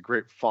this was a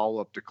great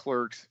follow-up to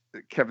Clerks.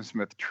 Kevin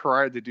Smith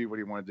tried to do what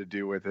he wanted to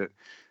do with it.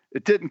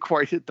 It didn't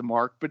quite hit the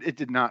mark, but it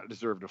did not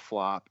deserve to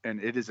flop.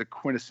 And it is a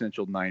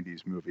quintessential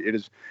 90s movie. It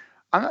is,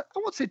 I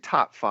won't say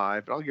top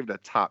 5, but I'll give it a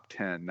top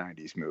 10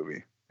 90s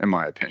movie, in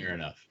my opinion. Fair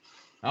enough.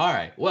 All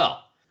right.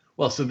 Well,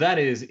 so that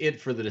is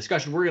it for the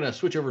discussion. We're going to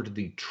switch over to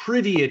the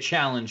trivia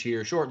challenge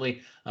here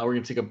shortly. We're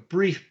going to take a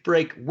brief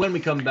break. When we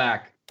come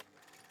back,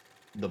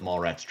 the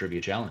Mallrats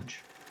Trivia Challenge.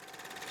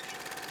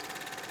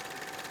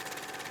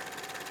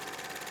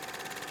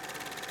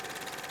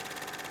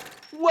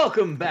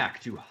 Welcome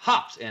back to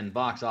Hops and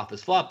Box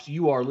Office Flops.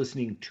 You are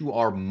listening to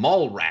our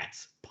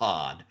Mallrats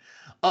pod.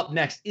 Up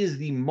next is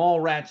the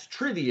Mallrats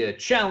Trivia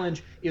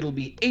Challenge. It'll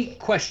be 8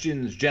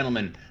 questions,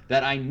 gentlemen,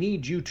 that I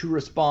need you to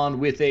respond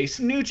with a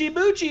snoochie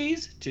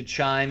boochies to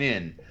chime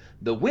in.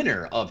 The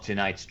winner of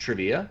tonight's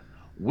trivia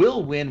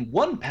will win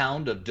 1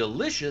 pound of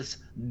delicious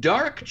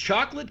dark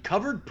chocolate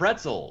covered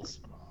pretzels.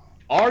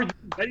 Are you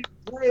ready to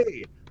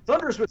play?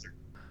 Thunderous Wizard.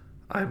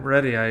 I'm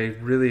ready. I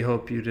really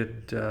hope you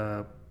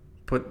didn't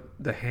put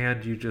the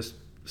hand you just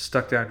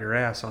stuck down your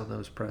ass on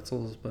those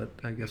pretzels, but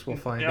I guess we'll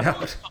find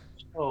out.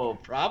 Oh,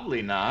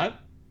 probably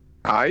not.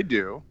 I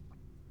do.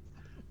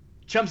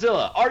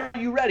 Chumpzilla, are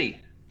you ready?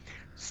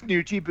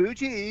 Snoochie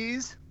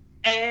Boochies.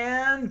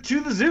 And to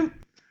the Zoot.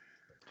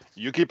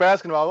 You keep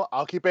asking them,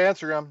 I'll keep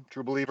answering them.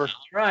 True believer. All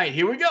right,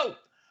 here we go.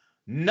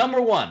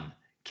 Number 1.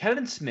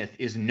 Kevin Smith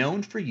is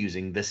known for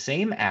using the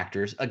same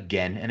actors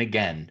again and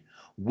again.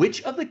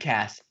 Which of the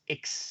cast,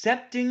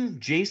 excepting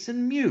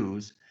Jason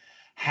Mewes,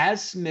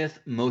 has Smith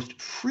most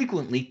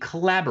frequently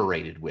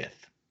collaborated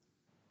with?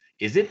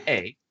 Is it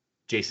A,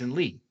 Jason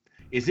Lee?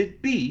 Is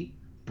it B,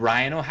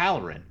 Brian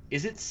O'Halloran?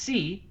 Is it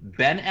C,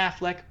 Ben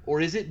Affleck? Or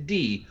is it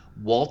D,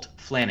 Walt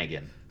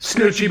Flanagan?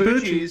 Snoochie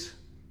Boochies.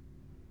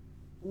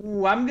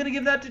 Ooh, I'm going to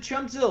give that to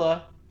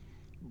Chumpzilla.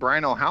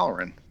 Brian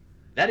O'Halloran.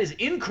 That is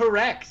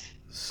incorrect.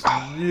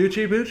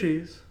 Snoochie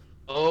Boochies.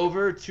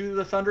 Over to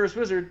the Thunderous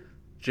Wizard.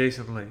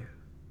 Jason Lee.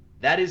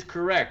 That is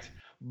correct.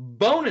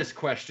 Bonus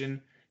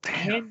question.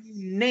 Can you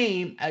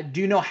name, do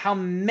you know how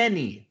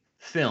many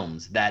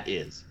films that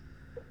is?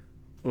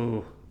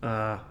 Ooh,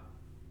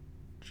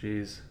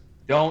 Jeez.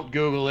 Don't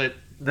Google it.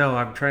 No,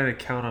 I'm trying to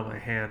count on my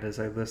hand as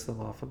I list them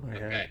off in my Okay.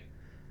 head.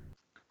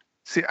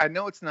 See, I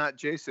know it's not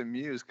Jason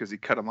Mewes because he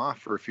cut him off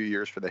for a few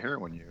years for the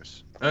heroin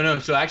use. Oh no,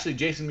 so actually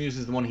Jason Mewes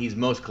is the one he's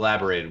most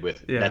collaborated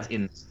with. Yeah. That's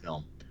in this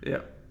film. Yeah.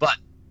 But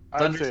I'd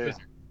Thunderous say,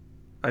 Wizard.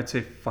 I'd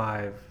say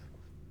 5.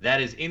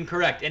 That is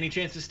incorrect. Any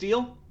chance to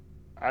steal?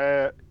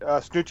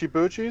 Snoochie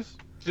Boochies.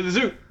 To the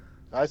zoo.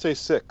 I say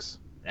 6.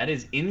 That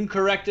is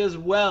incorrect as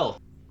well.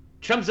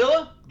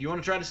 Chumpzilla, do you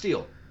want to try to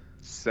steal?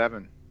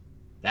 7.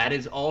 That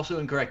is also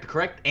incorrect. The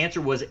correct answer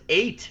was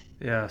 8.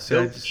 Yeah, so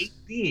I Those just, 8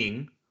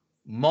 being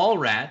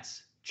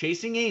Mallrats,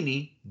 Chasing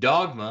Amy,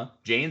 Dogma,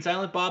 Jay and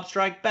Silent Bob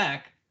Strike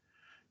Back,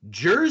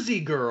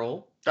 Jersey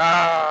Girl,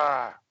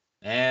 Ah!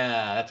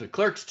 yeah, that's what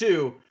Clerks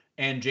 2,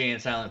 and Jay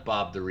and Silent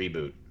Bob the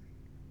reboot.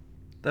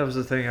 that was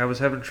the thing. I was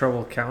having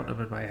trouble counting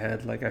them in my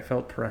head. Like, I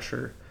felt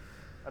pressure.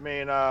 I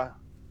mean, I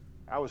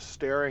was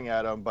staring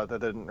at him, but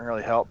that didn't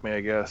really help me, I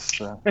guess.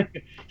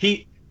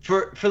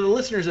 For the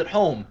listeners at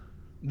home,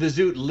 the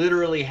Zoot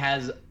literally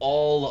has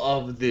all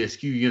of the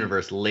Skew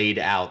universe laid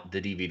out,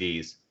 the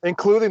DVDs.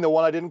 Including the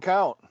one I didn't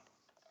count.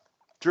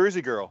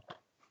 Jersey Girl.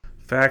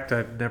 Fact,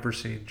 I've never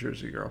seen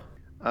Jersey Girl.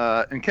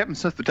 And Kevin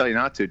Smith would tell you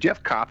not to. Do you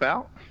have Cop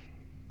Out?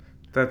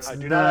 That's I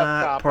do not have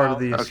not Cop part Out. of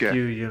the Okay.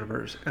 Askew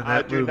universe. And I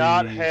that do movie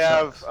not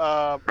have,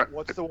 sucks.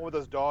 what's the one with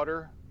his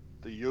daughter?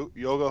 The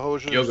Yoga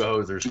Hosers? Yoga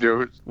Hosers.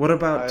 No. What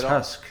about I don't-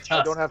 Tusk?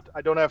 I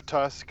don't have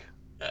Tusk.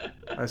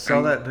 I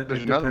saw that in an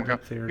There's another one.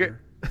 independent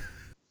theater.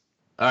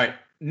 All right,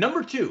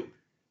 number 2.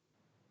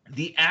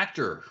 The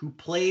actor who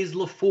plays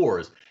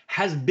LaForce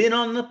has been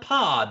on the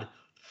pod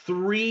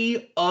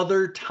 3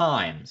 other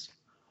times.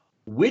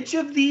 Which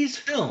of these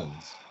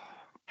films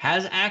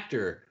has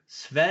actor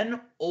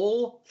Sven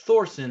Ole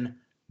Thorsen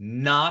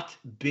not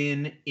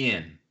been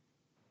in?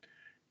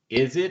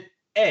 Is it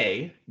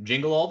A,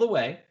 Jingle All the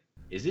Way?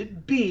 Is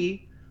it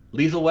B,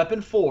 Lethal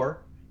Weapon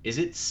 4? Is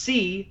it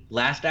C,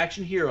 Last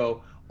Action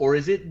Hero? Or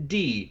is it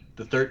D,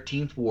 The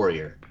 13th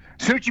Warrior?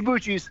 Snoochie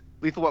Boochies,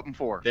 Lethal Weapon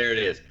 4. There it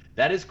is.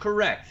 That is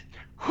correct.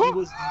 He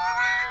was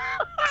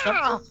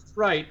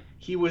right.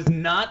 He was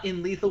not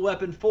in Lethal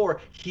Weapon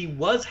 4. He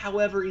was,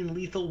 however, in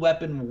Lethal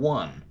Weapon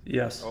 1.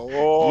 Yes.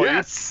 Oh,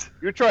 Yes!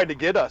 You're trying to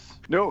get us.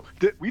 No,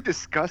 we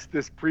discussed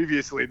this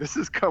previously. This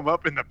has come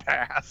up in the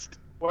past.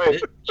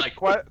 Wait, Like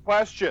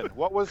question.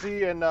 What was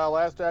he in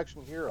Last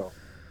Action Hero?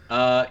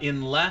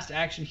 in Last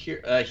Action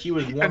Hero, he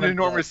was one An of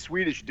enormous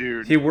Swedish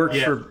dude. He works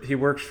Yeah.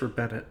 for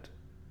Bennett.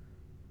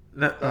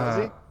 No,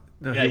 Does he?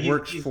 no, Yeah, he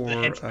works he's for the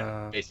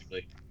henchman,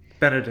 basically.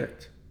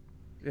 Benedict.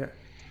 Yeah,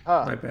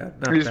 Huh. my bad.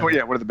 Not He just went, Bennett.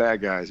 yeah, one of the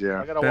bad guys,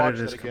 yeah. I gotta watch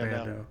Benedict that again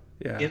now. Commando.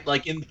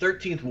 Yeah. In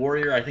 13th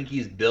Warrior, I think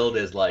he's billed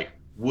as like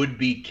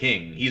would-be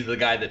king. He's the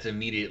guy that's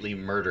immediately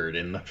murdered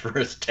in the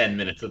first 10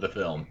 minutes of the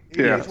film.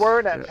 Yeah. He's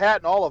wearing that Yeah.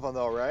 hat in all of them,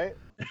 though, right?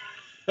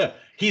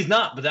 He's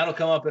not, but that'll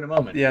come up in a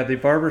moment. Yeah, the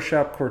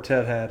barbershop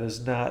quartet hat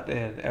is not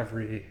in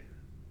every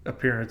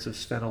appearance of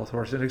Sven Ole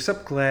Thorsen,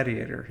 except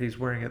Gladiator. He's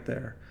wearing it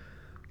there.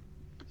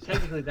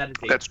 Technically, that is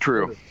a That's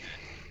true.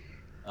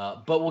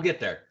 but we'll get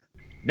there.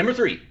 Number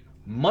 3,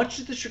 much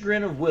to the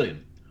chagrin of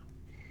William,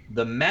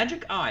 the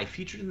magic eye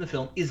featured in the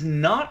film is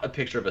not a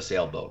picture of a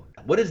sailboat.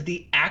 What is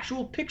the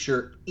actual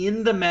picture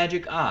in the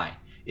magic eye?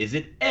 Is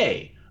it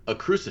A, a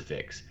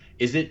crucifix?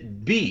 Is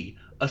it B,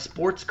 a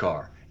sports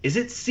car? Is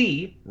it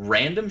C,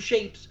 random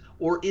shapes?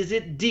 Or is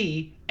it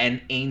D,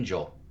 an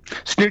angel?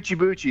 Snoochie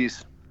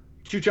Boochies,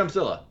 To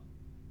Chumpzilla.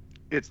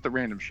 it's the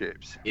random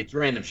shapes. It's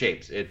random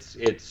shapes. It's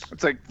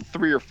It's like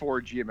 3 or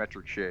 4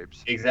 geometric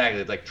shapes.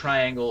 exactly. It's like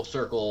triangle,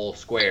 circle,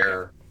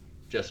 square,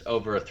 just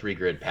over a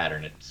 3-grid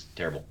pattern. It's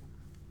terrible.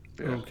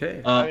 Yeah.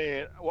 Okay. I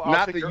mean, well, I'll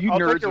Not take that your, you I'll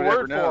nerds take your would ever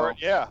word know. for it.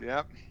 Yeah.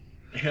 Yep.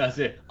 Yeah, that's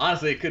it.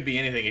 Honestly, it could be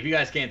anything. If you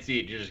guys can't see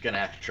it, you're just gonna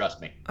have to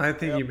trust me. I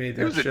think Yep. you made It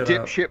that was a shit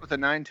up. dipshit with a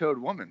 9-toed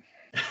woman.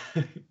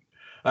 All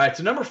right,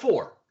 so number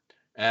 4.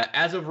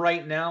 As of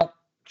right now,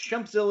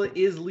 Chumpzilla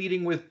is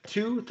leading with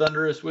 2.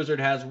 Thunderous Wizard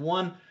has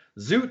 1.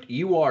 Zoot,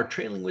 you are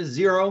trailing with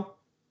 0.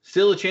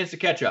 Still a chance to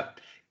catch up.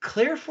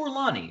 Claire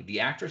Forlani, the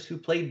actress who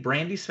played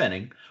Brandy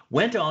Svenning,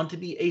 went on to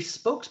be a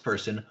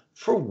spokesperson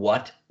for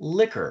what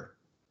liquor?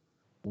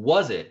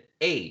 Was it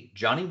A,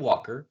 Johnny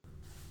Walker,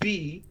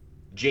 B,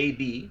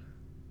 JB,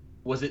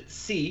 was it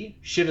C,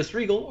 Chivas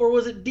Regal, or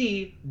was it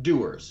D,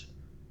 Doers?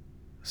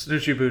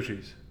 Snoochie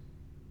Boochies.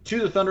 To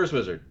the Thunderous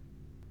Wizard.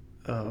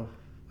 Oh,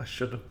 I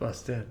shouldn't have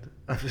bust in.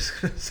 I'm just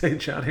going to say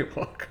Johnny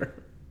Walker.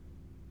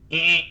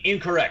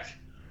 Incorrect.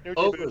 Snoochie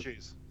Over.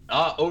 Boochies.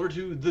 Over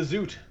to the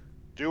Zoot.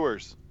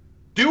 Doers.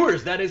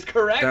 Doers, that is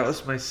correct. That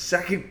was my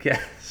second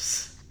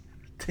guess.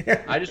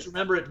 Damn. I just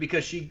remember it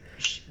because she,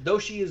 though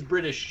she is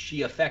British,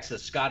 she affects a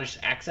Scottish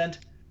accent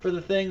for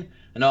the thing,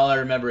 and all I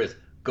remember is,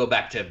 go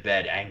back to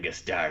bed,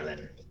 Angus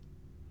darling.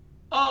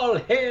 All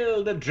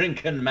hail the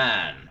drinking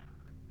man.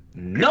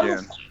 Number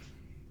Dan. 5.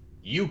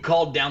 You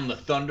called down the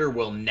thunder,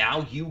 well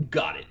now you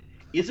got it.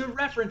 Is a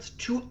reference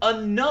to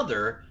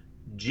another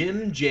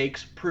Jim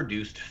Jakes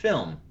produced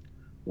film.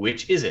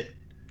 Which is it?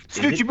 Is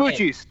it Snoochie A?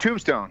 Boochies,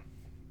 Tombstone.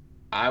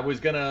 I was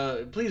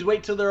gonna, please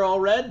wait till they're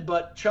all read,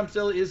 but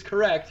Chumpzilla is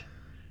correct.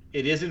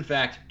 It is, in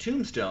fact,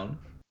 Tombstone.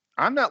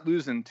 I'm not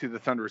losing to the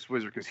Thunderous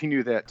Wizard because he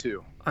knew that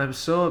too. I'm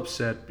so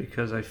upset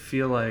because I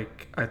feel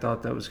like I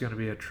thought that was going to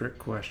be a trick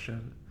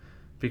question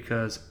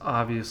because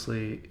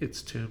obviously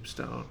it's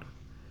Tombstone.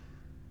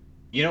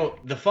 You know,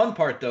 the fun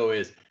part, though,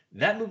 is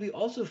that movie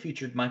also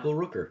featured Michael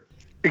Rooker.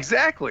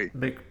 Exactly.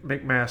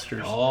 McMasters.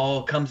 It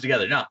all comes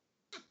together. Now,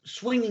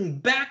 swinging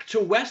back to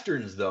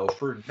Westerns, though,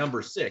 for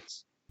number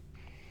 6,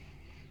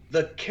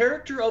 the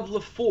character of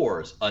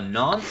LaForce, a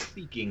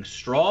non-speaking,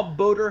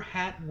 straw-boater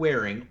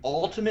hat-wearing,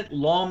 ultimate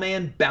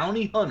lawman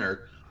bounty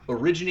hunter,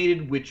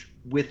 originated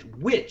with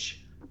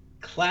which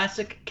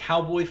classic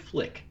cowboy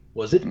flick?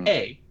 Was it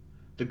A,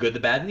 The Good, the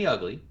Bad, and the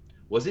Ugly?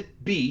 Was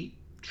it B,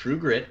 True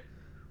Grit?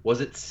 Was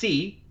it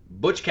C,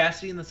 Butch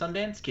Cassidy and the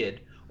Sundance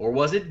Kid? Or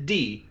was it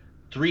D,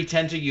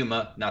 3:10 to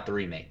Yuma, not the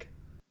remake?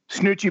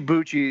 Snoochie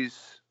Boochies.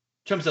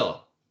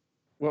 Chumzilla.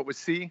 What was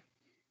C?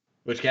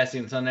 Butch Cassidy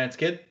and the Sundance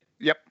Kid?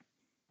 Yep.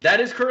 That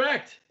is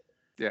correct.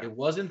 Yeah. It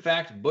was, in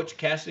fact, Butch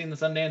Cassidy and the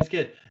Sundance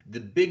Kid. The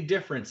big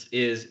difference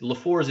is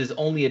LaForce is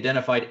only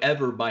identified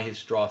ever by his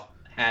straw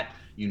hat.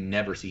 You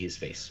never see his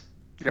face.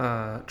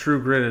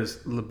 True Grit is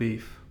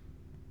LaBeef.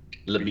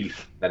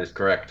 LaBeef. That is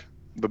correct.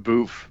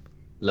 LaBouffe.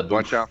 LaBeef.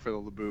 Watch out for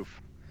the LaBouffe.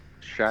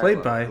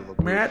 Played by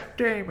Matt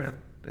Damon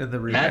in the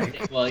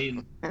remake. Well,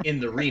 in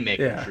the remake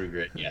of True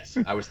Grit, yes.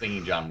 I was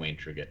thinking John Wayne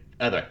True Grit.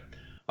 All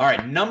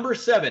right, number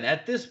 7.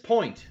 At this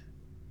point,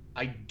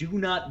 I do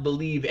not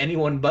believe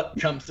anyone but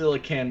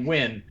Chumpzilla can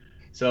win.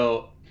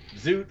 So,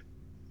 Zoot,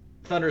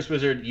 Thunderous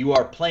Wizard, you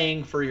are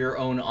playing for your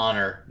own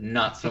honor,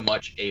 not so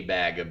much a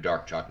bag of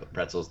dark chocolate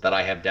pretzels that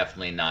I have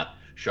definitely not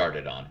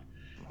sharded on.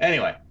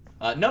 Anyway,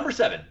 number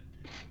 7.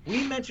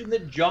 We mentioned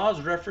that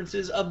Jaws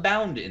references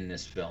abound in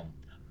this film,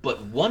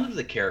 but one of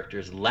the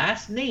characters'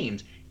 last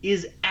names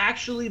is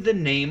actually the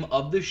name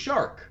of the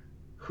shark.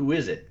 Who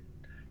is it?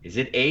 Is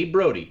it A,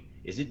 Brody?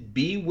 Is it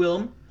B,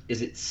 Willem?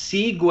 Is it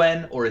C,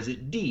 Gwen? Or is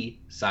it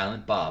D,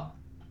 Silent Bob?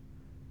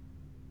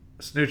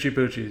 Snoochie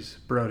Boochies,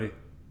 Brody.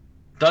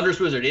 Thunderous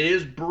Wizard, it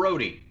is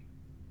Brody.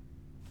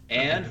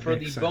 And That for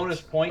the makes bonus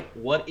sense. point,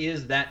 what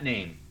is that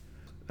name?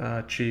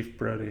 Chief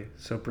Brody.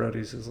 So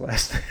Brody's his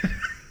last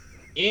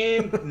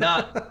name.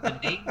 Not the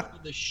name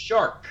for the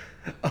shark.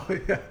 Oh,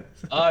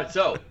 yeah.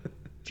 So,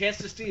 chance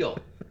to steal.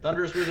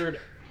 Thunderous Wizard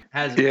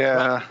has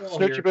Yeah.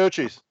 Snoochie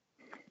Boochies.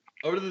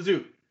 over to the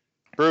Zoot.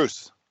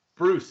 Bruce.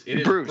 Bruce. It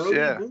is Bruce, Brody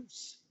yeah.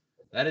 Bruce.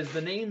 That is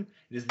the name.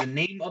 It is the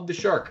name of the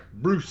shark.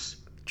 Bruce.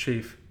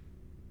 Chief.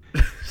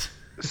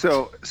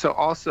 So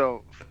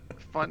also,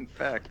 fun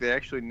fact: they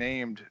actually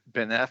named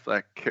Ben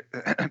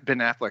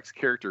Affleck's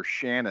character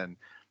Shannon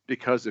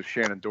because of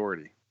Shannon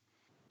Doherty.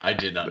 I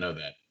did not know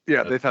that.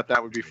 Yeah, they thought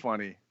that would be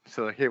funny.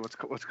 So like, hey, let's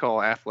call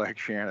Affleck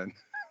Shannon.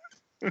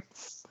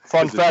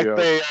 Fun As a fact: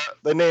 joke.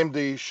 they named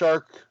the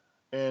shark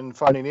in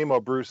Finding Nemo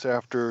Bruce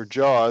after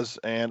Jaws,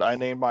 and I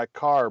named my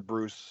car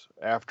Bruce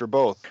after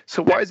both.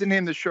 So why is they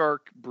named the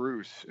shark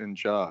Bruce in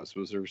Jaws?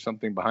 Was there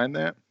something behind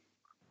that?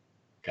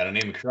 Gotta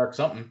name a shark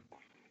something.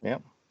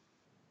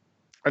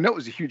 I know it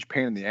was a huge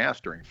pain in the ass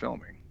during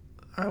filming.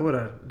 I would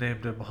have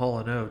named him Hall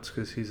 & Oates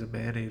because he's a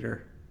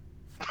man-eater.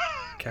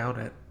 Count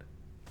it.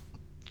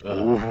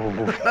 All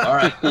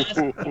right.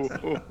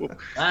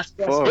 Last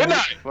question.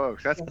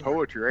 Folks, that's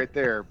poetry right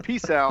there.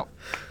 Peace out.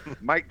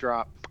 Mic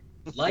drop.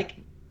 Like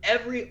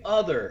every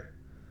other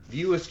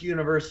View Askew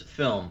Universe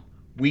film,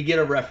 we get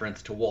a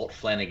reference to Walt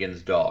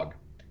Flanagan's dog.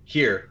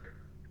 Here,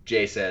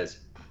 Jay says,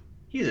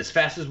 he's as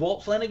fast as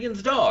Walt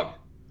Flanagan's dog.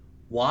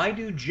 Why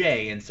do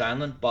Jay and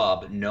Silent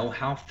Bob know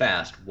how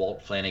fast Walt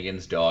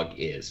Flanagan's dog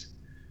is?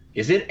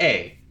 Is it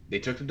A, they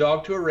took the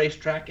dog to a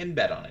racetrack and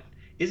bet on it?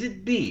 Is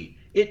it B,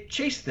 it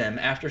chased them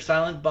after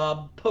Silent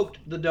Bob poked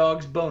the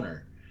dog's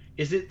boner?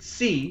 Is it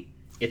C,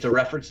 it's a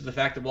reference to the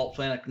fact that Walt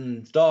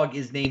Flanagan's dog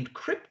is named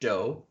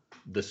Crypto,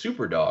 the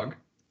super dog?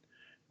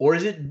 Or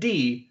is it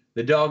D,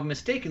 the dog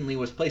mistakenly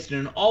was placed in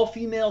an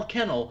all-female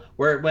kennel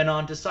where it went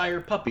on to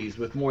sire puppies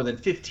with more than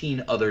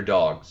 15 other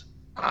dogs?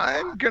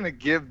 I'm going to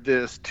give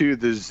this to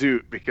the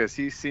Zoot because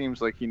he seems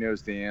like he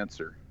knows the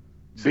answer.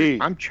 B.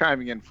 I'm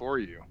chiming in for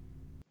you.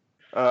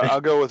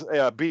 I'll go with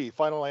B.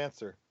 Final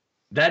answer.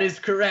 That is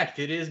correct.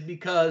 It is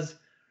because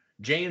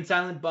Jay and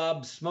Silent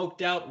Bob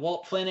smoked out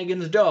Walt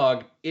Flanagan's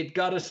dog. It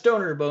got a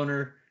stoner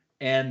boner,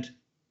 and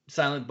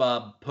Silent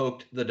Bob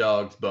poked the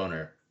dog's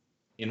boner,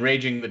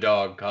 enraging the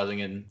dog, causing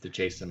him to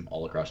chase him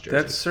all across Jersey.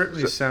 That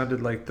certainly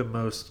sounded like the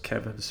most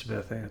Kevin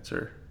Smith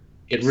answer.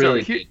 It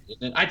really So did.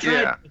 didn't it? I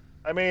tried. Yeah.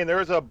 I mean, there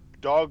was a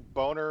dog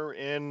boner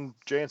in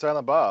Jay and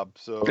Silent Bob,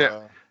 so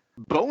Yeah.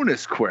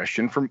 Bonus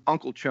question from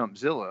Uncle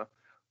Chumpzilla.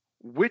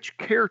 Which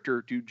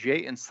character do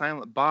Jay and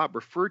Silent Bob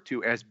refer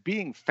to as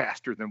being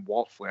faster than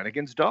Walt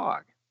Flanagan's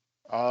dog?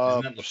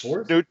 Isn't that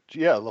LaForce?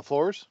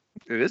 LaForce.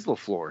 It is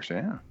LaFleurs,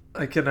 yeah.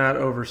 I cannot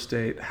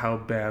overstate how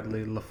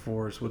badly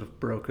LaForce would have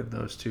broken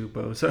those two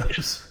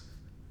bozos.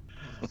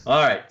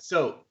 All right.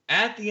 So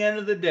at the end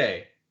of the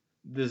day,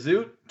 the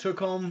Zoot took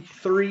home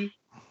 3,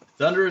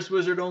 Thunderous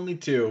Wizard only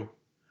 2.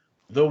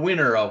 The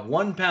winner of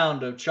 1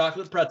 pound of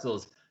chocolate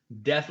pretzels,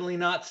 definitely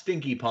not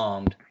stinky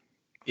palmed,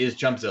 is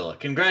Chumpzilla.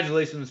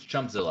 Congratulations,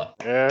 Chumpzilla.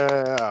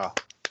 Yeah.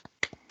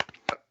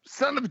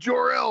 Son of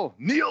Jor-El,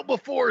 kneel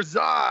before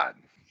Zod.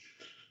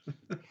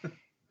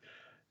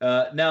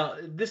 Now,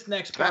 this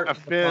next part That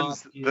of the pod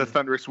offends the is-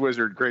 Thunderous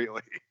Wizard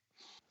greatly.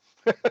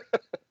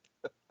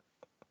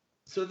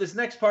 So this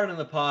next part in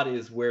the pod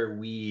is where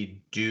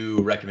we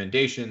do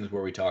recommendations,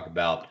 where we talk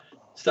about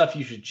stuff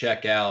you should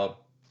check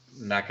out,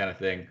 and that kind of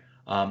thing.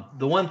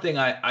 The one thing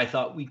I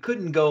thought we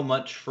couldn't go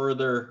much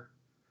further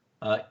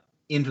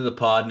into the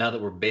pod, now that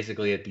we're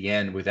basically at the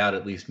end, without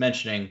at least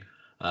mentioning,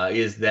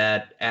 is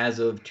that as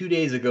of 2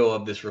 days ago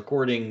of this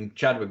recording,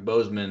 Chadwick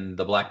Boseman,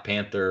 the Black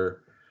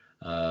Panther,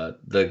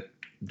 the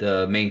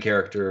main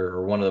character,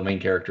 or one of the main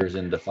characters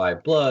in The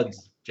Five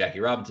Bloods, Jackie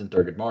Robinson,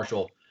 Thurgood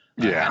Marshall,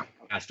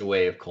 passed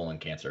away of colon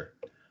cancer.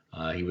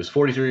 He was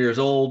 43 years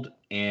old,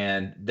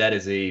 and that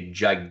is a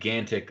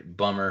gigantic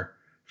bummer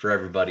for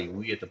everybody.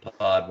 We at the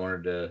pod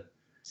wanted to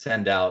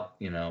send out,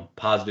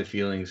 positive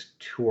feelings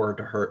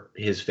toward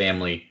his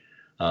family.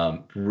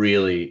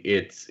 Really,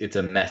 it's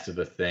a mess of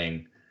a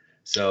thing.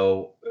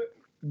 So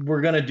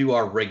we're gonna do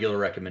our regular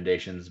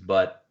recommendations,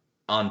 but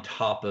on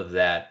top of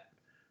that,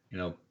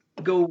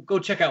 go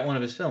check out one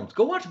of his films.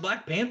 Go watch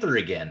Black Panther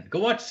again. Go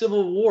watch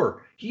Civil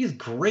War. He's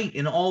great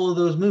in all of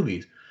those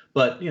movies.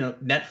 But,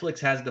 Netflix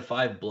has The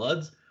Five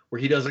Bloods, where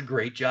he does a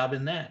great job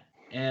in that.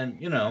 And,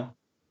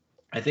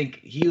 I think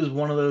he was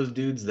one of those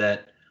dudes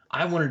that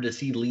I wanted to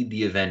see lead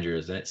the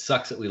Avengers, and it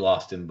sucks that we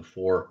lost him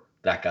before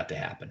that got to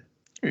happen.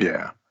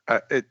 Yeah. I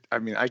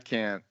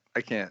can't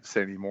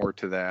say any more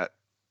to that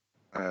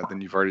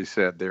than you've already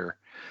said there,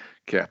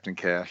 Captain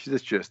Cash.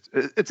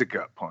 It's a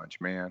gut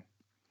punch, man.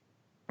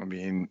 I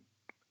mean,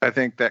 I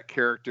think that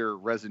character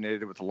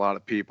resonated with a lot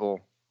of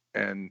people,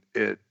 and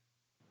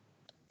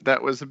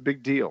that was a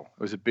big deal.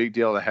 It was a big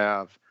deal to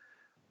have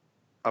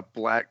a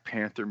Black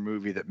Panther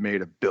movie that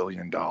made $1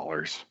 billion.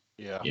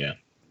 Yeah.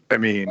 I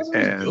mean,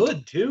 and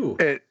good too.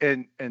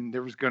 And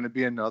there was going to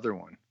be another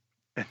one,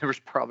 and there was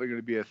probably going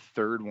to be a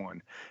third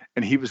one,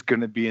 and he was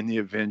going to be in the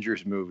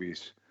Avengers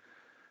movies.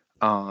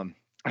 And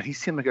he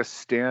seemed like a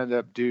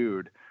stand-up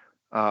dude.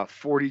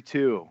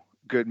 42,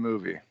 good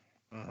movie.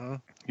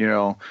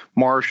 Mm-hmm.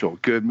 Marshall,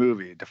 good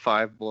movie. The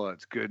Five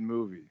Bloods, good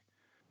movie.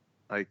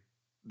 Like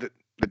the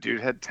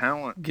dude had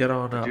talent. Get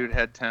on The up. dude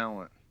had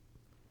talent.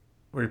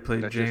 Where he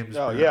played That's James.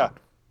 Oh Brown. yeah.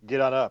 Get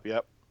on up.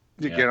 Yep.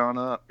 Get on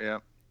up. Yeah.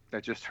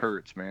 That just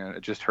hurts, man.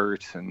 It just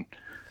hurts. And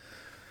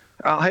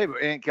hey,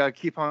 Aunt, gotta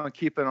keep on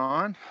keeping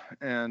on,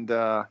 and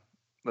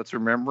let's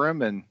remember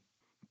him and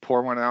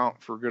pour one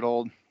out for good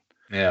old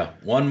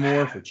one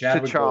more for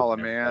Chadwick T'Challa,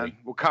 Boseman, man. everybody.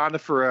 Wakanda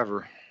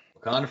forever.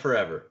 Wakanda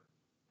forever.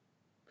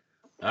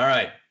 All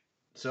right,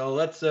 so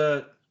let's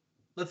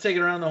take it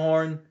around the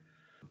horn.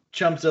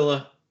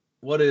 Chumpzilla,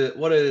 what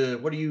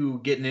are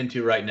you getting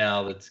into right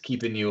now that's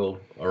keeping you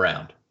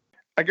around?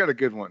 I got a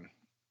good one,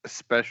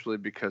 especially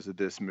because of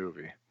this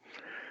movie.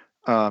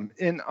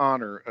 In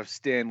honor of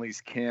Stan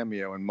Lee's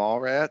cameo in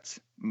Mallrats,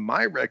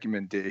 my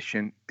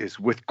recommendation is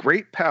With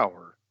Great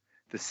Power,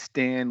 the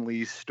Stan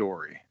Lee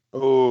story.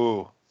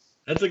 Ooh.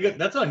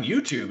 That's on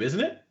YouTube, isn't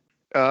it?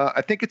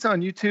 I think it's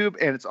on YouTube,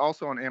 and it's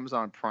also on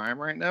Amazon Prime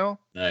right now.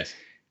 Nice.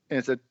 And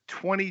it's a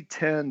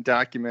 2010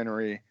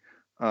 documentary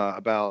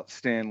about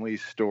Stan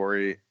Lee's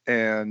story.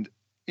 And,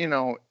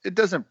 it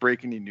doesn't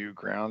break any new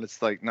ground.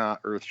 It's like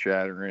not earth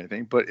shattering or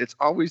anything, but it's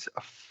always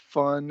a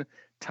fun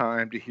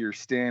time to hear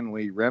Stan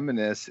Lee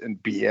reminisce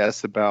and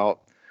BS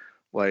about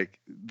like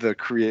the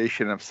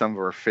creation of some of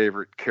our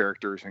favorite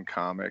characters in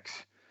comics.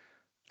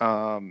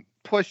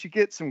 Plus, you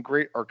get some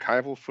great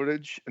archival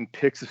footage and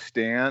pics of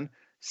Stan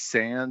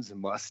sans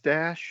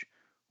mustache,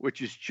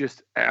 which is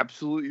just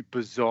absolutely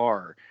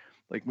bizarre.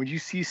 Like when you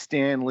see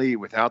Stan Lee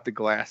without the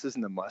glasses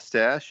and the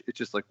mustache, it's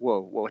just like,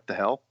 whoa, what the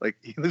hell? Like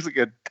he looks like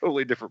a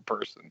totally different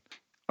person.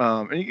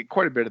 And you get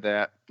quite a bit of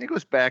that. It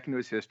goes back into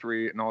his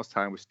history and all his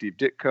time with Steve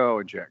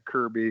Ditko and Jack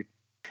Kirby.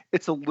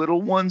 It's a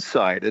little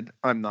one-sided,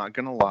 I'm not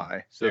going to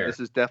lie. So Fair.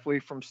 This is definitely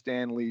from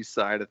Stan Lee's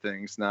side of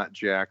things, not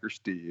Jack or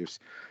Steve's.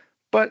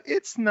 But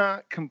it's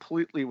not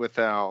completely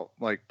without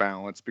like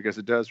balance, because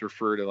it does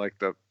refer to like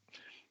the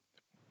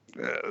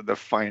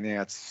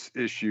finance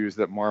issues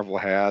that Marvel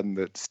had and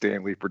that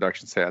Stan Lee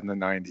Productions had in the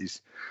 90s.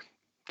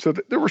 So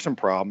there were some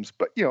problems,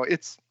 but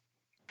it's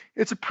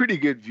a pretty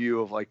good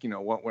view of like,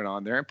 what went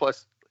on there. And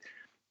plus,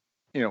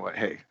 what,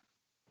 hey,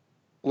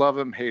 love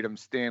him, hate him,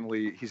 Stan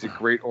Lee, he's a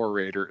great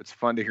orator. It's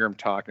fun to hear him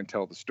talk and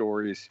tell the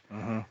stories.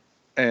 Mm-hmm.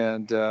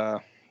 And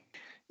I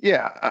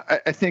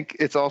think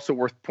it's also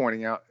worth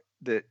pointing out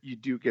that you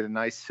do get a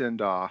nice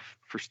send off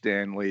for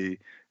Stan Lee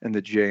in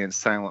the Jay and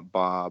Silent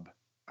Bob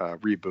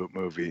reboot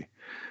movie.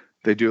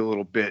 They do a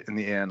little bit in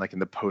the end, like in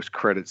the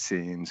post-credit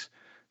scenes,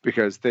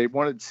 because they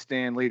wanted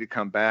Stan Lee to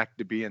come back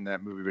to be in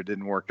that movie, but it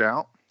didn't work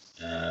out.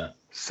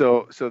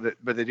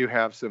 But they do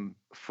have some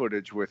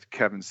footage with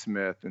Kevin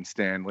Smith and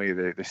Stan Lee.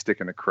 They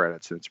stick in the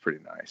credits, and it's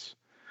pretty nice.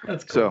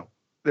 That's cool. So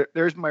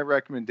there's my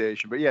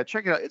recommendation. But yeah,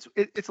 check it out.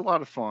 It's a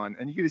lot of fun,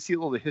 and you get to see a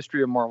little of the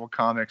history of Marvel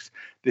Comics,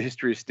 the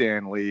history of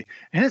Stan Lee,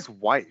 and his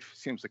wife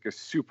seems like a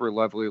super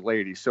lovely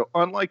lady. So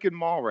unlike in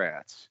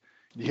Mallrats,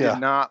 he did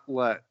not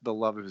let the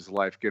love of his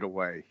life get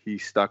away. He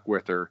stuck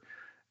with her,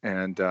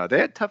 and they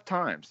had tough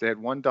times. They had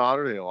one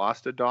daughter. They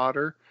lost a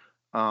daughter,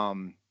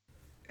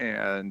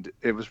 and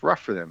it was rough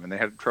for them. And they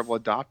had trouble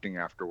adopting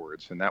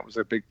afterwards. And that was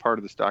a big part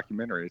of this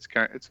documentary. It's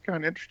kind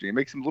of interesting. It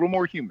makes him a little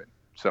more human.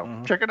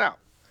 So check it out.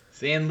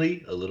 Stan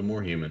Lee, a little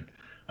more human.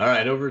 All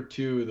right, over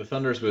to the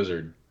Thunderous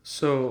Wizard.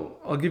 So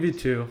I'll give you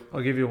two.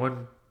 I'll give you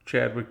one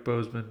Chadwick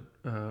Boseman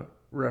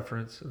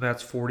reference, and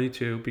that's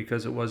 42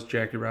 because it was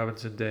Jackie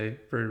Robinson Day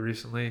very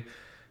recently,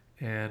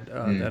 and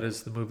that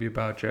is the movie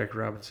about Jackie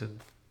Robinson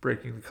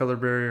breaking the color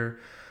barrier.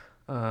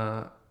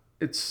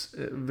 It's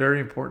a very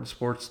important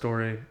sports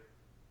story,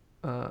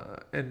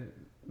 and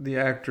the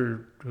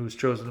actor who's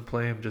chosen to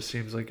play him just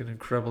seems like an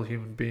incredible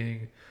human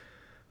being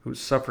who's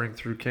suffering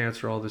through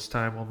cancer all this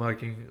time while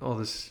making all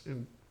this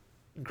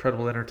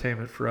incredible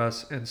entertainment for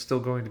us and still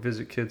going to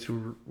visit kids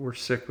who were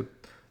sick with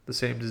the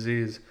same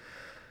disease.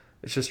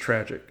 It's just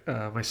tragic.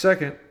 My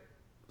second,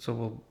 so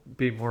we'll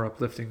be more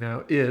uplifting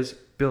now, is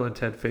Bill and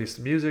Ted Face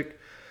the Music.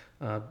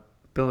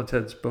 Bill and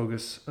Ted's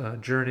Bogus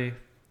Journey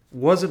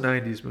was a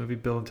 90s movie.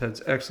 Bill and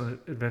Ted's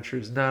Excellent Adventure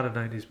is not a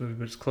 90s movie,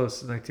 but it's close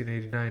to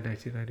 1989,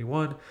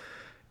 1991.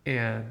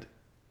 And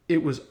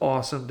it was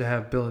awesome to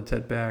have Bill and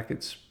Ted back.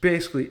 It's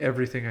basically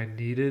everything I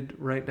needed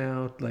right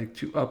now, like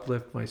to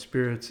uplift my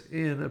spirits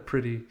in a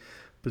pretty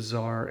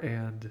bizarre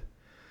and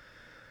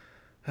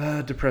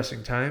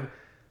depressing time.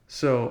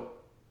 So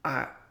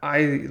I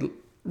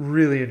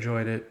really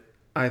enjoyed it.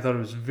 I thought it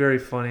was very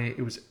funny.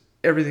 It was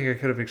everything I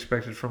could have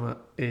expected from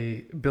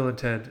a Bill and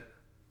Ted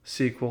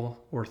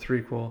sequel or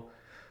threequel.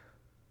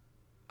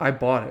 I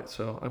bought it,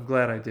 so I'm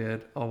glad I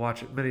did. I'll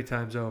watch it many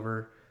times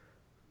over.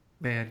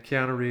 Man,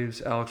 Keanu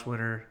Reeves, Alex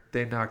Winter,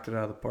 they knocked it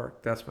out of the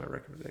park. That's my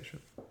recommendation.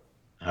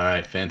 All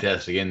right,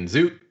 fantastic. And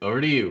Zoot, over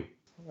to you.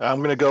 I'm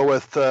going to go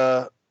with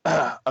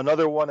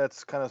another one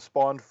that's kind of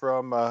spawned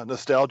from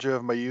nostalgia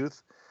of my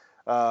youth.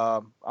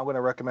 I'm going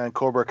to recommend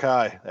Cobra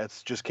Kai.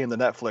 That's just came to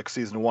Netflix,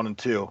 season 1 and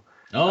 2.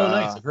 Oh,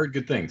 nice. I've heard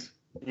good things.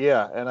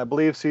 Yeah, and I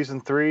believe season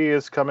 3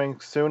 is coming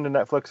soon to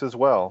Netflix as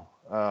well.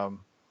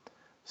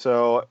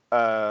 So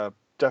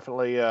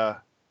definitely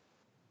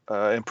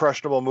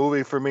impressionable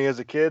movie for me as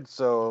a kid.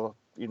 So,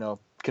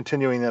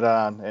 continuing it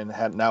on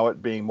and now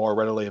it being more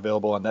readily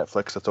available on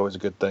Netflix, that's always a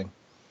good thing.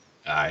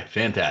 All right,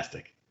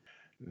 fantastic.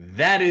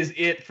 That is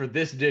it for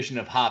this edition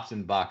of Hops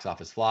and Box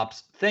Office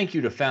Flops. Thank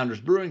you to Founders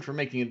Brewing for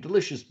making a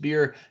delicious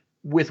beer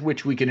with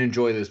which we can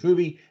enjoy this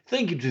movie.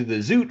 Thank you to the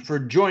Zoot for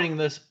joining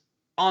us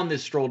on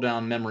this stroll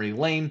down memory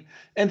lane.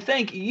 And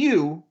thank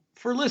you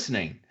for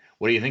listening.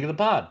 What do you think of the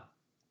pod?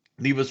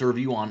 Leave us a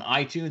review on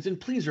iTunes, and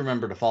please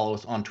remember to follow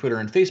us on Twitter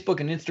and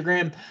Facebook and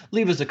Instagram.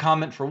 Leave us a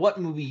comment for what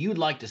movie you'd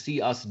like to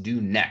see us do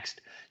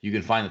next. You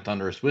can find the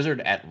Thunderous Wizard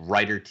at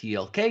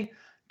WriterTLK,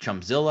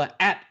 Chumpzilla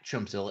at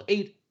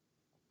Chumpzilla8,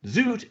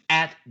 Zoot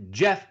at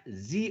Jeff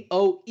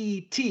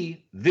ZOET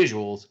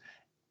Visuals,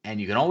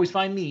 and you can always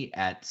find me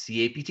at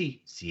CAPT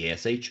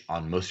CASH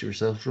on most of your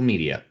social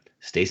media.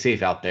 Stay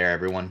safe out there,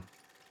 everyone.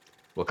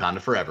 Wakanda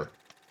forever.